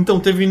Esther? Então,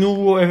 teve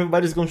no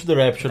Everybody's Gone to the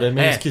Rapture, é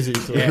meio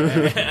esquisito.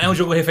 É um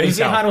jogo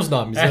referencial. Eles erraram os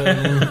nomes.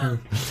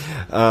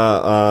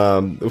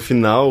 O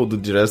final do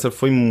Dear Esther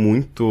foi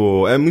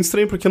muito... É muito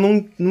estranho porque eu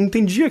não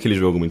entendi aquele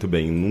jogo muito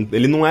bem.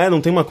 Ele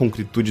não tem uma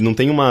concretude, não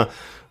tem uma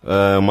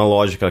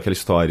lógica naquela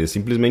história.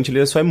 Simplesmente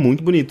ele só é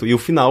muito bonito. E o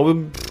final,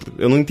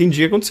 eu não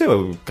entendi o que aconteceu.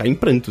 Eu caí em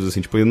prantos, assim.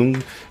 Tipo,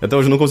 até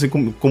hoje eu não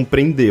consigo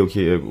compreender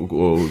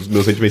os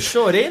meus sentimentos.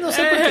 Chorei, não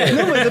sei porquê.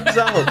 Não, mas é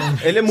bizarro.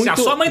 Ele é muito... Se a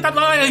sua mãe tá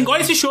lá,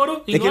 engole esse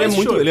choro.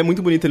 Ele é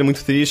muito bonito, ele é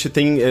muito triste.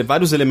 Tem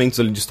vários elementos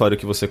ali de história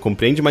que você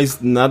compreende, mas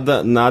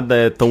nada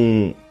é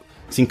tão...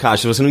 se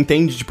encaixa, você não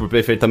entende, tipo,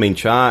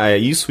 perfeitamente, é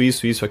isso,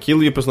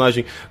 aquilo, e o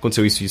personagem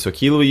aconteceu isso,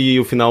 aquilo, e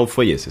o final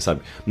foi esse,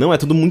 sabe? Não, é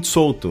tudo muito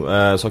solto,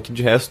 só que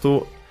de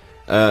resto,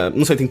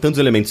 não sei, tem tantos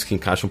elementos que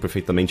encaixam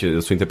perfeitamente,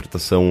 a sua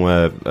interpretação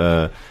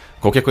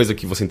qualquer coisa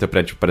que você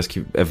interprete parece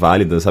que é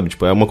válida, sabe?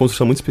 Tipo, é uma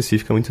construção muito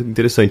específica, muito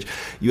interessante.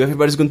 E o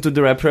Everybody's Gone to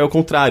the Rapture é o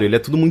contrário, ele é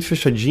tudo muito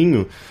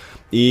fechadinho,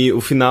 e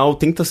o final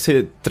tenta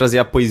trazer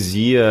a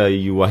poesia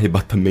e o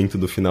arrebatamento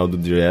do final do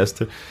Dear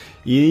Esther,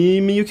 e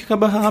meio que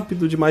acaba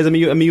rápido demais,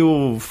 é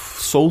meio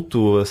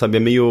solto, sabe? É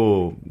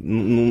meio...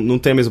 Não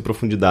tem a mesma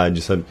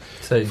profundidade, sabe?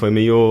 Sei. Foi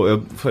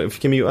meio... Eu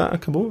fiquei meio...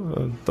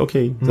 acabou, tá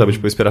ok. Sabe?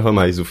 Tipo, eu esperava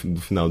mais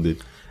do final dele.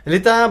 Ele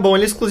tá... Bom,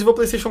 ele é exclusivo ao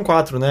PlayStation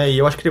 4, né? E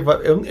eu acho que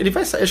ele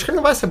vai sair... Acho que ele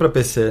não vai sair pra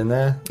PC,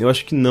 né? Eu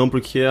acho que não,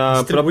 porque a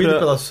distribuído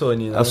própria... pela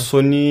Sony, né? A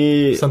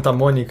Sony... Santa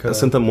Mônica. A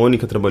Santa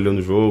Mônica trabalhou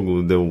no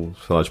jogo, deu,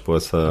 sei lá, tipo,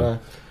 essa...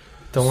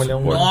 Então ele é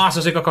um... Nossa,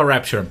 eu sei qual que é o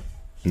Rapture.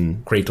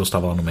 Kratos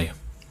tava lá no meio.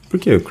 Por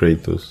que o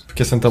Kratos?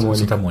 Porque é Santa Mônica.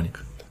 Santa Mônica.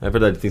 É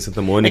verdade, tem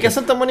Santa Mônica. É que a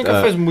Santa Mônica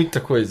faz muita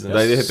coisa.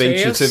 Daí, de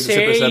repente, você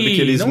percebe que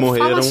eles não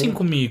morreram fala assim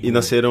comigo. E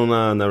nasceram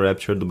na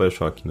Rapture do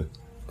BioShock, né?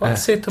 Pode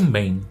ser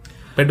também.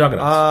 Perdeu a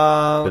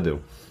graça.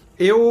 Perdeu.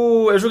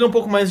 Eu joguei um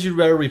pouco mais de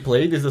Rare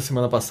Replay desde a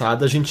semana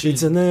passada. A gente...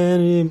 It's an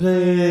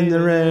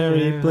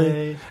rare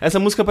replay. Essa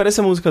música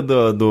parece a música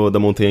da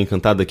Montanha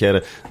Encantada, que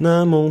era...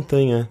 Na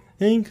Montanha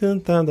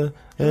Encantada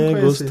é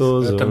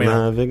gostoso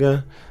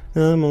navegar.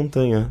 Ah,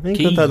 montanha. Vem,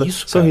 Que Encantada.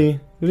 isso, cara? Sorri.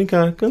 Vem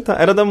cá,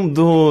 cantar. Era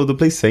do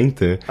Play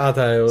Center. Ah,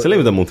 tá. Você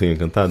lembra da Montanha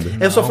Encantada?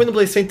 Eu só fui no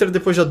Play Center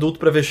depois de adulto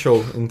pra ver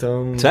show,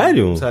 então...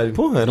 Sério? Sério.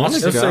 Porra, era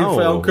Nossa, legal. eu sei,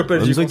 foi algo que eu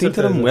perdi, Anos com 80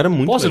 certeza. era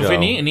muito Pô, você legal. não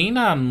foi nem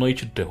na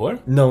Noite do Terror?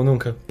 Não,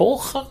 nunca.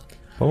 Porra!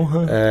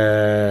 Porra.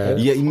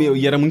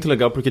 E era muito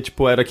legal porque,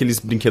 tipo, era aqueles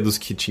brinquedos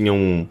que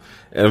tinham...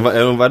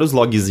 Eram vários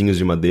logzinhos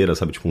de madeira,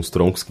 sabe? Tipo, uns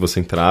troncos que você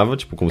entrava,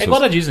 tipo, como É se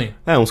igual fosse... da Disney.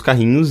 uns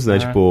carrinhos, né?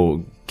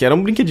 Tipo, que era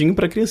um brinquedinho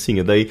pra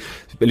criancinha. Daí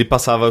ele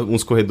passava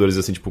uns corredores,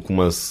 assim, tipo, com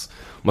umas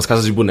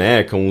casas de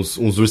boneca, uns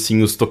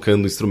ursinhos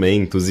tocando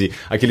instrumentos e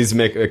aqueles...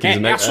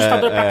 É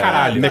assustador pra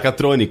caralho.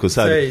 Mecatrônicos,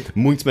 sabe? Sei.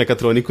 Muitos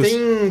mecatrônicos.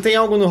 Tem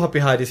algo no Hopi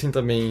Hari, assim,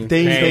 também.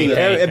 Tem. Tem.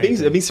 É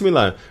bem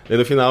similar. Aí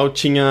no final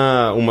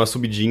tinha uma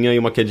subidinha e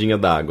uma quedinha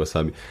d'água,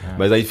 sabe?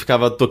 Mas aí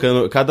ficava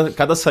tocando...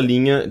 Cada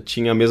salinha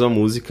tinha a mesma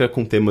música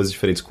com temas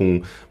diferentes,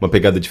 com uma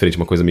pegada diferente.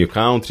 Uma coisa meio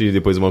country,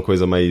 depois uma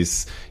coisa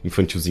mais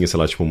infantilzinha, sei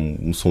lá, tipo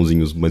uns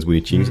sonzinhos mais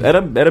bonitinhos.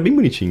 Era bem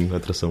bonitinho a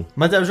atração.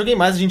 Mas eu joguei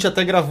mais, a gente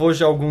até gravou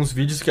já alguns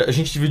vídeos, que a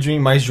gente dividiu em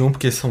mais de um,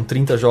 porque são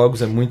 30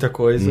 jogos, é muita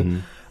coisa.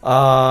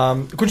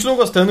 Continuo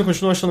gostando,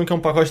 continuo achando que é um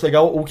pacote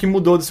legal. O que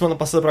mudou de semana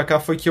passada pra cá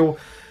foi que eu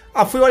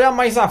fui olhar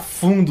mais a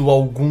fundo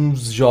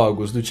alguns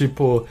jogos, do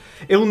tipo...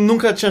 Eu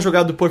nunca tinha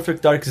jogado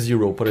Perfect Dark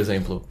Zero, por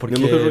exemplo. Porque, Eu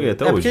nunca joguei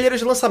até hoje. Porque ele era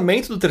de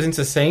lançamento do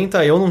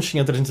 360, eu não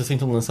tinha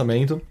 360 no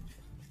lançamento.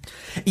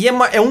 E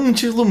é um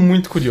título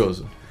muito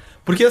curioso.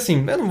 Porque,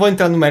 assim, eu não vou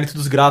entrar no mérito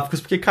dos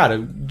gráficos, porque, cara,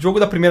 o jogo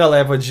da primeira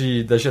leva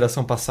da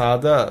geração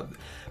passada...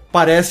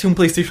 Parece um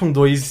PlayStation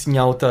 2 em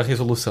alta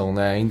resolução,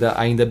 né?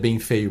 Ainda bem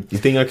feio. E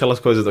tem aquelas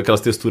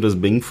texturas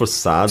bem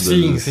forçadas.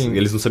 Sim.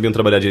 Eles não sabiam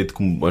trabalhar direito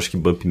com, acho que,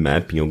 bump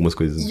mapping, algumas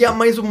coisas.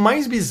 Mas o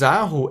mais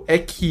bizarro é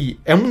que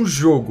é um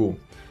jogo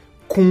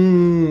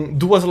com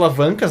 2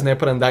 alavancas, né,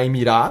 pra andar e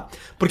mirar,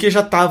 porque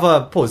já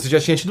tava... Pô, você já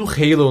tinha tido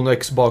Halo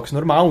no Xbox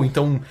normal,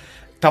 então...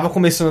 Tava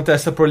começando a ter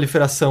essa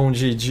proliferação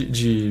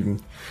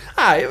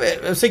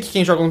eu sei que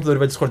quem joga no computador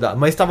vai discordar,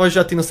 mas tava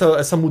já tendo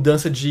essa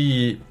mudança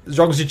de...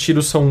 Jogos de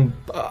tiro são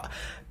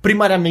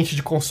primariamente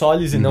de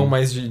consoles e não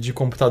mais de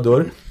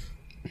computador.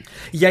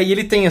 E aí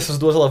ele tem essas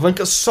 2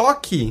 alavancas, só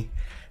que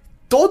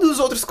todos os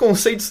outros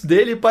conceitos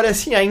dele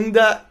parecem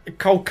ainda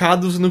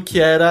calcados no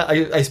que era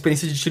a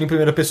experiência de tiro em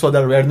primeira pessoa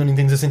da Rare no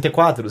Nintendo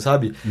 64,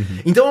 sabe?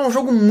 Então é um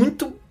jogo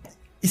muito...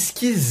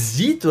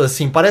 esquisito,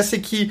 assim, parece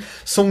que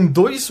são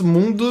 2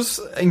 mundos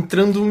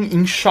entrando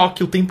em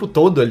choque o tempo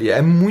todo ali,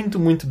 é muito,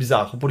 muito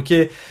bizarro,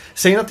 porque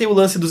você ainda tem o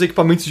lance dos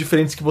equipamentos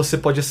diferentes que você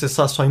pode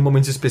acessar só em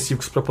momentos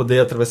específicos pra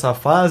poder atravessar a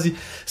fase,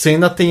 você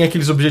ainda tem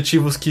aqueles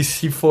objetivos que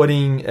se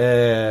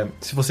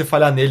você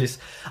falhar neles,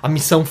 a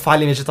missão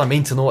falha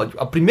imediatamente,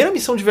 a primeira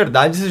missão de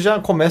verdade você já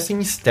começa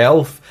em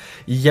stealth,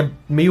 e é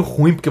meio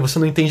ruim, porque você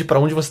não entende pra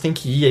onde você tem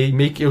que ir, aí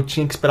meio que eu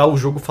tinha que esperar o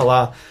jogo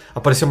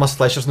aparecer umas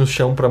flechas no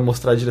chão pra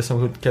mostrar a direção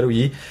que eu quero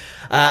ir.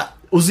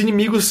 Os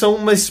inimigos são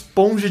uma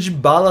esponja de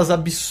balas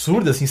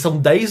absurda, assim, são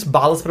 10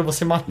 balas pra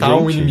você matar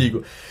um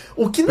inimigo.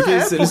 O que na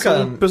época... Eles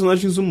são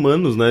personagens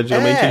humanos, né?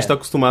 Geralmente a gente tá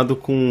acostumado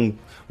com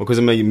uma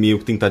coisa meio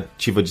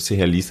tentativa de ser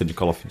realista de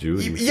Call of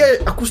Duty. E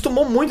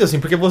acostumou muito, assim,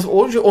 porque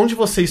onde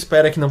você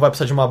espera que não vai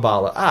precisar de uma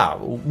bala?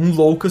 Um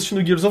Locust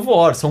no Gears of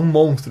War, são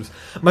monstros.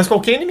 Mas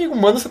qualquer inimigo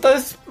humano você tá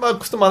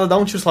acostumado a dar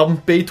um tiro, sei lá, um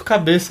peito,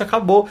 cabeça,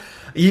 acabou.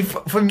 E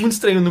foi muito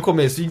estranho no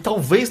começo. E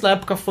talvez na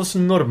época fosse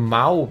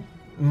normal,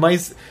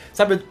 mas,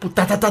 sabe, tipo,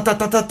 tá.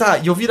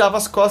 E eu virava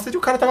as costas e o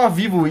cara tava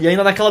vivo. E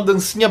ainda naquela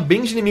dancinha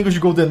bem de inimigos de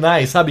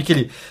GoldenEye, sabe? Que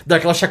ele dá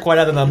aquela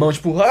chacoalhada na mão,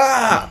 tipo,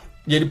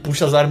 e ele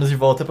puxa as armas de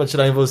volta pra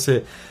atirar em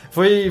você.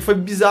 Foi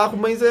bizarro,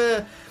 mas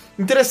é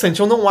interessante.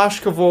 Eu não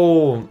acho que eu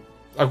vou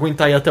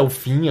aguentar ir até o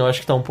fim. Eu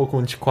acho que tá um pouco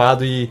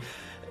antiquado e...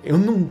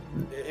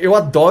 Eu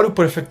adoro o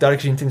Perfect Dark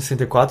de Nintendo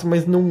 64,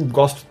 mas não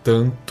gosto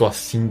tanto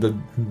assim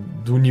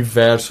do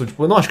universo.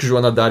 Tipo, eu não acho que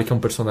Joana Dark é um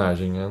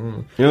personagem.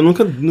 Eu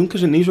nunca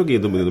nem joguei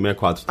do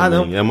 64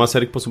 também. Não. É uma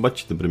série que passou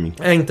batida pra mim.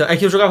 Então, é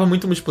que eu jogava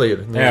muito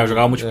multiplayer. Né? Eu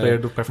jogava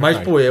multiplayer do Perfect Mas,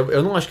 Dark. pô,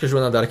 eu não acho que a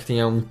Joana Dark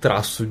tenha um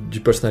traço de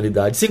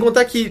personalidade. Sem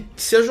contar que,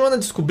 se a Joana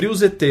descobrir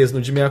os ETs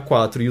no de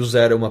 64 e o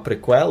Zero é uma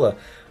prequela,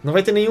 não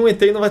vai ter nenhum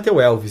ET e não vai ter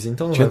o Elvis,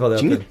 então não vai valer a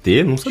pena.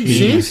 Tinha ET? Não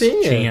sabia. Sim.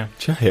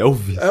 Tinha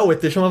Elvis. O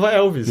ET chamava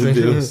Elvis. Meu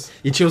Deus.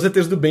 E tinha os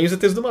ETs do bem e os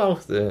ETs do mal.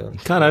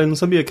 Caralho, eu não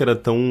sabia que era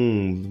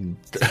tão...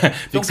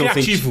 Ficção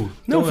criativo.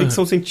 Não,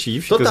 ficção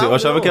científica. Total, eu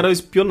achava que era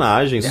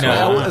espionagem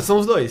só. São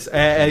os dois.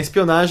 É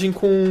espionagem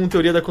com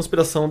teoria da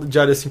conspiração de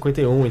Área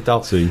 51 e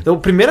tal. Sim. Então,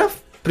 primeira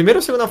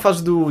ou segunda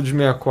fase de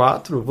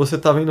 64, você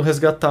tava indo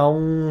resgatar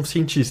um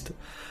cientista.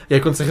 E aí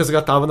quando você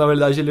resgatava, na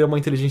verdade, ele era uma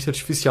inteligência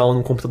artificial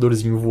num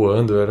computadorzinho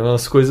voando. Eram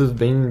umas coisas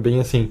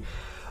bem assim.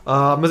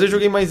 Mas eu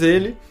joguei mais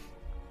ele.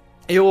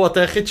 Eu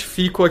até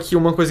retifico aqui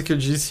uma coisa que eu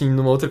disse em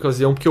uma outra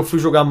ocasião, porque eu fui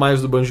jogar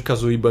mais do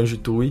Banjo-Kazooie e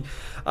Banjo-Tooie.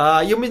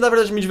 E eu, na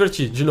verdade, me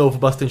diverti. De novo,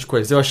 bastante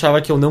coisa. Eu achava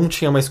que eu não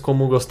tinha mais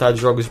como gostar de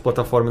jogos de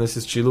plataforma nesse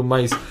estilo,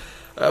 mas...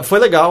 foi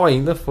legal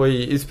ainda,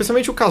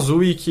 especialmente o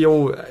Kazooie, que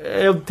eu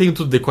tenho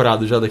tudo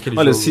decorado já daquele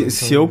jogo. Olha,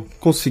 se eu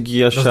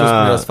conseguir achar... Das duas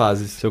primeiras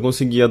fases. Se eu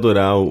conseguir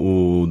adorar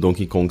o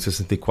Donkey Kong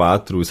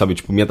 64, sabe,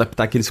 tipo, me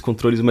adaptar àqueles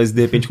controles, mas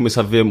de repente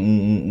começar a ver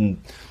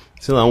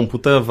sei lá, um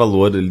puta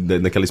valor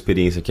naquela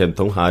experiência que é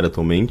tão rara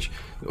atualmente.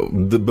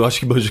 Eu acho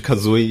que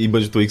Banjo-Kazooie e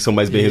Banjo-Tooie que são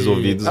mais bem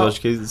resolvidos, eu acho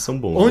que eles são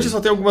bons. Onde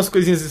só tem algumas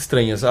coisinhas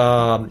estranhas.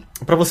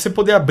 Pra você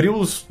poder abrir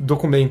os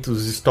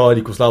documentos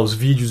históricos lá, os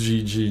vídeos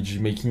de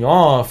making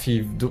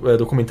off,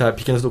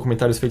 pequenos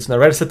documentários feitos na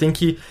Rare, você tem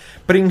que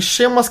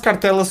preencher umas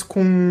cartelas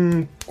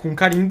com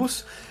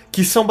carimbos,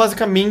 que são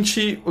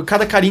basicamente...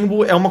 Cada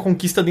carimbo é uma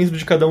conquista dentro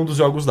de cada um dos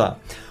jogos lá.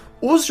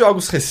 Os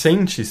jogos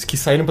recentes, que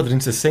saíram pra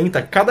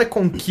 360, cada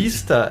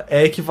conquista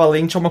é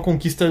equivalente a uma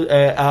conquista...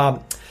 a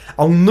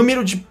um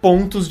número de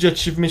pontos de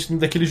achievement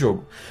daquele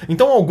jogo.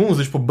 Então alguns,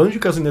 tipo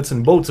Banjo-Kazooie Nuts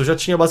and Bolts, eu já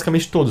tinha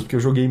basicamente todos, porque eu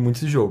joguei muito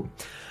esse jogo.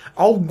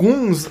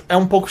 Alguns é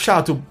um pouco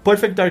chato.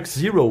 Perfect Dark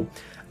Zero,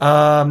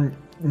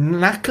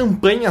 na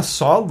campanha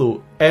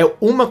solo, é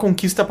uma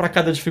conquista pra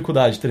cada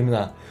dificuldade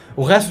terminar.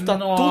 O resto tá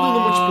tudo no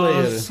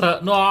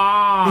multiplayer.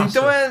 Nossa!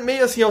 Então é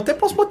meio assim, eu até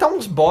posso botar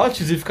uns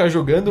bots e ficar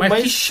jogando,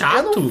 mas que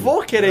chato. eu não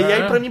vou querer. E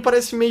aí pra mim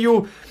parece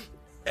meio...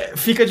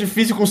 Fica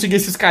difícil conseguir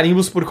esses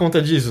carimbos por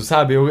conta disso,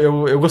 sabe?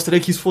 Eu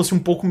gostaria que isso fosse um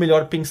pouco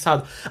melhor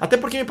pensado. Até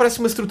porque me parece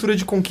uma estrutura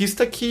de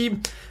conquista que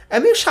é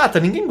meio chata,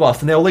 ninguém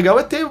gosta, né? O legal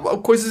é ter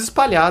coisas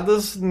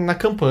espalhadas na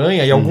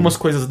campanha e algumas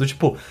coisas do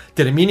tipo,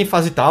 termine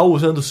fase tal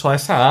usando só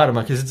essa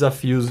arma, aqueles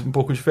desafios um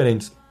pouco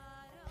diferentes.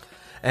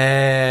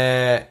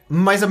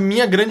 Mas a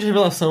minha grande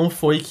revelação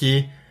foi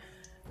que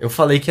eu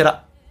falei que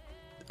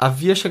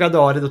havia chegado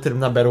a hora de eu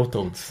terminar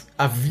Battletoads.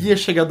 Havia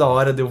chegado a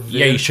hora de eu ver...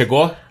 E aí,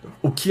 chegou?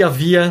 O que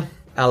havia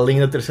além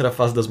da terceira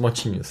fase das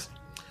motinhas.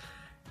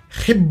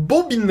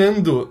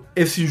 Rebobinando,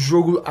 esse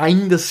jogo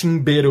ainda assim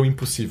beira o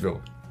impossível.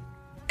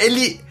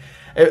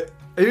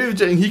 Eu e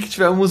o Henrique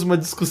tivemos uma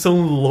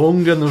discussão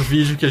longa no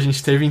vídeo que a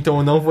gente teve, então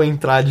eu não vou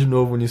entrar de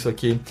novo nisso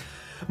aqui.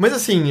 Mas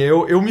assim,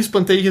 eu me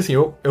espantei que assim,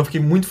 eu fiquei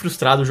muito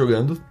frustrado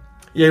jogando.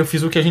 E aí eu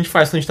fiz o que a gente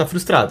faz quando a gente tá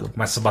frustrado.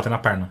 Começa a bater na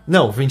perna.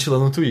 Não,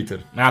 ventilando no Twitter.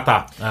 Ah,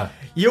 tá.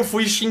 E eu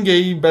fui e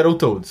xinguei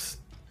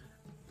Battletoads.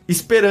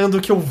 Esperando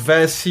que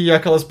houvesse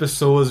aquelas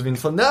pessoas vindo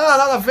falando, não,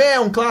 nada a ver, é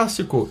um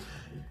clássico.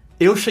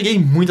 Eu cheguei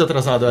muito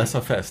atrasado a essa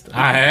festa.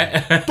 Ah, é?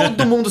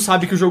 Todo mundo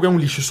sabe que o jogo é um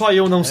lixo, só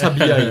eu não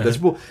sabia ainda.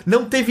 Tipo,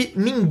 não teve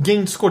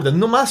ninguém discordando.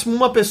 No máximo,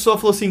 uma pessoa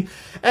falou assim,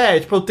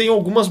 eu tenho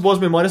algumas boas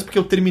memórias porque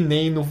eu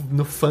terminei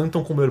no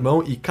Phantom com meu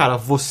irmão e, cara,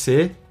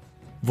 você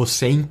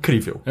é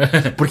incrível.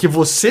 Porque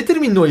você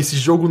terminou esse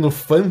jogo no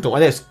Phantom,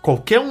 aliás,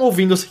 qualquer um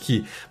ouvindo isso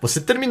aqui,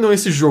 você terminou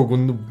esse jogo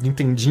no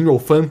Nintendinho ou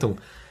Phantom,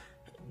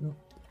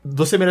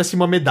 você merece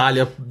uma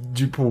medalha,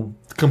 tipo,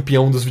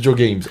 campeão dos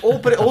videogames.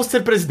 Ou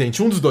ser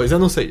presidente, um dos dois, eu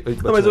não sei.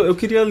 Não, mas eu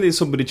queria ler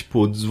sobre, tipo,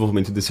 o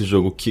desenvolvimento desse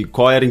jogo,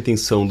 qual era a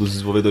intenção dos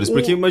desenvolvedores,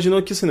 porque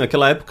imaginou que, assim,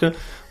 naquela época,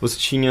 você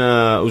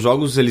tinha... Os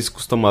jogos, eles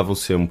costumavam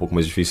ser um pouco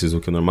mais difíceis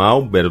do que o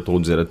normal,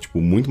 Battletoads era,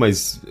 tipo, muito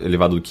mais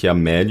elevado do que a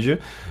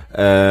média,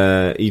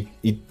 e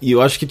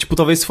eu acho que, tipo,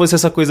 talvez fosse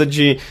essa coisa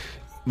de...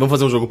 Vamos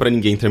fazer um jogo pra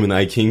ninguém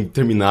terminar, e quem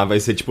terminar vai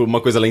ser, tipo,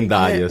 uma coisa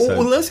lendária, sabe?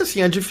 O lance,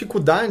 assim, a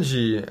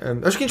dificuldade...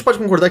 Acho que a gente pode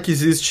concordar que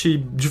existe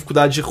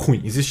dificuldade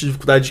ruim. Existe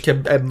dificuldade que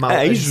é mal...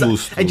 É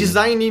injusto. É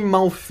design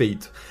mal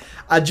feito.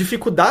 A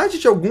dificuldade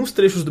de alguns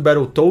trechos do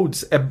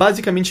Battletoads é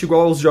basicamente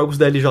igual aos jogos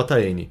da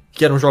LJN,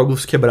 que eram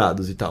jogos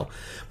quebrados e tal.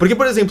 Porque,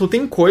 por exemplo,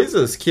 tem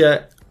coisas que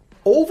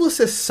ou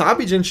você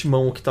sabe de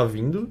antemão o que tá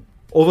vindo,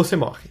 ou você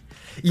morre.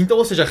 Então,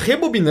 ou seja,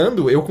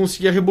 rebobinando, eu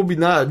conseguia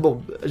rebobinar...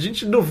 Bom, a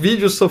gente no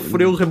vídeo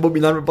sofreu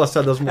rebobinar no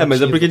passado das montinhas.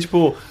 Mas é porque,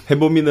 tipo,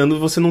 rebobinando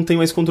você não tem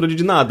mais controle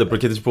de nada,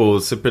 porque, tipo,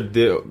 você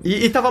perdeu...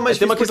 E tava mais difícil.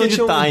 Tem uma questão de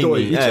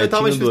timing.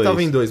 Tava mais difícil,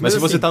 tava em dois. Mas se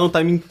você tá no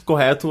timing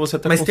correto, você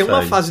até consegue. Mas tem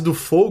uma fase do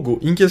fogo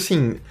em que,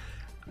 assim,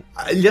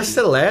 ele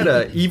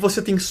acelera e você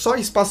tem só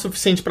espaço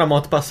suficiente pra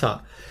moto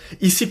passar.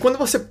 E se quando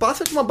você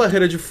passa de uma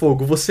barreira de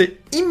fogo, você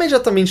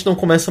imediatamente não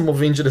começa a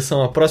mover em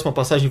direção à próxima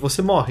passagem,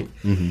 você morre.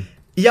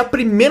 E a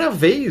primeira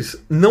vez,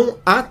 não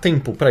há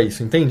tempo pra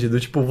isso, entende? Do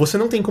tipo, você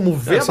não tem como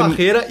ver a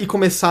barreira e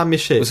começar a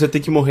mexer. Você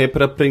tem que morrer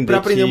pra aprender Pra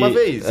aprender uma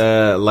vez.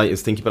 Lá,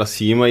 você tem que ir pra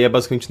cima e é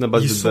basicamente na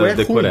base da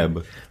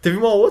decoreba. Teve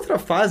uma outra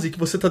fase que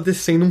você tá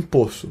descendo um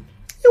poço.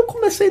 Eu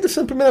comecei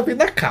descendo a primeira vez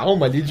na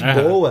calma ali, de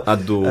boa. A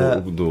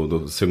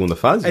do segunda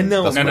fase?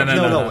 Não,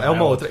 é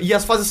uma outra. E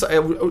as fases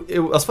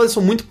as fases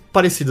são muito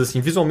parecidas,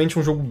 assim. Visualmente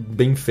um jogo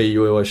bem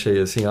feio, eu achei,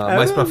 assim,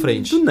 mais pra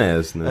frente. Do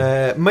NES,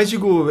 né? Mas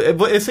digo,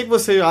 eu sei que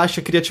você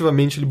acha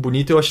criativamente ele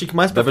bonito, eu achei que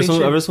mais pra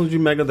frente... A versão de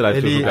Mega Drive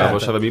que eu jogava, eu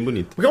achava bem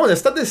bonito. Porque, olha,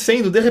 você tá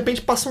descendo, de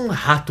repente passa um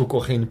rato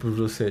correndo por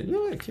você.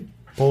 Que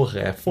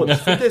porra,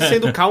 foda-se. Fui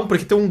descendo calmo,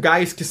 porque tem um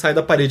gás que sai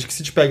da parede que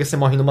se te pega, você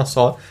morre numa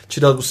só,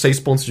 tira os 6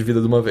 pontos de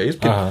vida de uma vez,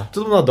 porque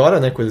todo mundo adora,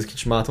 né, coisas que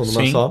te matam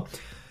numa só.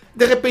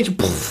 De repente,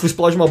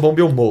 explode uma bomba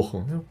e eu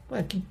morro.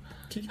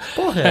 Que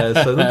porra é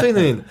essa? Não tô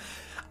entendendo.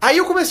 Aí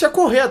eu comecei a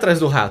correr atrás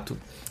do rato.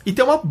 E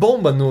tem uma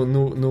bomba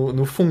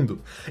no fundo.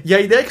 E a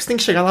ideia é que você tem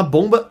que chegar na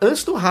bomba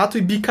antes do rato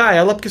e bicar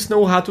ela, porque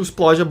senão o rato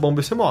explode a bomba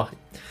e você morre.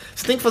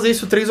 Você tem que fazer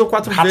isso 3 ou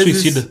 4 vezes... Rato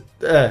suicida.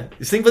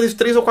 Você tem que fazer isso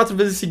 3 ou 4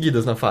 vezes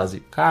seguidas na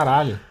fase.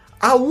 Caralho.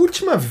 A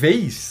última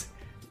vez,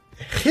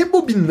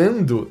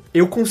 rebobinando,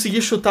 eu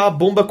consegui chutar a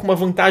bomba com uma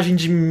vantagem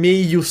de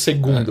meio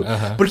segundo.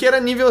 Porque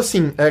era nível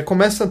assim,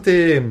 começa a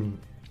ter...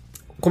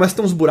 começa a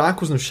ter uns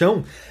buracos no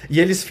chão e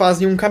eles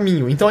fazem um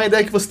caminho. Então a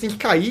ideia é que você tem que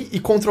cair e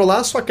controlar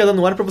a sua queda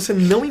no ar pra você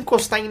não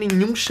encostar em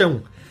nenhum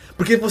chão.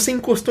 Porque você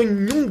encostou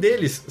em um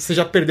deles, você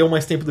já perdeu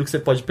mais tempo do que você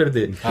pode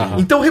perder.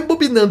 Então,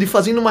 rebobinando e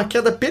fazendo uma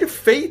queda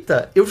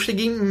perfeita, eu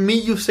cheguei em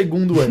meio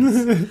segundo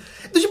antes.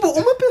 Então, tipo,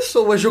 uma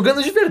pessoa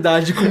jogando de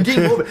verdade com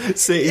game over,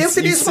 eu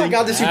teria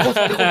esmagado esse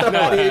controle contra a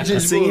parede.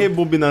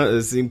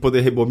 Sem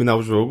poder rebobinar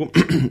o jogo.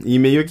 E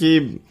meio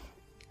que...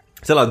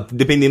 Sei lá,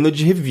 dependendo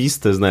de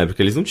revistas, né?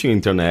 Porque eles não tinham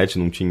internet,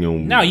 não tinham...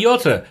 Não, e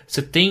outra,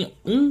 você tem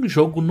um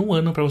jogo no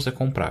ano pra você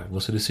comprar.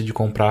 Você decide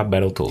comprar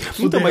Battletoads.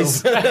 Então,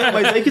 mas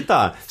aí que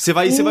tá. Você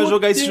vai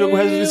jogar esse jogo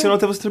residencial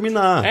até você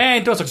terminar.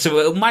 Então, só que você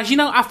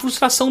imagina a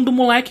frustração do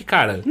moleque,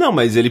 cara. Não,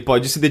 mas ele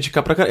pode se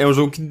dedicar pra... É um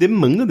jogo que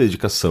demanda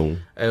dedicação.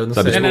 Eu não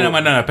sei.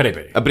 Não,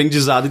 peraí.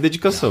 Aprendizado e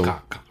dedicação.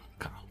 Calma.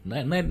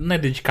 Não é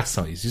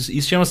dedicação isso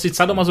chama-se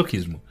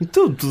sadomasoquismo.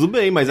 Então, tudo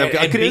bem, mas a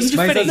criança... bem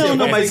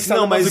diferente. Mas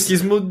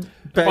sadomasoquismo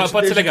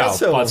pode ser legal.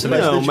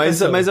 Não,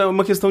 mas é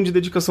uma questão de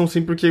dedicação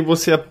sim, porque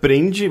você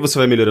aprende, você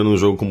vai melhorando no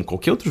jogo como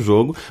qualquer outro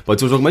jogo, pode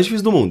ser o jogo mais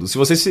difícil do mundo. Se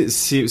você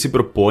se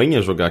propõe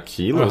a jogar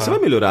aquilo, você vai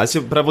melhorar,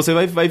 pra você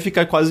vai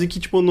ficar quase que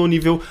tipo no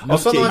nível...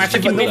 Mas só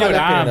que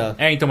melhorar...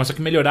 mas só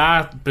que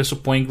melhorar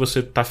pressupõe que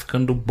você tá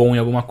ficando bom em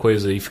alguma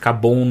coisa, e ficar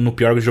bom no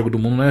pior jogo do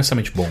mundo não é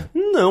necessariamente bom.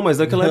 Não, mas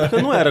naquela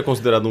época não era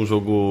considerado um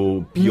jogo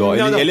pior.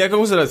 Ele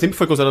sempre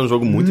foi considerado um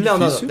jogo muito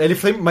difícil. Ele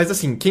foi, mas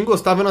assim, quem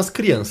gostava eram as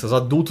crianças,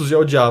 adultos já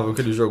odiavam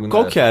aquele jogo.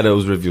 Qual que era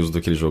os reviews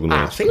daquele jogo,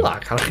 né? Sei lá,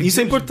 cara. Isso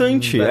é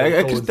importante,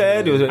 é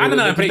critério.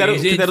 Não,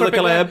 critério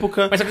daquela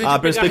época, mas a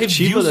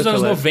perspectiva dos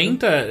anos época.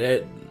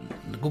 90...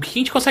 O que a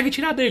gente consegue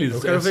tirar deles? Eu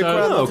quero ver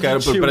qual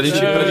pra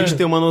gente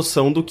ter uma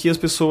noção do que as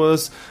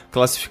pessoas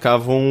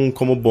classificavam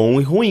como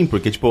bom e ruim,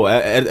 porque, tipo,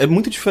 é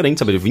muito diferente,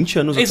 sabe? 20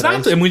 anos atrás.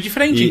 Exato, é muito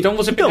diferente. Então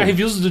você pegar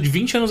reviews de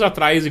 20 anos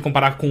atrás e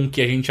comparar com o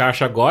que a gente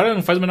acha agora,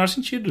 não faz o menor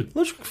sentido.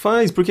 Lógico que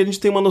faz, porque a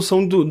gente tem uma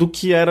noção do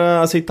que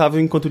era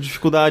aceitável enquanto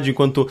dificuldade,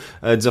 enquanto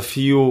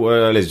desafio,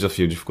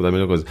 dificuldade é a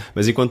mesma coisa,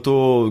 mas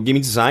enquanto game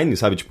design,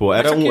 sabe? Tipo,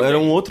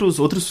 eram outros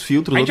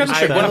filtros. A gente já não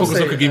chegou na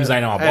conclusão que o game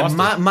design é uma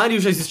bosta?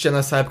 Mario já existia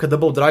nessa época,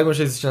 Double Dragon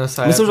já existia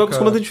nessa época. Mas são jogos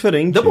completamente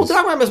diferentes. Double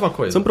Dragon é a mesma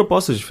coisa. São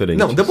propostas diferentes.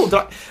 Não, Double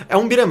Dragon é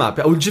um beat'em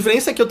up. A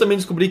diferença é que eu também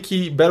descobri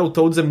que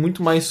Battletoads é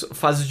muito mais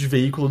fases de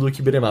veículo do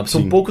que beat'em up.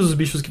 São poucos os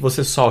bichos que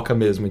você soca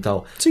mesmo e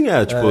tal. Sim,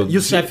 tipo... e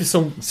os chefes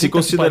são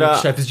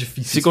chefes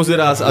difíceis. Se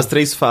considerar as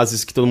 3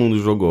 fases que todo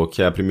mundo jogou,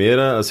 que é a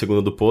primeira, a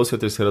segunda do poço e a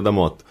terceira da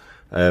moto.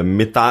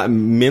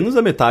 Menos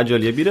da metade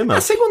ali é beat'em up.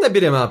 A segunda é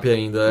beat'em up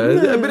ainda.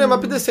 É beat'em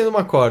up descendo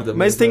uma corda.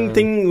 Mas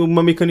tem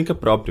uma mecânica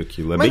própria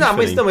aquilo.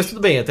 Mas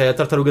tudo bem. Até a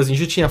Tartarugas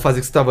Ninja tinha a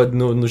fase que você tava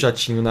no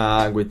jatinho na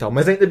água e tal.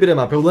 Mas ainda é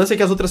beat'em up. O lance é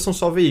que as outras são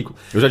só veículo.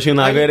 O jatinho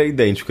na água era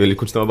idêntico. Ele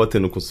continuava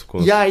batendo com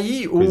e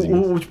aí,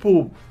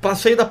 tipo,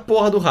 passei da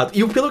porra do rato.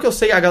 E pelo que eu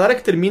sei, a galera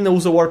que termina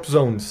usa Warp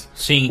Zones.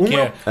 Sim,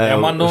 é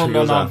uma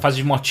na fase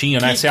de motinha,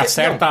 né? Você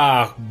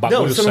acerta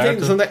bagulho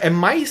certo. É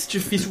mais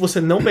difícil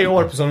você não pegar o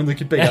Warp Zone do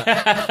que pegar.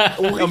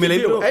 Eu me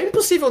lembro... É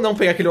impossível não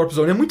pegar aquele Warp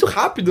Zone, é muito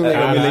rápido, né?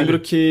 Eu me lembro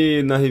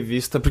que na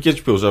revista... Porque,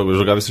 tipo, eu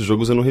jogava esses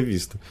jogos usando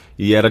revista.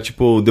 E era,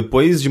 tipo,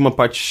 depois de uma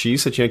parte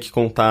X, você tinha que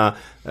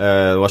contar,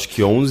 eu acho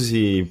que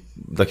 11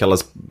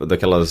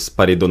 daquelas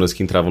paredonas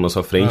que entravam na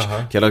sua frente,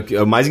 que era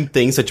a mais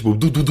intensa, tipo...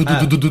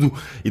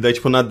 E daí,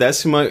 tipo, na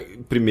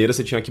 11ª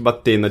você tinha que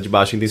bater na de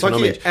baixo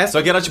intencionalmente.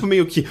 Só que era, tipo,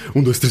 meio que...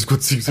 1, 2, 3,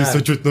 4, 5, 6,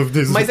 7, 8, 9,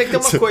 10... Mas é que tem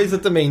uma coisa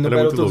também no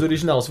Battletoads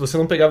original. Se você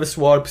não pegava esse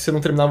Warp, você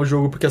não terminava o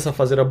jogo porque essa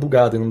fase era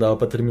bugada e não dava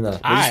pra terminar.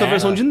 Mas isso é a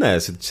versão de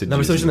NES, na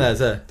versão de NES,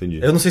 Entendi.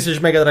 Eu não sei se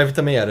de Mega Drive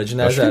também era, de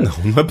NES era.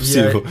 Não é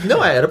possível.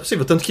 Era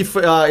possível. Tanto que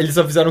eles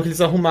avisaram que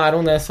eles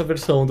arrumaram nessa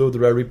versão do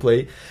Rare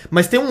Replay.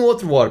 Mas tem um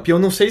outro Warp, e eu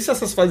não sei se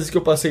essas fases que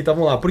eu passei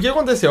estavam lá. Porque o que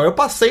aconteceu? Eu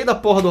passei da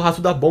porra do rato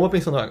da bomba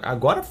pensando,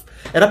 agora...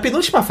 Era a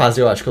penúltima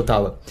fase, eu acho que eu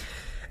tava.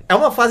 É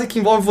uma fase que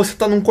envolve você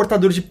estar num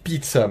cortador de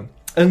pizza,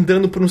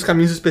 andando por uns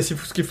caminhos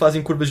específicos que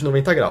fazem curvas de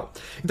 90 graus.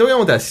 Então o que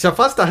acontece? Se a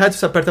fase tá reta,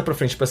 você aperta pra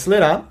frente pra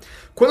acelerar.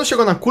 Quando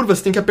chegou na curva,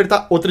 você tem que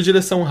apertar outra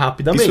direção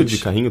rapidamente. Isso de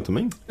carrinho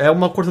também? É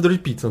uma cortadora de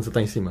pizza onde você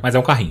tá em cima. Mas é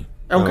um carrinho.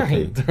 É um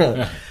carrinho.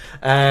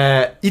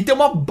 E tem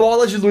uma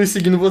bola de luz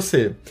seguindo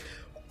você.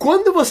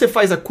 Quando você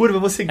faz a curva,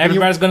 você ganha...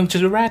 Everybody's going to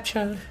the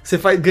rapture. Você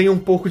ganha um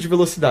pouco de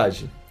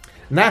velocidade.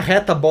 Na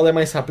reta, a bola é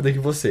mais rápida que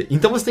você.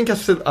 Então você tem que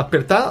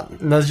apertar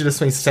nas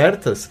direções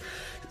certas,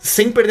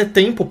 sem perder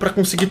tempo pra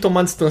conseguir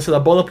tomar a distância da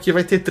bola, porque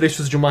vai ter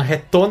trechos de uma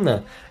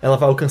retona, ela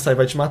vai alcançar e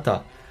vai te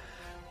matar.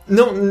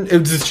 Não, eu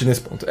desisti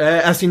nesse ponto.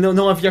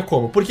 Não havia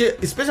como. Porque,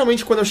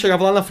 especialmente quando eu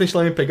chegava lá na frente,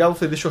 ela me pegava, eu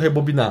falei, deixa eu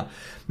rebobinar.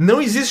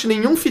 Não existe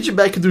nenhum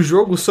feedback do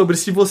jogo sobre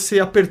se você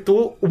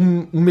apertou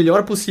o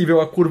melhor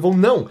possível a curva ou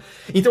não.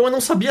 Então eu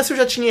não sabia se eu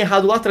já tinha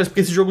errado lá atrás, porque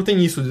esse jogo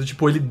tem isso.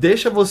 Tipo, ele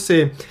deixa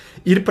você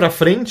ir pra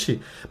frente,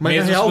 mas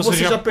mesmo na real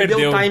você já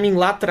perdeu o timing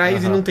lá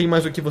atrás e não tem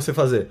mais o que você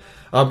fazer.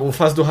 O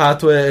fase do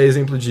rato é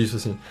exemplo disso,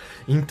 assim.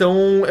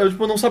 Então eu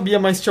não sabia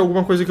mais se tinha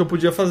alguma coisa que eu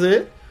podia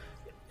fazer.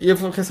 E eu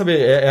falei, quer saber,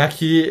 é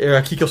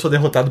aqui que eu sou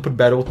derrotado por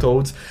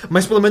Battletoads.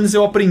 Mas pelo menos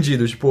eu aprendi,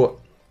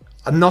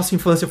 a nossa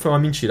infância foi uma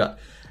mentira.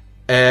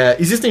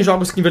 Existem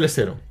jogos que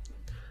envelheceram.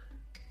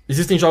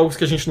 existem jogos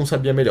que a gente não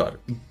sabia melhor.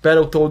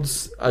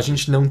 Battletoads, a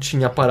gente não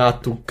tinha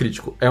aparato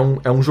crítico.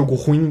 É um jogo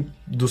ruim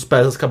dos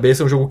pés às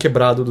cabeças, é um jogo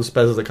quebrado dos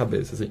pés à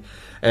cabeça, assim.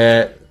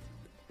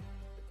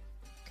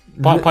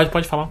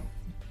 Pode falar.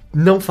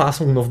 Não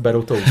façam um novo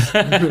Battletoads.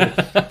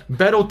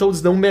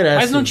 Battletoads não merece.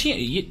 Mas não tinha...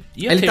 Ele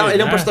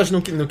é um personagem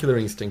no Killer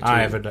Instinct.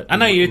 É verdade.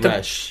 Não, e ele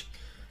Rash.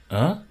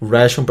 O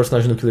Rash é um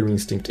personagem no Killer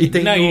Instinct. E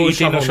tem no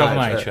Shovel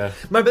Knight.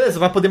 Mas beleza,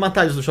 vai poder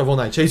matar eles do Shovel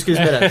Knight. É isso que eles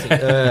merecem.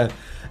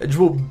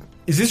 Tipo,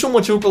 existe um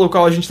motivo pelo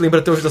qual a gente lembra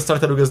até hoje das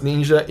Tartarugas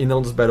Ninja e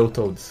não dos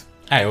Battletoads.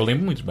 Eu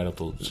lembro muito dos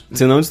Battletoads.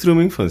 Você não destruiu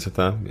minha infância,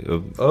 tá?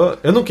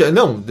 Eu não quero...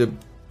 Não,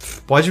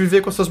 pode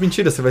viver com as suas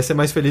mentiras, você vai ser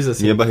mais feliz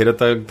assim. Minha barreira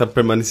tá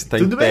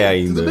permanecendo em pé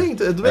ainda.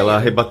 Tudo bem. Ela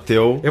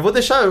rebateu. Eu vou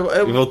deixar...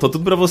 E voltou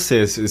tudo pra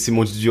você, esse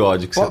monte de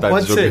ódio que você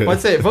tá jogando.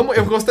 Pode ser.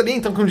 Eu gostaria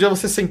então que um dia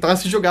você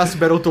sentasse e jogasse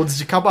Battletoads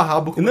de cabo a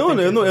rabo.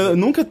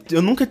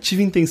 Eu nunca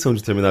tive intenção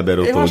de terminar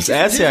Battletoads.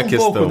 Essa é a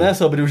questão. Pouco, né,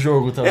 sobre o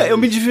jogo também. Eu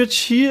me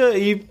divertia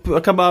e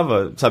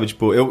acabava, sabe?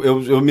 Tipo,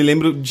 eu me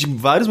lembro de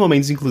vários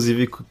momentos,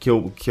 inclusive, que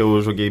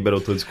eu joguei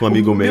Battletoads com um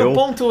amigo meu. Meu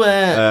ponto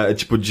é...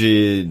 Tipo,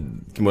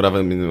 que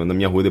morava na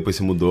minha rua e depois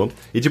se mudou.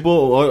 E, tipo,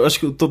 eu acho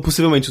que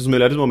possivelmente os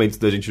melhores momentos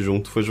da gente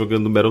junto foi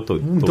jogando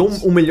Battletoads. Então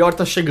o melhor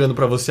tá chegando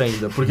pra você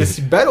ainda. Porque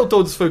se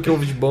Battletoads foi o que eu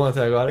ouvi de bom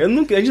até agora... A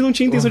gente não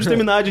tinha intenção de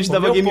terminar, a gente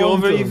dava game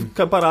over e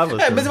parava.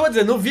 Mas eu vou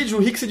dizer, no vídeo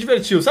o Rick se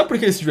divertiu. Sabe por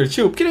que ele se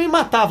divertiu? Porque ele me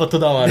matava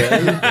toda hora.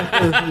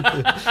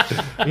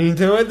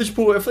 Então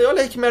tipo, eu falei,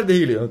 olha aí que merda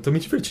ele. Eu tô me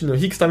divertindo. O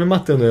Rick está me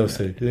matando, eu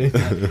sei.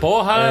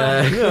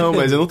 Porra! Não,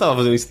 mas eu não tava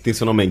fazendo isso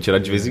intencionalmente, era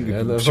de vez em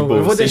quando. Tipo,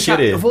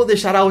 eu vou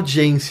deixar a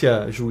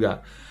audiência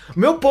julgar. O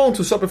meu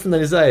ponto, só pra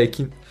finalizar, é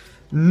que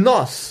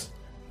nós,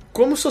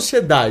 como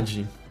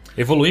sociedade,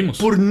 evoluímos.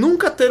 Por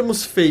nunca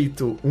termos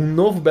feito um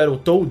novo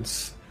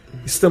Battletoads,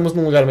 estamos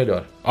num lugar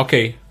melhor.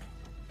 Ok.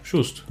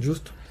 Justo.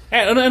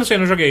 Eu não sei,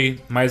 eu não joguei,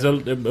 mas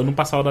eu não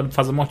passava da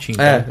fase da motinha.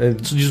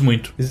 Isso diz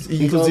muito.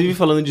 Inclusive,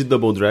 falando de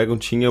Double Dragon,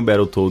 tinha o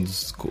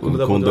Battletoads com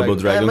Double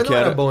Dragon, mas que não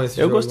era bom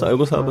esse jogo. Eu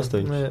gostava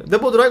bastante.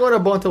 Double Dragon era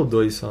bom até o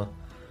 2 só.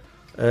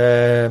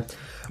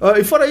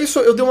 E fora isso,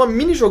 eu dei uma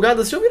mini jogada.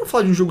 Vocês já ouviram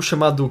falar de um jogo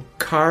chamado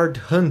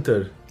Card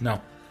Hunter? Não.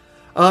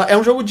 É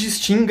um jogo de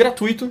Steam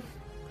gratuito.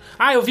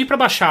 Eu vi pra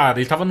baixar.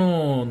 Ele tava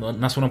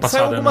na semana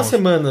passada. Saiu algumas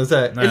semanas,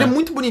 Ele é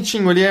muito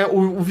bonitinho.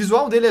 O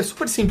visual dele é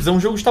super simples. É um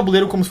jogo de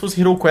tabuleiro como se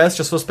fosse Hero Quest.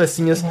 As suas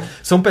pecinhas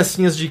são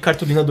pecinhas de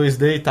cartolina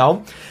 2D e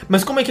tal.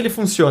 Mas como é que ele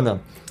funciona?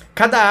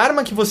 Cada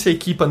arma que você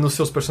equipa nos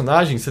seus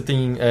personagens, você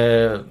tem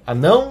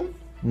anão,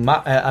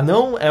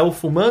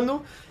 elfo,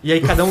 humano. E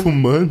aí cada um...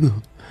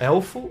 Humano?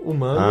 Elfo,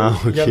 humano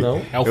e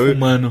anão. Elfo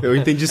humano. Eu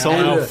entendi só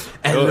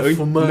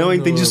eu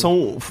entendi só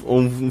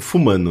um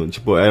fumano.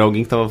 Tipo, era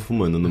alguém que tava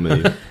fumando no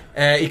meio.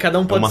 E cada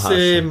um pode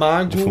ser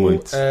mago.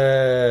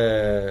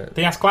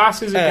 Tem as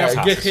classes e tem as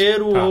raças.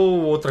 Guerreiro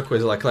ou outra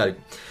coisa lá, clérigo.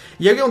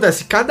 E aí o que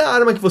acontece? Cada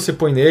arma que você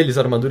põe neles,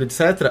 armadura,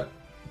 etc.,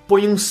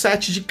 põe um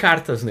set de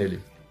cartas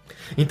nele.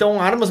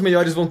 Então, armas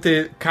melhores vão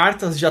ter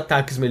cartas de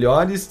ataques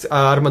melhores,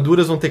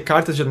 armaduras vão ter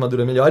cartas de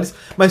armadura melhores,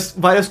 mas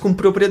várias com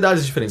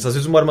propriedades diferentes. Às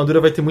vezes uma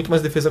armadura vai ter muito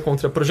mais defesa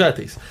contra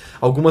projéteis.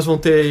 Algumas vão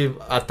ter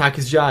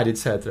ataques de área,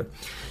 etc.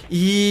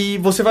 E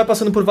você vai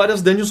passando por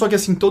várias dungeons, só que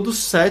assim, todo o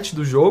set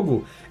do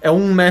jogo é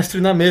um mestre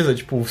na mesa,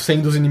 tipo,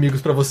 sendo os inimigos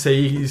pra você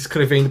e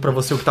escrevendo pra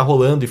você o que tá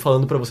rolando e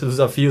falando pra você dos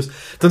desafios.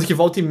 Tanto que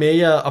volta e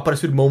meia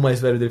aparece o irmão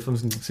mais velho dele falando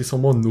assim, vocês são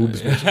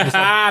monubs, vocês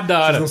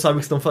não sabem o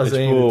que estão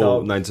fazendo tipo e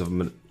tal. Knights of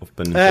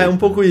Pen um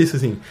pouco isso,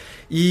 assim.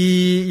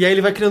 E aí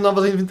ele vai criando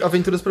novas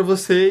aventuras pra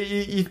você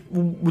e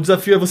o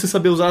desafio é você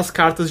saber usar as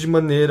cartas de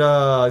maneira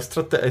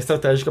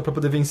estratégica pra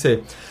poder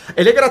vencer.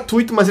 Ele é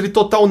gratuito, mas ele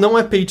total não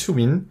é pay to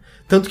win.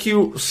 Tanto que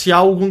se há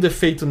algum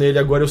defeito nele,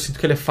 agora eu sinto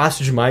que ele é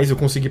fácil demais, eu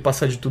consegui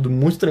passar de tudo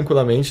muito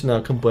tranquilamente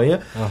na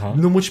campanha.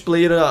 No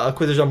multiplayer a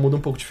coisa já muda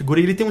um pouco de figura.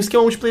 E ele tem um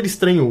esquema multiplayer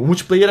estranho. O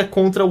multiplayer é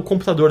contra o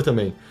computador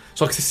também.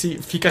 Só que você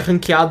fica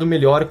ranqueado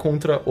melhor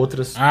contra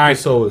outras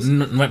pessoas.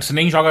 Você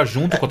nem joga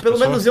junto com outras pessoas?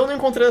 Pelo menos eu não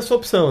encontrei essa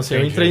opção. Assim,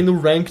 eu entrei no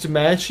Ranked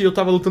Match e eu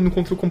tava lutando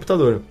contra o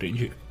computador.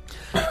 Entendi.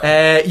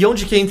 E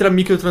onde que entra a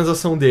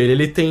microtransação dele?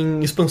 Ele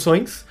tem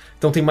expansões.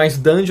 Então tem mais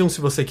dungeons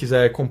se você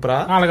quiser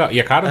comprar. Legal. E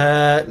é caro?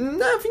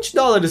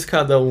 $20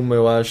 cada uma,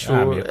 eu acho.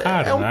 Meio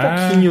caro, um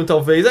pouquinho,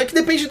 talvez. É que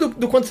depende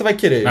do quanto você vai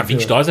querer.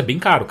 $20 é bem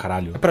caro,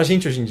 caralho. Pra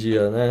gente hoje em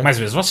dia, né? Mas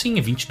mesmo assim,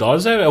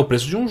 $20 é o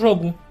preço de um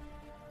jogo.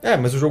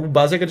 Mas o jogo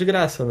base é de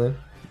graça, né?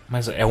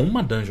 Mas é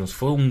uma dungeon, se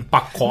for um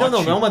pacote...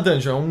 Não é uma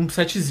dungeon, é um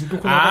setzinho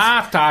com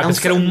novas... Pensei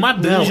que era uma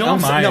dungeon a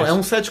mais. Não, é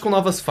um set com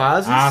novas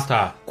fases.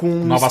 Com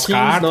novas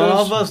cartas.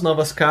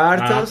 Novas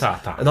cartas,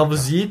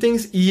 novos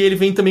itens, e ele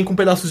vem também com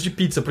pedaços de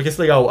pizza, porque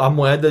isso é legal, a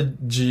moeda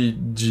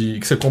que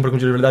você compra com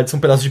dinheiro de verdade são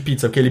pedaços de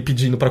pizza, que ele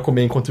pedindo pra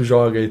comer enquanto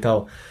joga e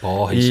tal.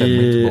 Porra, isso é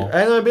muito bom.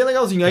 É bem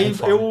legalzinho. Aí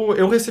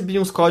eu recebi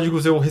uns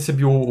códigos, eu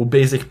recebi o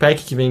Basic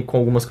Pack, que vem com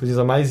algumas coisinhas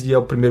a mais, e é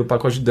o primeiro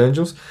pacote de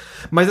dungeons.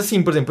 Mas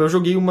assim, por exemplo, eu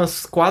joguei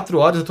umas 4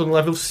 horas, eu tô no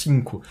level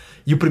 5.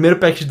 E o primeiro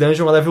pack de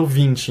dungeon é level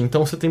 20.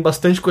 Então você tem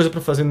bastante coisa pra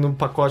fazer no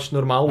pacote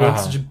normal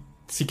antes de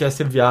sequer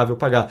ser viável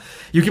pagar.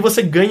 E o que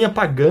você ganha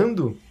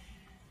pagando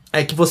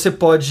é que você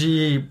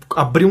pode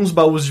abrir uns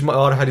baús de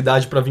maior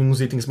raridade pra vir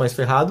uns itens mais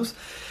ferrados,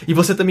 e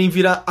você também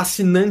vira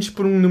assinante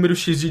por um número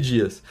X de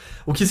dias.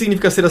 O que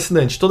significa ser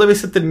assinante? Toda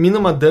vez que você termina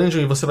uma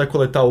dungeon e você vai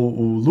coletar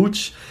o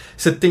loot,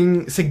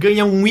 você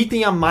ganha um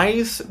item a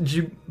mais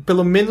de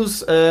pelo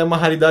menos uma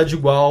raridade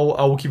igual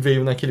ao que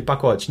veio naquele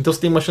pacote. Então você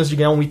tem uma chance de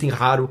ganhar um item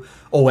raro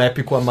ou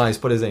épico a mais,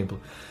 por exemplo.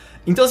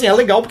 Então, assim, é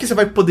legal porque você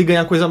vai poder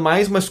ganhar coisa a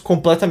mais, mas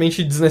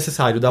completamente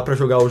desnecessário. Dá pra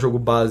jogar o jogo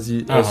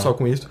base só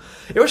com isso.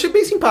 Eu achei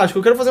bem simpático.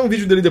 Eu quero fazer um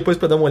vídeo dele depois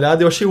pra dar uma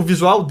olhada. Eu achei o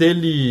visual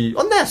dele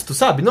honesto,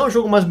 sabe? Não é o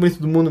jogo mais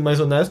bonito do mundo, mais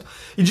honesto.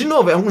 E, de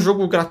novo, é um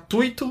jogo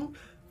gratuito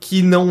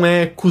que não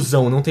é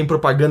cuzão. Não tem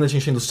propaganda te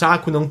enchendo o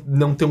saco.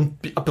 Não tem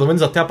pelo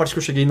menos até a parte que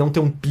eu cheguei, não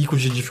tem um pico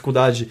de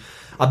dificuldade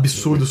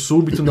absurdo,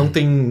 súbito. Não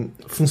tem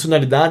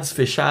funcionalidades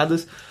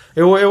fechadas.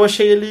 Eu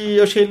achei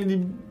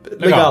ele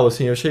legal,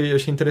 assim. Eu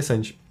achei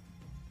interessante.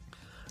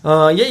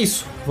 E é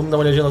isso. Vamos dar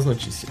uma olhadinha nas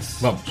notícias.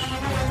 Vamos.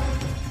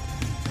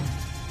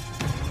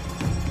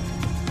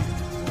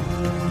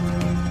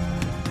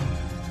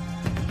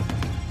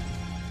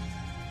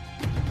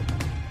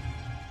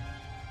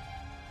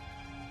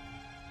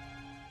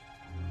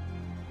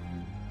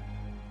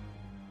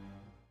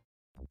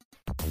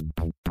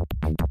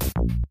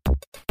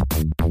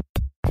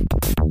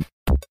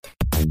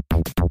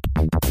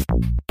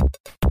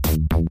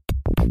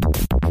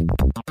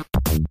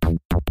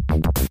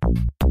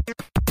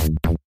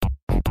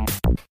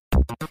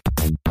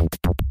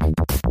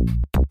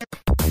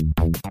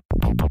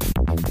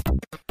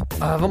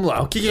 Vamos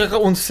lá. O que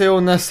aconteceu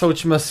nessa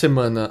última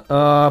semana?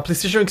 A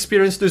PlayStation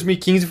Experience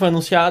 2015 foi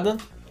anunciada.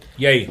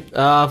 E aí?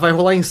 Vai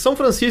rolar em São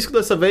Francisco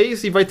dessa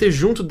vez e vai ter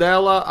junto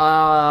dela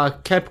a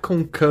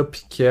Capcom Cup,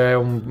 que é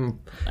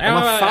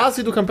uma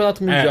fase do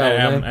Campeonato Mundial,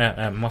 né?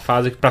 É uma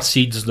fase pra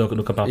seeds do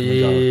Campeonato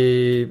Mundial.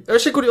 Eu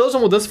achei curioso a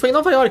mudança. Foi em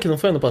Nova York, não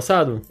foi ano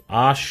passado?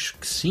 Acho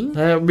que sim.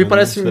 Me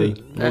parece...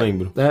 Não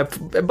lembro.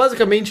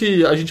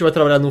 Basicamente, a gente vai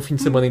trabalhar no fim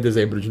de semana em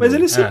dezembro de novo.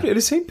 Mas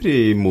eles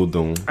sempre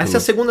mudam. Essa é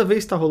a segunda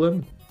vez que tá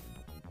rolando.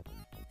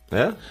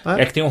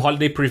 É que tem um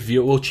Holiday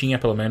Preview, ou tinha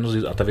pelo menos,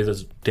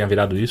 talvez tenha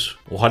virado isso.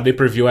 O Holiday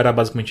Preview era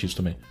basicamente isso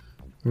também.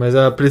 Mas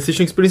a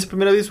PlayStation Experience, a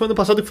primeira vez foi ano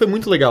passado, que foi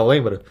muito legal,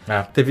 lembra?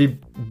 Teve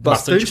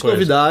bastante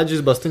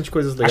novidades, bastante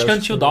coisas legais. Acho que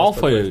Until Dawn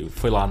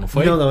foi lá, não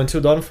foi? Não, Until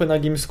Dawn foi na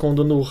Gamescom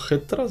do ano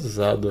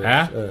retrasado.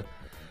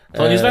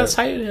 Falando nisso vai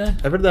sair, né?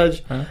 É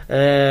verdade.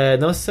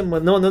 Não essa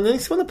semana. Não, nem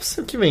semana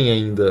que vem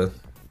ainda.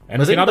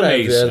 No final do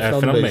mês.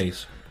 Final do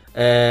mês.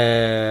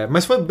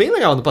 Mas foi bem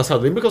legal no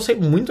passado. Lembra que eu saí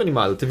muito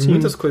animado. Teve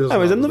muitas coisas.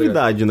 Mas é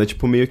novidade, né?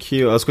 Tipo, meio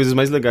que as coisas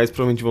mais legais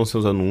provavelmente vão ser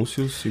os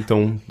anúncios.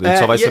 Então, a gente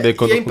só vai saber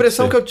quando. E a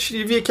impressão que eu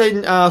tive é que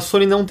a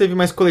Sony não teve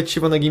mais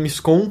coletiva na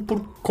Gamescom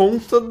por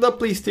conta da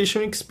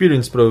PlayStation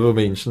Experience,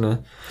 provavelmente, né?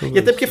 E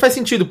até porque faz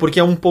sentido, porque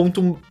é um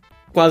ponto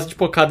quase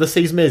tipo a cada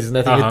 6 meses,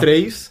 né? Teve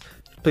 3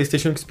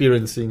 PlayStation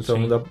Experience,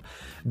 então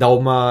dá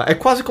uma... É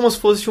quase como se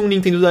fosse um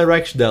Nintendo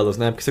Direct delas,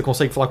 né? Porque você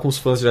consegue falar com os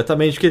fãs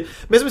diretamente, porque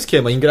mesmo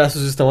esquema,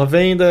 ingressos estão à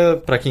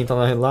venda pra quem tá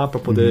lá pra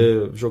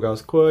poder jogar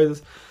as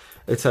coisas,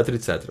 etc,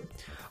 etc.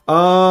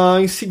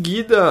 Em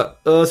seguida,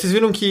 vocês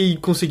viram que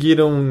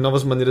conseguiram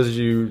novas maneiras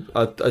de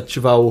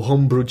ativar o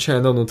Homebrew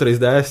Channel no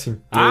 3DS?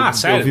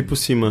 Sério? Eu vi por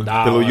cima,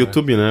 pelo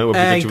YouTube, né? O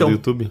aplicativo do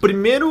YouTube.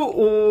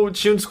 Primeiro,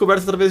 tinham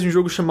descoberto através de um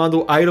jogo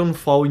chamado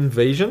Ironfall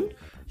Invasion.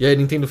 E aí a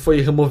Nintendo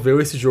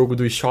removeu esse jogo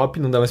do eShop,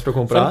 não dá mais pra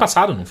comprar. Foi ano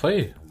passado, não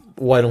foi?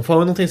 O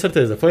Ironfall eu não tenho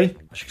certeza, foi?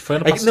 Acho que foi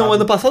ano passado. Não,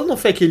 ano passado não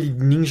foi aquele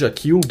Ninja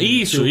Kill?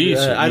 Isso.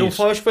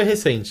 Ironfall acho que foi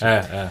recente.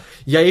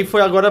 E aí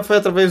agora foi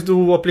através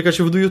do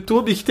aplicativo do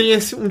YouTube que tem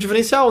um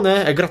diferencial,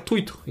 né? É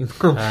gratuito.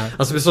 Então,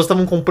 as pessoas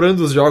estavam comprando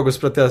os jogos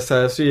pra ter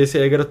acesso e esse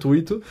aí é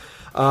gratuito.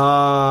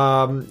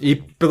 E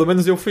pelo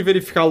menos eu fui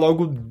verificar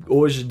logo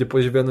hoje,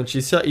 depois de ver a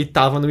notícia, e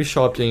tava no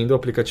eShop ainda, o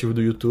aplicativo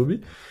do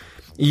YouTube.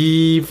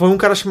 E foi um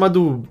cara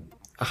chamado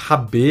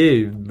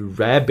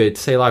Rabbit,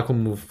 sei lá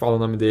como fala o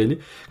nome dele,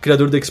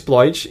 criador do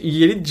Exploit,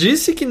 e ele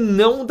disse que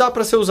não dá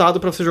pra ser usado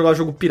pra você jogar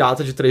jogo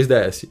pirata de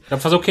 3DS. Dá pra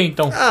fazer o que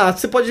então?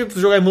 Você pode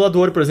jogar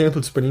emulador, por exemplo,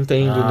 do Super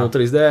Nintendo no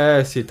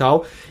 3DS e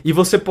tal, e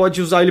você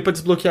pode usar ele pra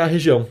desbloquear a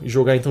região e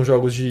jogar então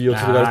jogos de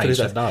outros lugares do 3DS.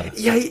 Isso é da hora.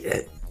 E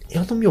aí...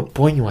 Eu não me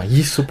oponho a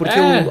isso, porque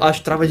eu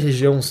acho trava de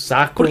região um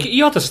saco.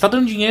 E outra, você tá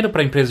dando dinheiro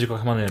pra empresa de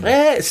qualquer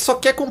maneira. Você só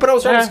quer comprar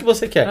os jogos que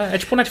você quer. É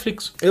tipo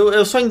Netflix.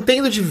 Eu só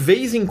entendo de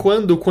vez em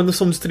quando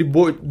são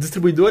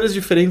distribuidoras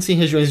diferentes em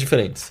regiões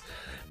diferentes.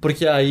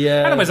 Porque aí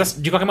mas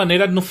de qualquer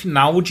maneira, no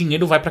final, o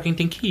dinheiro vai pra quem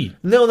tem que ir.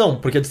 Não,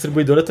 porque a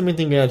distribuidora também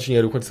tem que ganhar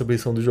dinheiro com a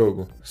distribuição do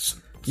jogo.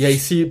 E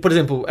aí, por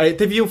exemplo,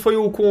 foi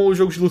com o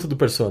jogo de luta do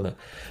Persona.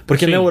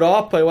 Porque na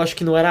Europa, eu acho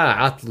que não era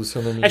a Atlus, se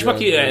eu não me engano. Tipo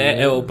aqui,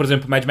 por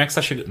exemplo, Mad Max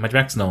tá chegando... Mad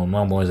Max não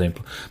é um bom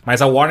exemplo. Mas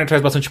a Warner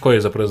traz bastante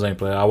coisa, por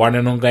exemplo. A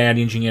Warner não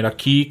ganharia dinheiro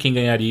aqui, quem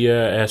ganharia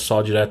é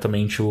só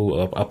diretamente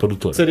a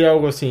produtora. Seria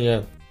algo assim,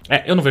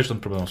 eu não vejo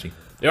tanto problema assim.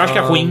 Eu acho que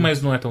é ruim,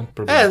 mas não é tão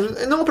problema.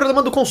 Não é um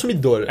problema do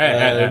consumidor.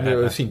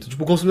 Eu sinto.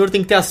 Tipo, o consumidor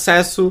tem que ter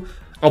acesso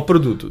ao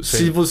produto.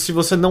 Se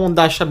você não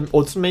acha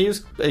outros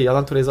meios, aí a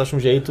natureza acha um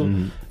jeito,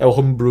 é o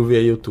homebrew e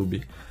a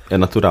YouTube. É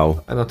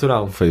natural. É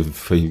natural.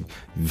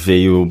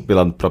 Veio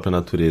pela própria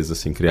natureza,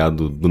 assim,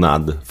 criado do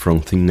nada, from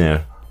thin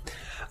air.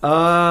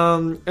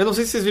 Eu não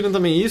sei se vocês viram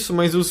também isso,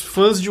 mas os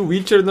fãs de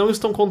Witcher não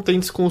estão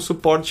contentes com o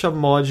suporte a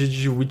mod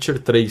de Witcher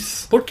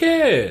 3. Por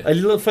quê?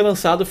 Ele foi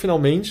lançado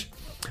finalmente,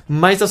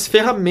 mas as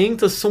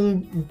ferramentas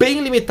são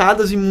bem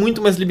limitadas e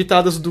muito mais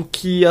limitadas do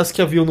que as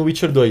que haviam no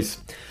Witcher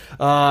 2.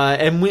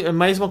 É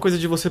mais uma coisa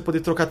de você poder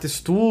trocar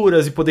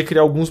texturas e poder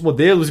criar alguns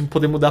modelos e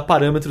poder mudar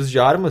parâmetros de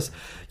armas.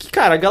 Que,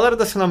 cara, a galera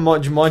da cena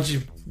de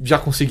mod já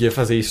conseguia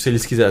fazer isso se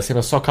eles quisessem,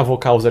 era só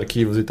cavocar os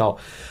arquivos e tal.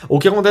 O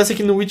que acontece é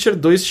que no Witcher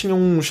 2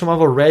 tinha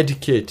chamava Red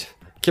Kit,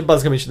 que é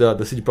basicamente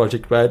da CD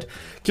Projekt Red,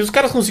 que os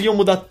caras conseguiam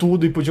mudar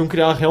tudo e podiam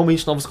criar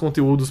realmente novos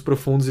conteúdos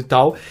profundos e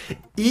tal.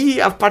 E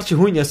a parte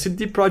ruim, a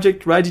CD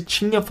Projekt Red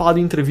tinha falado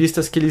em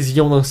entrevistas que eles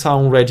iam lançar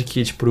um Red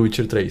Kit pro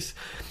Witcher 3.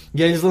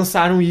 E aí eles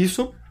lançaram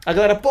isso. A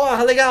galera,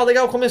 porra,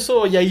 legal,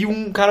 começou. E aí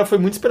um cara foi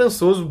muito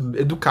esperançoso,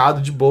 educado,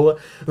 de boa,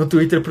 no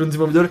Twitter para um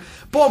desenvolvedor.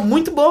 Pô,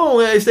 muito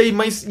bom, é isso aí,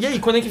 mas e aí,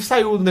 quando é que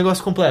saiu o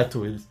negócio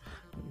completo? Eles,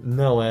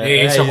 não,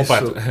 esse é o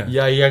completo. E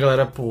aí a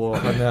galera,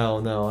 porra,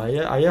 não,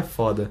 aí é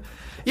foda.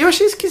 E eu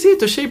achei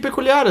esquisito, achei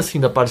peculiar, assim,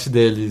 da parte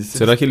deles.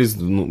 Será que eles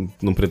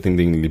não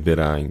pretendem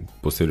liberar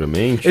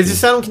posteriormente? Eles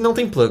disseram que não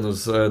tem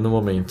planos no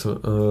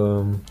momento.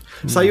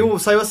 Saiu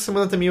essa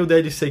semana também o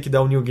DLC que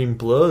dá o New Game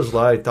Plus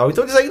lá e tal.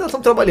 Então eles ainda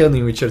estão trabalhando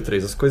em Witcher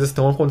 3. As coisas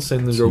estão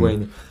acontecendo no jogo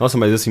ainda. Nossa,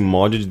 mas assim,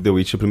 mod de The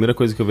Witcher, a primeira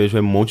coisa que eu vejo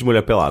é um monte de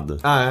mulher pelada.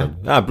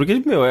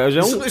 Porque, meu,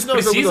 já é um... Isso não é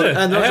um jogo,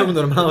 não é um jogo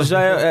normal.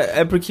 Já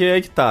é porque é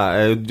que tá.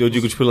 Eu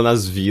digo, tipo,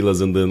 nas vilas,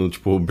 andando,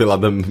 tipo,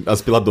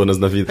 as peladonas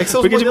na vida. É que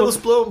são porque, os modelos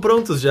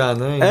prontos já,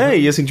 né?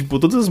 E assim, tipo,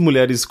 todas as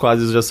mulheres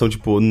quase já são,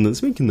 tipo...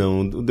 Se bem que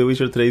não. O The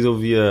Witcher 3 eu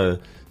via...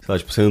 Sei lá,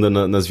 tipo, você anda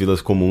nas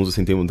vilas comuns,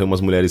 assim, tem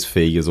umas mulheres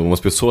feias, ou umas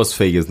pessoas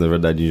feias, na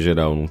verdade, em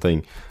geral, não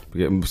tem?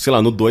 Porque, sei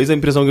lá, no 2 a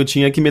impressão que eu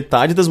tinha é que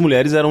metade das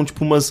mulheres eram,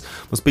 tipo, umas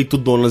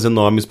peitudonas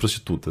enormes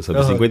prostitutas, sabe?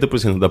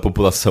 50% da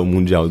população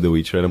mundial de The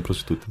Witcher eram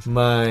prostitutas.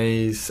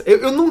 Mas...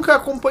 Eu nunca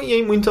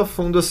acompanhei muito a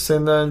fundo a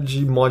cena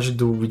de mod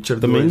do Witcher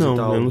 2 Também não, e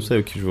tal. eu não sei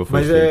o que o jogo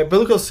foi. Mas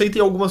pelo que eu sei,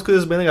 tem algumas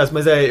coisas bem legais.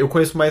 Mas eu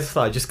conheço mais,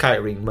 sei lá, de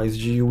Skyrim, mas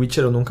de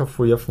Witcher eu nunca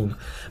fui a fundo.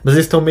 Mas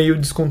eles estão meio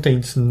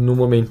descontentes no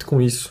momento com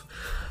isso.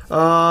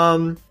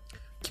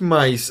 Que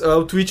mais?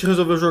 O Twitch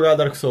resolveu jogar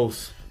Dark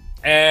Souls.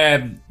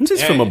 Não sei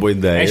se foi uma boa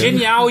ideia. É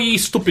genial e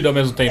estúpido ao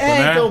mesmo tempo,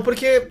 né? Então,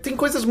 porque tem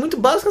coisas muito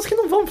básicas que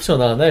não vão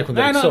funcionar, né, com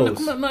Dark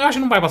Souls. Eu acho que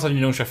não vai passar de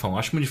nenhum chefão,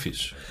 acho muito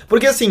difícil.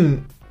 Porque,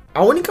 assim,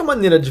 a única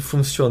maneira de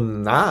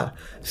funcionar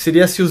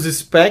seria se os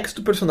specs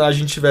do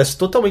personagem tivessem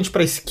totalmente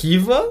pra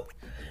esquiva,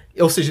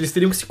 ou seja, eles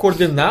teriam que se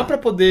coordenar pra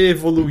poder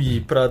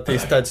evoluir, pra ter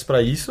stats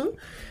pra isso.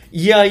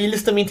 E aí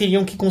eles também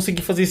teriam que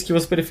conseguir fazer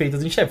esquivas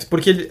perfeitas em chefes.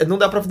 Porque não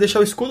dá pra deixar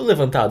o escudo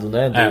levantado,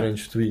 né,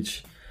 durante o Twitch.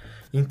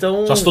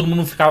 Então... Só se todo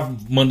mundo ficar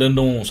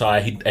mandando um, sei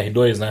lá,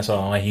 R2, né, só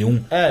um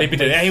R1.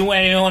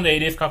 R1, aí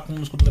ele ia ficar com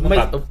o escudo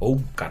levantado.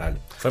 Caralho.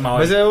 Foi mal.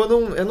 Mas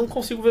eu não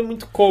consigo ver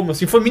muito como,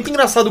 assim. Foi muito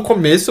engraçado o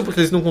começo, porque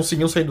eles não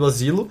conseguiam sair do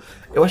asilo.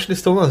 Eu acho que eles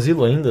estão no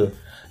asilo ainda.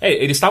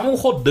 Eles estavam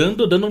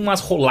rodando, dando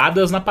umas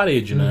roladas na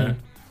parede, né?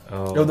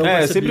 Eu não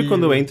percebi. Sempre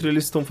quando eu entro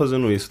eles estão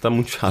fazendo isso, tá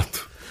muito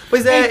chato.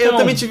 Pois então... eu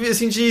também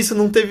senti isso,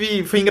 não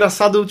teve... Foi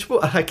engraçado, tipo,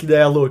 que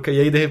ideia louca. E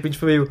aí, de repente,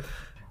 foi meio...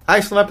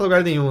 isso não vai pra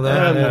lugar nenhum,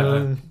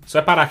 né? Você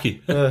vai parar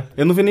aqui.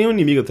 Eu não vi nenhum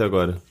inimigo até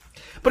agora.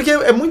 Porque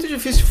é muito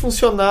difícil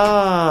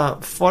funcionar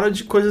fora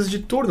de coisas de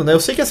turno, né? Eu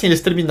sei que, assim,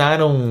 eles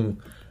terminaram,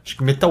 acho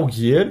que Metal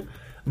Gear,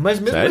 mas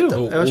mesmo...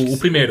 Sério? O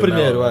primeiro,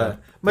 né?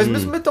 Mas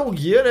mesmo Metal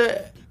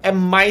Gear é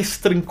mais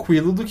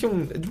tranquilo do que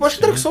um... Eu acho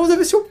que Dark Souls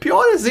deve ser o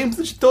pior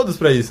exemplo de todos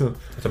pra isso.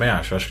 Eu também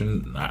acho que...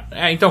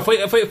 então,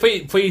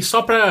 foi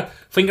só pra...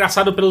 Foi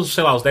engraçado pelos,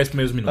 sei lá, os 10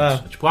 primeiros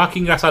minutos. Tipo, que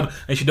engraçado.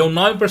 A gente deu um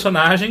nome ao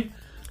personagem...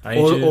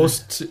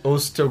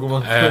 Host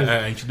alguma coisa.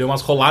 A gente deu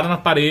umas roladas na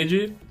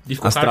parede e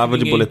ficou as travas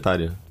de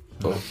boletária.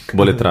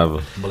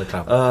 Boletrava.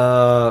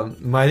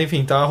 Mas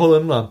enfim, tá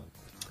rolando lá.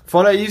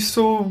 Fora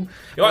isso...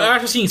 Eu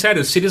acho assim,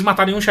 sério, se eles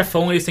matarem um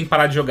chefão, eles têm que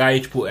parar de jogar e,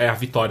 tipo, é a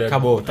vitória.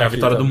 Acabou. É a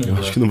vitória do mundo. Eu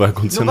acho que não vai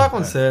acontecer. Não vai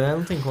acontecer, né?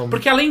 Não tem como.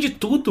 Porque além de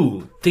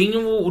tudo, tem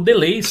o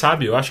delay,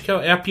 sabe? Eu acho que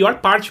é a pior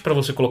parte pra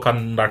você colocar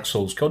no Dark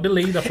Souls, que é o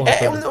delay da porra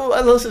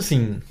toda. Lance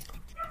assim...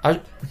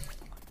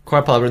 Qual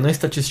é a palavra? Não é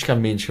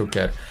estatisticamente que eu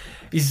quero.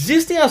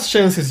 Existem as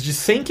chances de,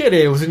 sem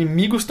querer, os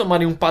inimigos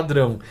tomarem um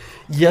padrão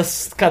e a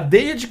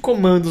cadeia de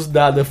comandos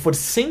dada for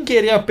sem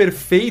querer a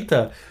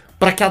perfeita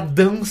pra que a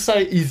dança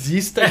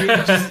exista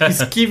e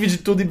esquive de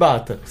tudo e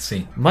bata.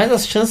 Sim. Mas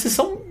as chances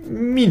são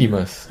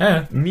mínimas.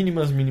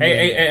 Mínimas.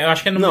 Eu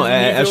acho que é no mesmo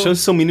nível... As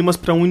chances são mínimas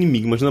pra um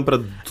inimigo, imagina pra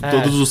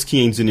todos os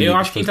 500 inimigos. Eu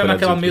acho que entra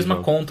naquela mesma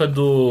conta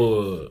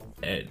do...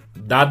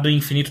 dado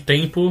infinito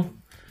tempo...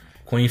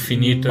 Com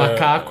infinita...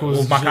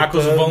 Macacos. Os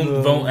macacos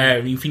vão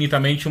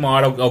infinitamente, uma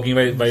hora alguém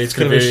vai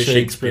escrever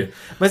Shakespeare.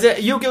 Mas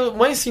e o que eu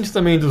mais sinto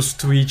também dos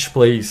Twitch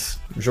Plays,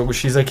 jogo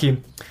X, é que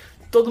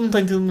todo mundo tá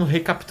tentando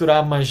recapturar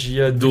a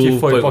magia do que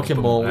foi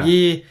Pokémon.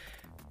 E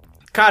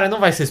cara, não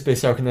vai ser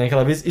especial que nem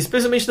aquela vez,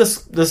 especialmente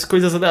das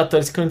coisas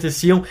aleatórias que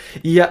aconteciam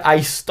e a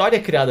história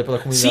criada pela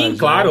comunidade. Sim,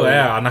 claro,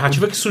 a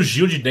narrativa que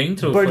surgiu de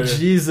dentro. Bird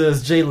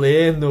Jesus, Jay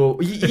Leno,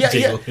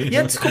 e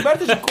a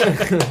descoberta de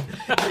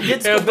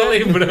Eu tô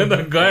lembrando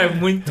agora, é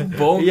muito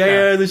bom, e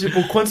aí,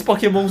 tipo, quantos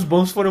pokémons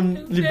bons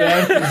foram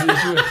libertos,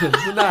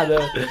 do nada.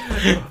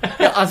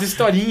 As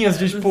historinhas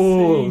de,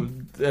 tipo...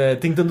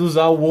 tentando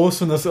usar o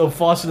osso, o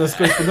fóssil nas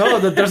coisas.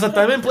 No, there's a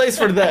time and place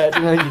for that.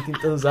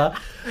 Tentando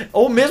usar.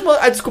 Ou mesmo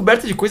a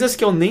descoberta de coisas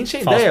que eu nem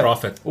tinha ideia.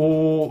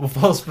 O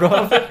False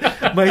Prophet.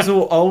 Mas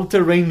o All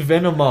Terrain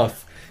Venomoth.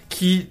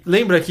 Que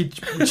lembra que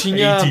tipo,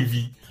 tinha.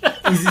 ATV.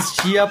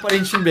 Existia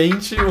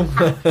aparentemente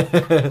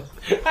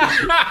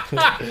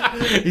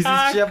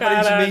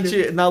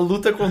aparentemente na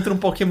luta contra um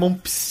Pokémon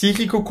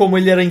psíquico, como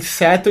ele era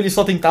inseto, ele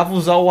só tentava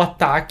usar o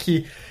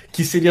ataque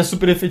que seria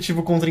super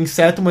efetivo contra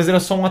inseto, mas era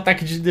só um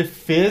ataque de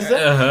defesa,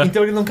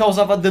 então ele não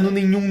causava dano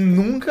nenhum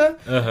nunca,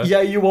 e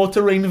aí o All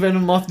Terrain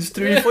Venomoth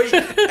destruiu, e foi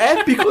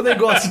épico o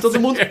negócio, todo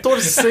mundo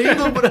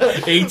torcendo pra...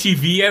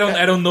 ATV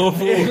era o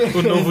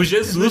novo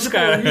Jesus,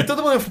 cara. E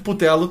todo mundo falou,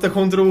 puta, é a luta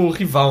contra o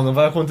rival, não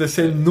vai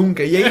acontecer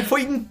nunca, e aí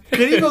foi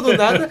incrível do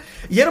nada,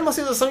 e era uma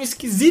sensação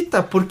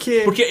esquisita,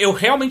 porque eu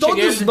realmente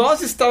todos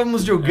nós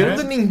estávamos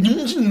jogando,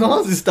 nenhum de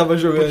nós estava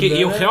jogando. Porque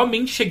eu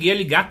realmente cheguei a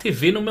ligar a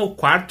TV no meu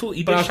quarto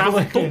e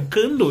deixava tocando,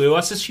 eu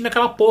assistindo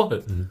aquela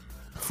porra.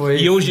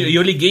 E eu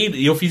liguei,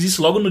 e eu fiz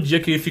isso logo no dia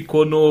que ele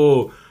ficou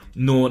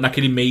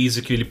naquele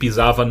maze que ele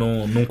pisava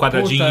num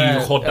quadradinho e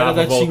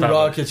rodava e voltava.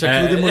 Team Rocket,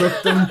 aquilo demorou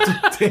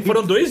tanto tempo.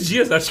 Foram 2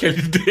 dias, acho que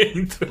ali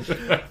dentro.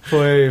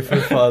 Foi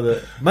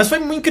foda. Mas foi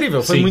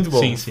incrível, foi muito bom.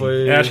 Sim.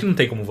 Acho que não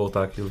tem como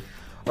voltar aquilo.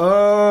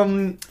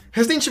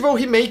 Resident Evil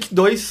Remake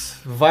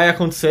 2 vai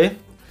acontecer.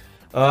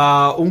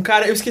 Um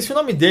cara, eu esqueci o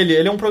nome dele,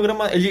 ele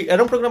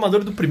era um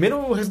programador do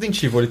primeiro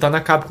Resident Evil, ele tá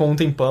na Capcom há um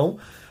tempão.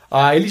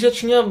 Ele já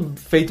tinha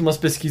feito umas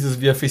pesquisas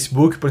via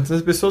Facebook, perguntando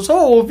às pessoas,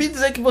 ouvi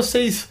dizer que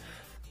vocês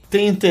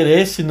têm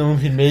interesse num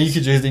remake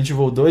de Resident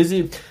Evil 2,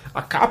 e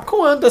a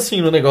Capcom anda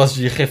assim no negócio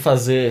de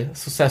refazer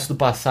sucesso do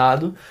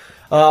passado.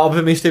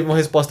 Obviamente teve uma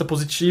resposta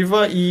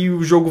positiva e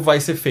o jogo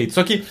vai ser feito.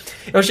 Só que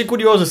eu achei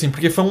curioso, assim,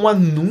 porque foi um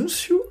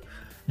anúncio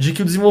de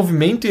que o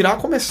desenvolvimento irá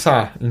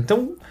começar.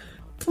 Então,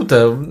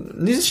 puta,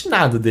 não existe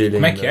nada dele ainda.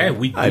 Como é que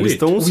é? Eles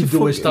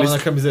estão na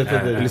camiseta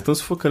dele. Eles estão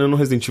se focando no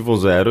Resident Evil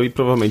 0 e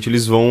provavelmente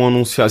eles vão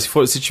anunciar.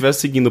 Se tiver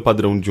seguindo o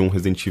padrão de um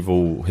Resident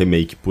Evil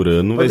remake por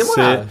ano, vai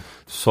ser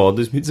só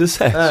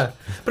 2017.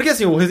 Porque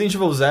assim, o Resident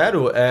Evil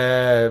 0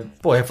 é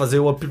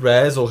refazer o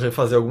up-res ou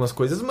refazer algumas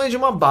coisas, mas de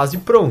uma base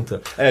pronta.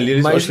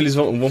 Eu acho que eles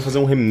vão fazer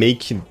um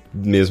remake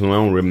mesmo, não é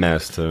um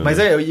remaster. Mas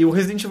e o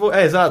Resident Evil...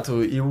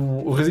 exato. E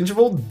o Resident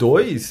Evil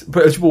 2...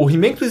 Tipo, o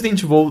remake do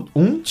Resident Evil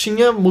 1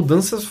 tinha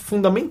mudanças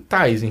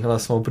fundamentais em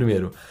relação ao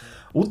primeiro.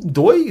 O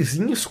 2,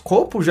 em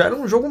escopo, já era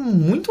um jogo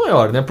muito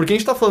maior, né? Porque a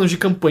gente tá falando de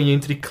campanha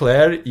entre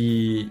Claire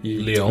e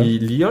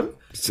Leon.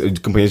 De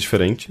campanhas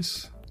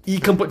diferentes. E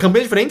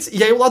campanhas diferentes,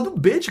 e aí o lado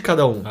B de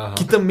cada um,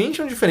 que também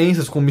tinham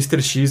diferenças, com o Mr.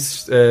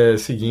 X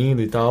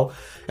seguindo e tal.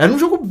 Era um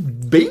jogo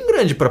bem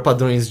grande pra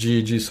padrões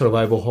de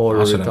survival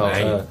horror e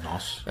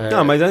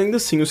tal. Mas ainda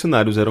assim os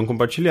cenários eram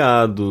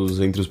compartilhados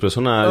entre os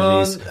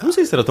personagens. Não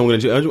sei se era tão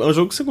grande. É um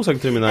jogo que você consegue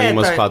terminar em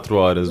umas 4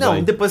 horas.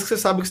 Não, depois que você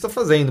sabe o que você tá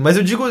fazendo. Mas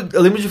eu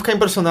lembro de ficar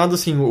impressionado,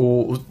 assim,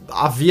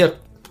 havia...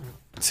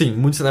 Sim,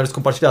 muitos cenários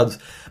compartilhados.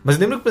 Mas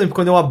eu lembro que, por exemplo,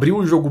 quando eu abri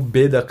o jogo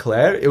B da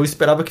Claire, eu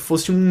esperava que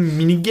fosse um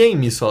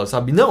minigame só,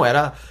 sabe? Não,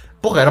 era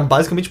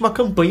basicamente uma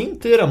campanha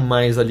inteira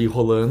mais ali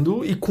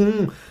rolando e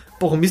com...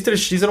 o Mr.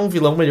 X era um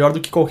vilão melhor do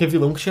que qualquer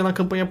vilão que tinha na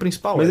campanha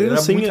principal. Mas era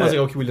assim, muito mais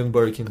legal que o William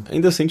Birkin.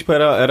 Ainda assim, tipo,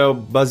 era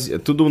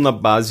tudo na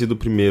base do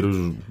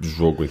primeiro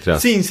jogo, entre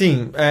aspas.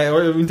 Sim,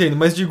 eu entendo.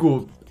 Mas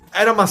digo,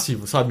 era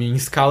massivo, sabe? Em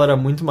escala era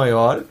muito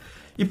maior.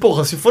 E,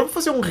 se for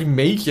fazer um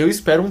remake, eu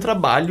espero um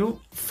trabalho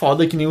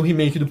foda que nem o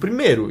remake do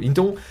primeiro.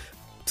 Então,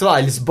 sei lá,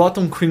 eles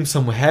botam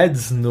Crimson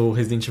Heads no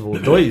Resident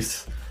Evil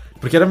 2,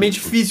 porque era meio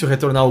difícil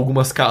retornar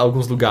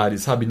alguns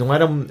lugares, sabe? Não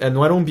era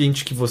um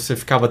ambiente que você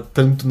ficava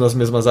tanto nas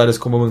mesmas áreas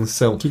como a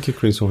mansão. O que é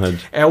Crimson Head?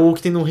 É o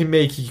que tem no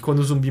remake, que quando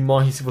o zumbi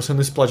morre, se você não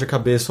explode a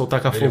cabeça ou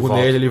taca fogo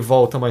nele, ele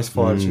volta mais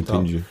forte e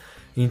tal. Entendi.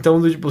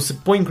 Então, você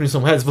põe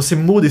Crimson Heads, você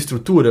muda a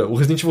estrutura. O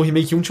Resident Evil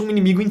Remake 1 tinha um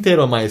inimigo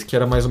inteiro a mais, que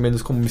era mais ou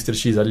menos como o Mr.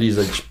 X, a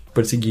Lisa, que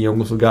perseguia em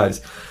alguns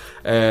lugares.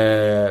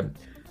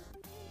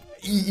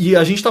 E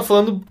a gente tá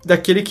falando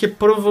daquele que é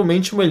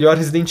provavelmente o melhor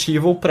Resident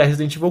Evil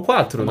pré-Resident Evil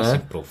 4, como né?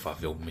 Assim,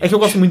 provavelmente. É que eu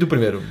gosto muito do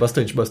primeiro,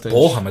 bastante.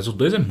 Porra, mas o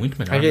 2 é muito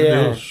melhor,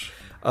 meu Deus.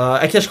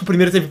 É que acho que o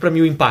primeiro teve pra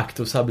mim o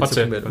impacto, sabe? Pode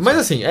ser, primeiro. Mas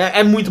assim,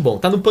 é muito bom,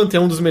 tá no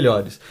panteão dos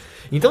melhores.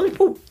 Então,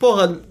 tipo,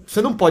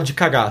 você não pode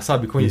cagar,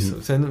 sabe, com isso.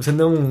 Você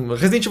não...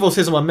 Resident Evil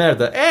 6 é uma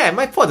merda?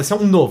 Mas foda-se, é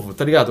um novo,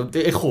 tá ligado?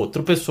 Errou,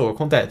 tropeçou,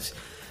 acontece.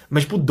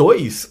 Mas, tipo, o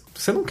 2,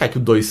 você não quer que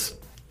o 2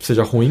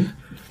 seja ruim.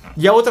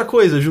 E a outra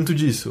coisa, junto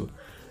disso,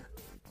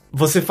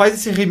 você faz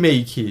esse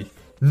remake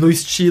no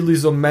estilo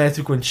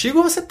isométrico antigo,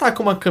 ou você tá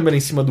com uma câmera em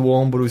cima do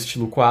ombro,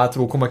 estilo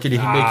 4, ou como aquele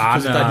remake que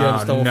os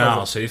italianos estavam fazendo?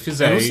 Não, se ele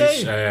fizer isso...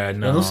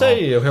 Eu não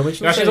sei, eu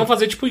realmente não sei. Eu acho que eles vão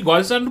fazer tipo igual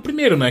eles fizeram no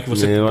primeiro, né? Que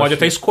você pode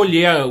até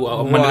escolher a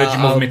maneira de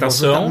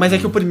movimentação. Mas é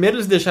que o primeiro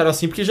eles deixaram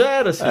assim porque já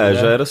era assim.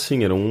 Já era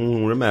assim, era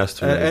um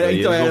remaster.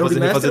 Então eles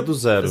vão fazer do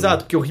zero.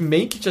 Exato, porque o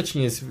remake já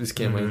tinha esse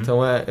esquema. Então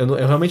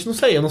eu realmente não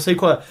sei. Eu não sei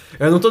qual é.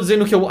 Eu não tô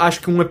dizendo que eu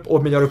acho que um é o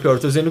melhor ou o pior, eu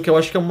tô dizendo que eu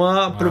acho que é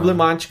uma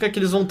problemática que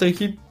eles vão ter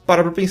que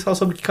parar pra pensar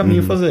sobre que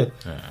caminho fazer.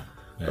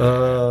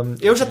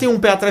 Eu já tenho um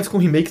pé atrás com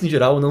remakes em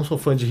geral, eu não sou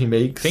fã de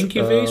remakes. Tem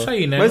que ver isso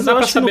aí, né? Mas eu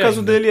acho que no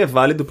caso dele é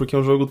válido porque é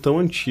um jogo tão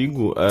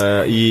antigo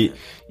e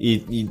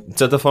de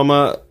certa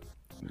forma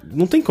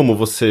não tem como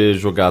você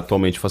jogar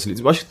atualmente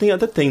facilmente. Eu acho que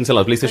até tem, sei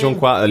lá, PlayStation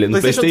 4, no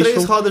PlayStation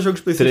 3 roda jogo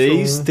de PlayStation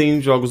 3 1.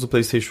 Tem jogos do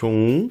PlayStation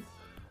 1.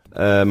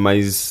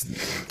 Mas,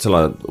 sei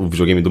lá, o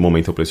videogame do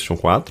momento é o PlayStation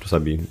 4,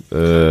 sabe?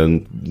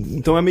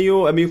 Então é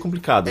meio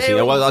complicado. Assim.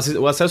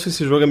 O acesso a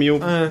esse jogo é meio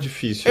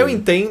difícil. Eu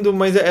entendo,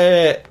 mas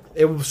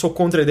eu sou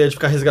contra a ideia de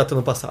ficar resgatando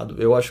o passado.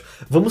 Eu acho.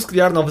 Vamos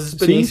criar novas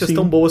experiências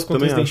tão boas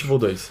quanto Resident Evil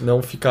 2.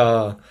 Não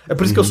ficar. É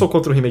por isso que eu sou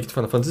contra o remake do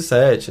Final Fantasy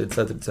VII,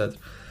 etc.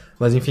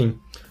 Mas enfim.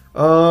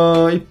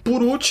 E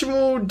por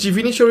último,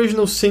 Divinity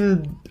Original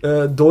Sin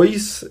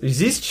 2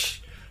 existe?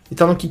 E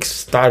tá no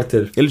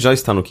Kickstarter. Ele já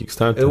está no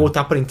Kickstarter? Ou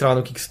tá pra entrar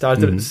no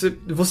Kickstarter.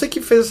 Você que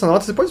fez essa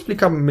nota, você pode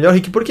explicar melhor,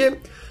 Rick? Porque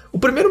o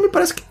primeiro me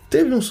parece que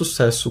teve um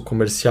sucesso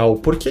comercial.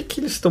 Por que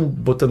eles estão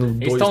botando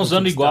dois? Eles estão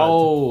usando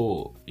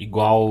igual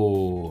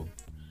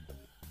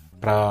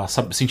pra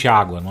sentir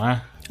água, não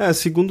é?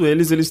 Segundo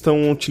eles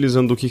estão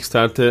utilizando o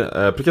Kickstarter...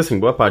 porque assim,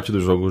 boa parte do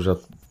jogo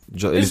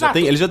ele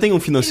já tem um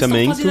financiamento.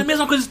 Eles estão fazendo a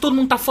mesma coisa que todo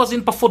mundo tá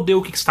fazendo pra foder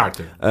o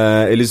Kickstarter.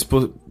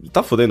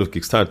 Tá fodendo o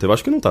Kickstarter? Eu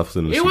acho que não tá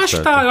fodendo o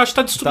Kickstarter. Eu acho que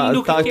tá destruindo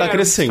o que tá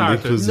crescendo,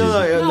 inclusive.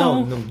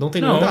 Não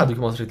tem nenhum dado que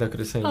mostra que tá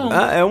crescendo.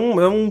 É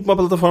uma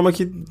plataforma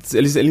que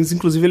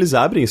inclusive, eles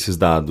abrem esses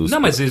dados. Não,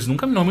 mas eles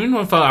nunca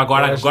não falam.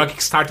 Agora o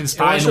Kickstarter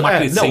está numa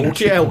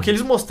crescente. O que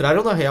eles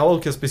mostraram, na real, o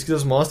que as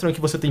pesquisas mostram é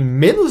que você tem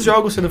menos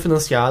jogos sendo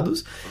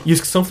financiados e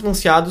os que são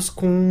financiados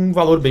com um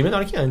valor bem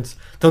menor que antes.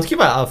 Tanto que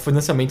o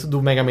financiamento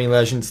do Mega Man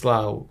Legends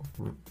lá, o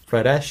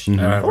Red Ash,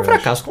 é um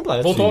fracasso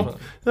completo. Voltou.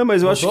 Não,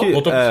 mas eu acho que...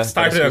 Voltou pro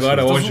Kickstarter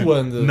agora, hoje. Tô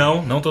zoando.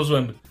 Não tô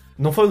zoando.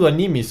 Não foi do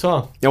anime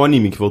só? É o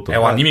anime que voltou. É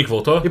o anime que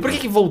voltou? E por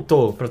que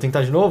voltou? Pra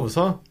tentar de novo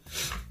só?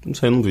 Não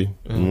sei, eu não vi.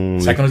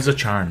 Second is a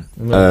Charm.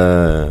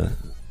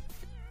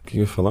 O que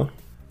eu ia falar?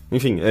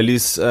 Enfim,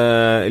 eles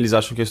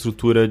acham que a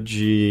estrutura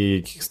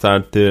de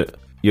Kickstarter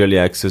e Early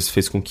Access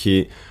fez com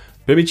que...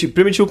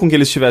 Permitiu com que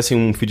eles tivessem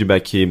um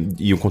feedback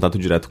e um contato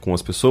direto com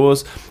as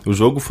pessoas. O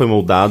jogo foi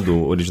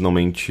moldado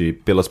originalmente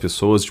pelas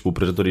pessoas, tipo, o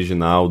projeto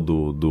original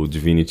do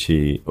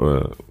Divinity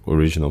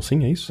Original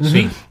Sin, é isso?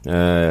 Sim.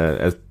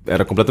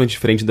 Era completamente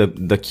diferente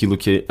daquilo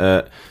que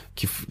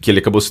ele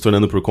acabou se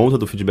tornando por conta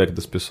do feedback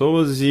das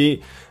pessoas e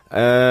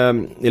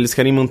eles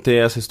querem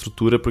manter essa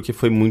estrutura porque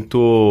foi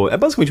muito... É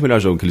basicamente o melhor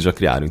jogo que eles já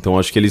criaram. Então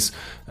acho que eles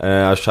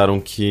acharam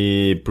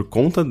que por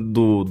conta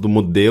do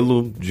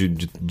modelo de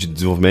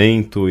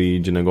desenvolvimento e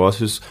de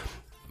negócios,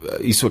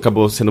 isso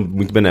acabou sendo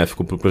muito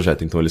benéfico pro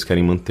projeto. Então eles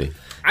querem manter.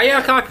 Aí é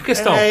aquela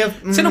questão.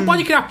 Você não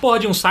pode criar porra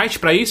de um site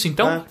pra isso,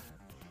 então?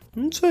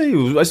 Não sei,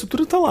 a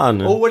estrutura tá lá,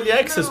 né? Ou Early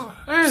Access.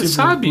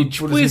 Sabe?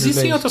 Tipo,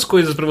 existem outras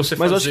coisas pra você fazer.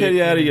 Mas eu acho que ele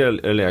era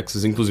Early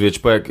Access, inclusive.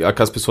 Tipo,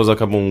 as pessoas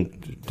acabam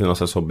tendo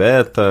acesso ao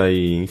beta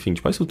e, enfim,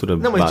 tipo, a estrutura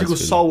não, mas básica, digo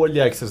só o Early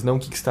Access, não o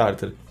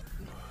Kickstarter.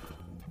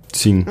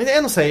 Sim.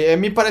 Eu não sei,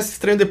 me parece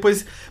estranho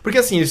depois... Porque,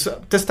 assim, eles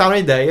testaram a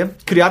ideia,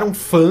 criaram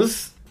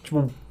fãs,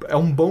 tipo, é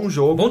um bom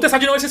jogo. Vamos testar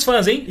de novo esses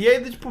fãs, hein? E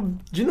aí, tipo,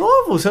 de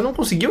novo, você não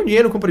conseguiu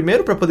dinheiro com o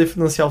primeiro pra poder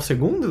financiar o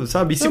segundo,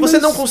 sabe? E se você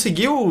não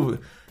conseguiu...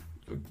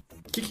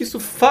 O que isso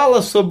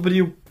fala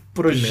sobre o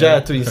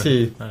projeto em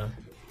si?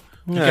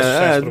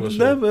 É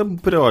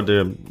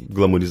pré-order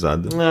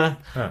glamourizada.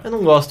 Eu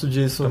não gosto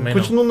disso. Também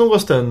continuo não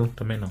gostando.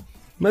 Também não.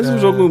 Mas o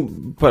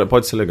jogo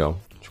pode ser legal.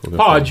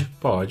 Pode.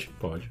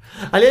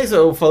 Aliás,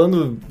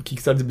 falando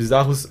Kickstarter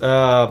bizarros,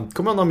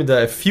 como é o nome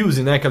da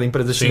Fuse, né? Aquela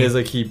empresa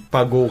chinesa que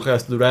pagou o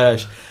resto do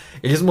Rash.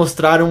 Eles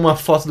mostraram uma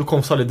foto do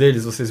console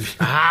deles, vocês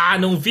viram?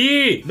 Não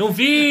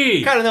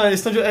vi! Cara, não,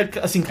 eles estão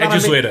assim, de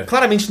zoeira.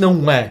 Claramente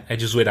não é. É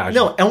de zoeiragem.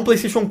 Não, é um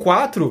PlayStation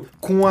 4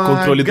 com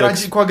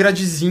a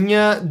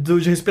gradezinha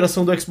de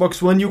respiração do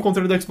Xbox One e o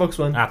controle do Xbox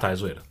One. Tá, é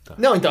zoeira. Tá.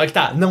 Não, então,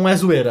 não é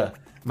zoeira,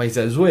 mas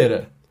é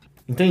zoeira.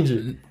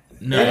 Entende?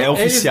 Não, é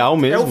oficial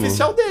mesmo. É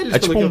oficial deles. É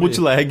tipo um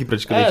bootleg,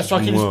 praticamente. Só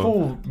que eles,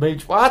 bem,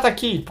 tá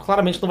aqui,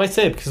 claramente não vai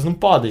ser, porque vocês não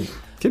podem.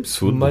 Que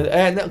absurdo. Mas,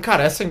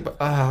 cara,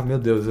 meu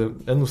Deus,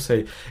 eu não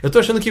sei. Eu tô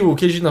achando que o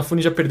Keiji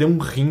Inafune já perdeu um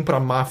rim pra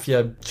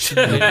máfia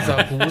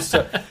chinesa,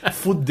 russa.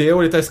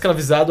 Fudeu, ele tá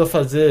escravizado a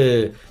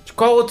fazer...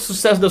 Qual outro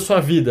sucesso da sua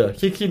vida?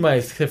 O que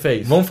mais você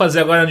fez? Vamos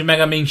fazer agora de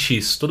Mega Man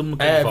X. Todo mundo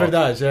quer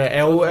verdade.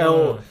 É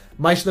o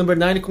Might Number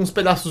 9 com os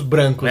pedaços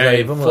brancos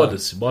aí, vamos lá.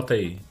 Foda-se, bota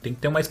aí. Tem que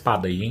ter uma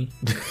espada aí, hein?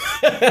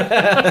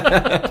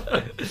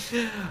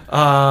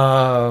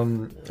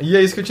 E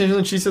é isso que eu tinha de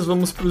notícias.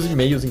 Vamos pros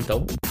e-mails,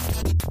 então.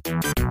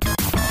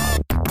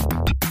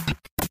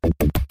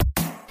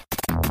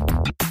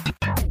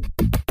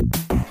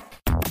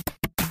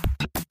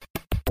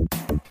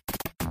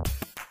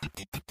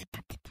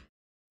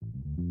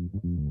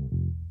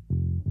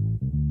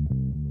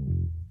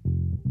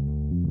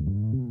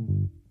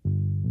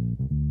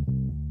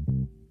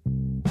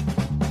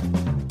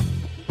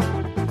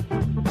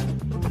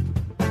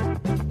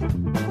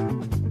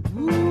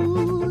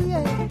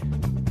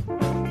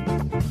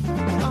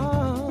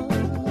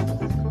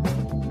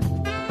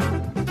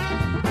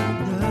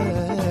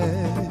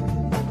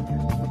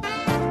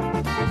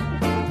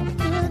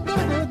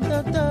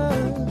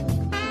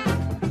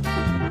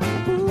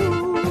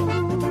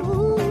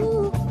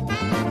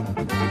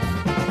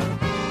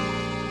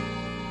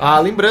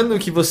 Lembrando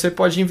que você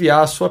pode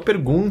enviar a sua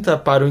pergunta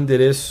para o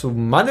endereço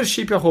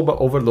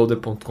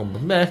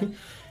mothership@overloader.com.br.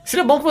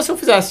 Seria bom que você o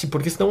fizesse,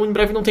 porque senão em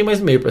breve não tem mais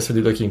e-mail para ser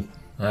lido aqui.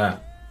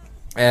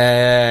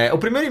 O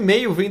primeiro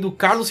e-mail vem do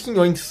Carlos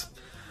Quinhões.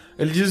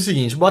 Ele diz o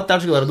seguinte: boa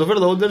tarde, galera do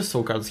Overloader,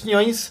 sou o Carlos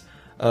Quinhões,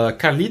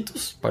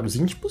 Carlitos, para os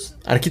íntimos,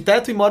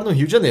 arquiteto e moro no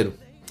Rio de Janeiro.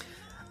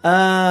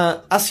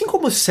 Assim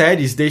como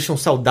séries deixam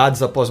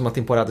saudades após uma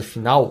temporada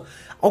final,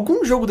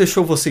 algum jogo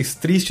deixou vocês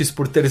tristes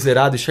por ter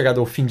zerado e chegado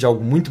ao fim de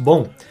algo muito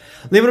bom?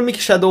 Lembro-me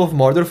que Shadow of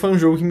Mordor foi um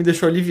jogo que me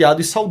deixou aliviado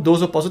e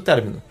saudoso após o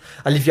término.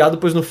 Aliviado,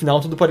 pois no final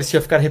tudo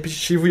parecia ficar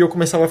repetitivo e eu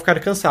começava a ficar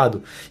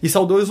cansado. E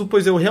saudoso,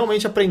 pois eu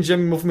realmente aprendi a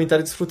me movimentar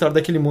e desfrutar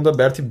daquele mundo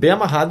aberto e bem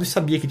amarrado e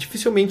sabia que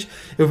dificilmente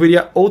eu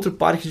veria outro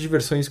parque de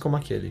diversões como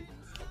aquele.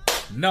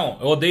 Não,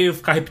 eu odeio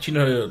ficar repetindo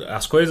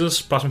as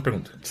coisas. Próxima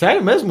pergunta.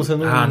 Sério mesmo? Você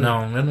não...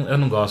 não, eu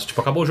não gosto.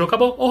 Tipo, acabou o jogo,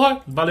 acabou.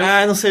 Valeu.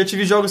 Não sei, eu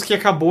tive jogos que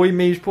acabou e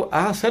meio tipo,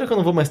 sério que eu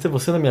não vou mais ter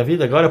você na minha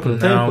vida agora por um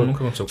tempo? Não,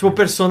 nunca aconteceu. Tipo,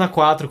 Persona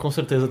 4 com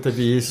certeza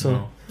teve isso.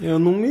 Não. Eu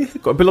não me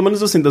recordo. Pelo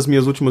menos assim, das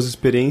minhas últimas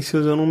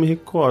experiências, eu não me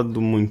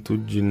recordo muito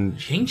de.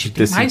 Gente,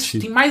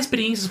 tem mais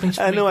experiências pra gente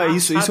experimentar.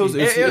 Isso eu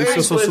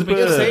sou super.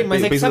 Eu sei,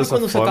 mas é que sabe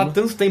quando você tá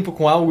tanto tempo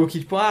com algo que,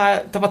 tipo,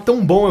 tava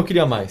tão bom, eu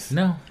queria mais.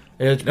 Não.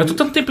 Eu tô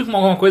tanto tempo com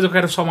alguma coisa, eu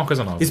quero só uma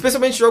coisa nova.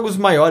 Especialmente jogos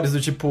maiores,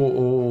 do tipo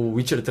o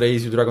Witcher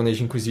 3 e o Dragon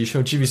Age Inquisition.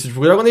 Eu tive isso. Tipo,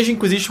 o Dragon Age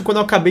Inquisition, quando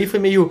eu acabei, foi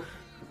meio...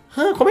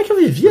 como é que eu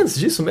vivi antes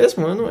disso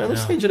mesmo? Eu não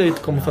sei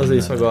direito como fazer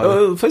isso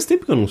agora. Faz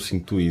tempo que eu não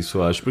sinto isso,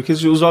 eu acho. Porque os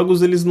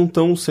jogos, eles não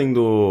estão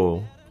sendo...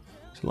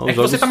 Sei lá, que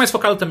você tá mais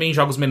focado também em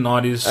jogos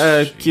menores.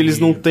 Que eles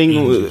não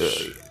têm...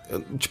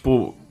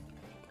 Tipo...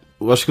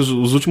 Eu acho que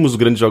os últimos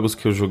grandes jogos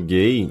que eu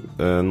joguei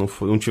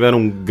não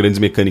tiveram grandes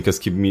mecânicas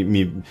que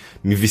me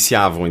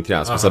viciavam, entre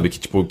aspas, sabe?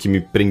 Que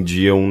me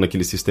prendiam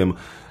naquele sistema.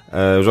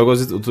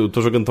 Eu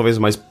tô jogando talvez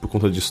mais por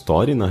conta de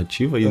história e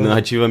narrativa, e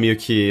narrativa meio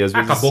que às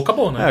vezes...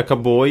 Acabou, né?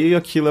 Acabou e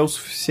aquilo é o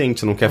suficiente,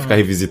 você não quer ficar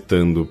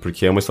revisitando,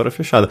 porque é uma história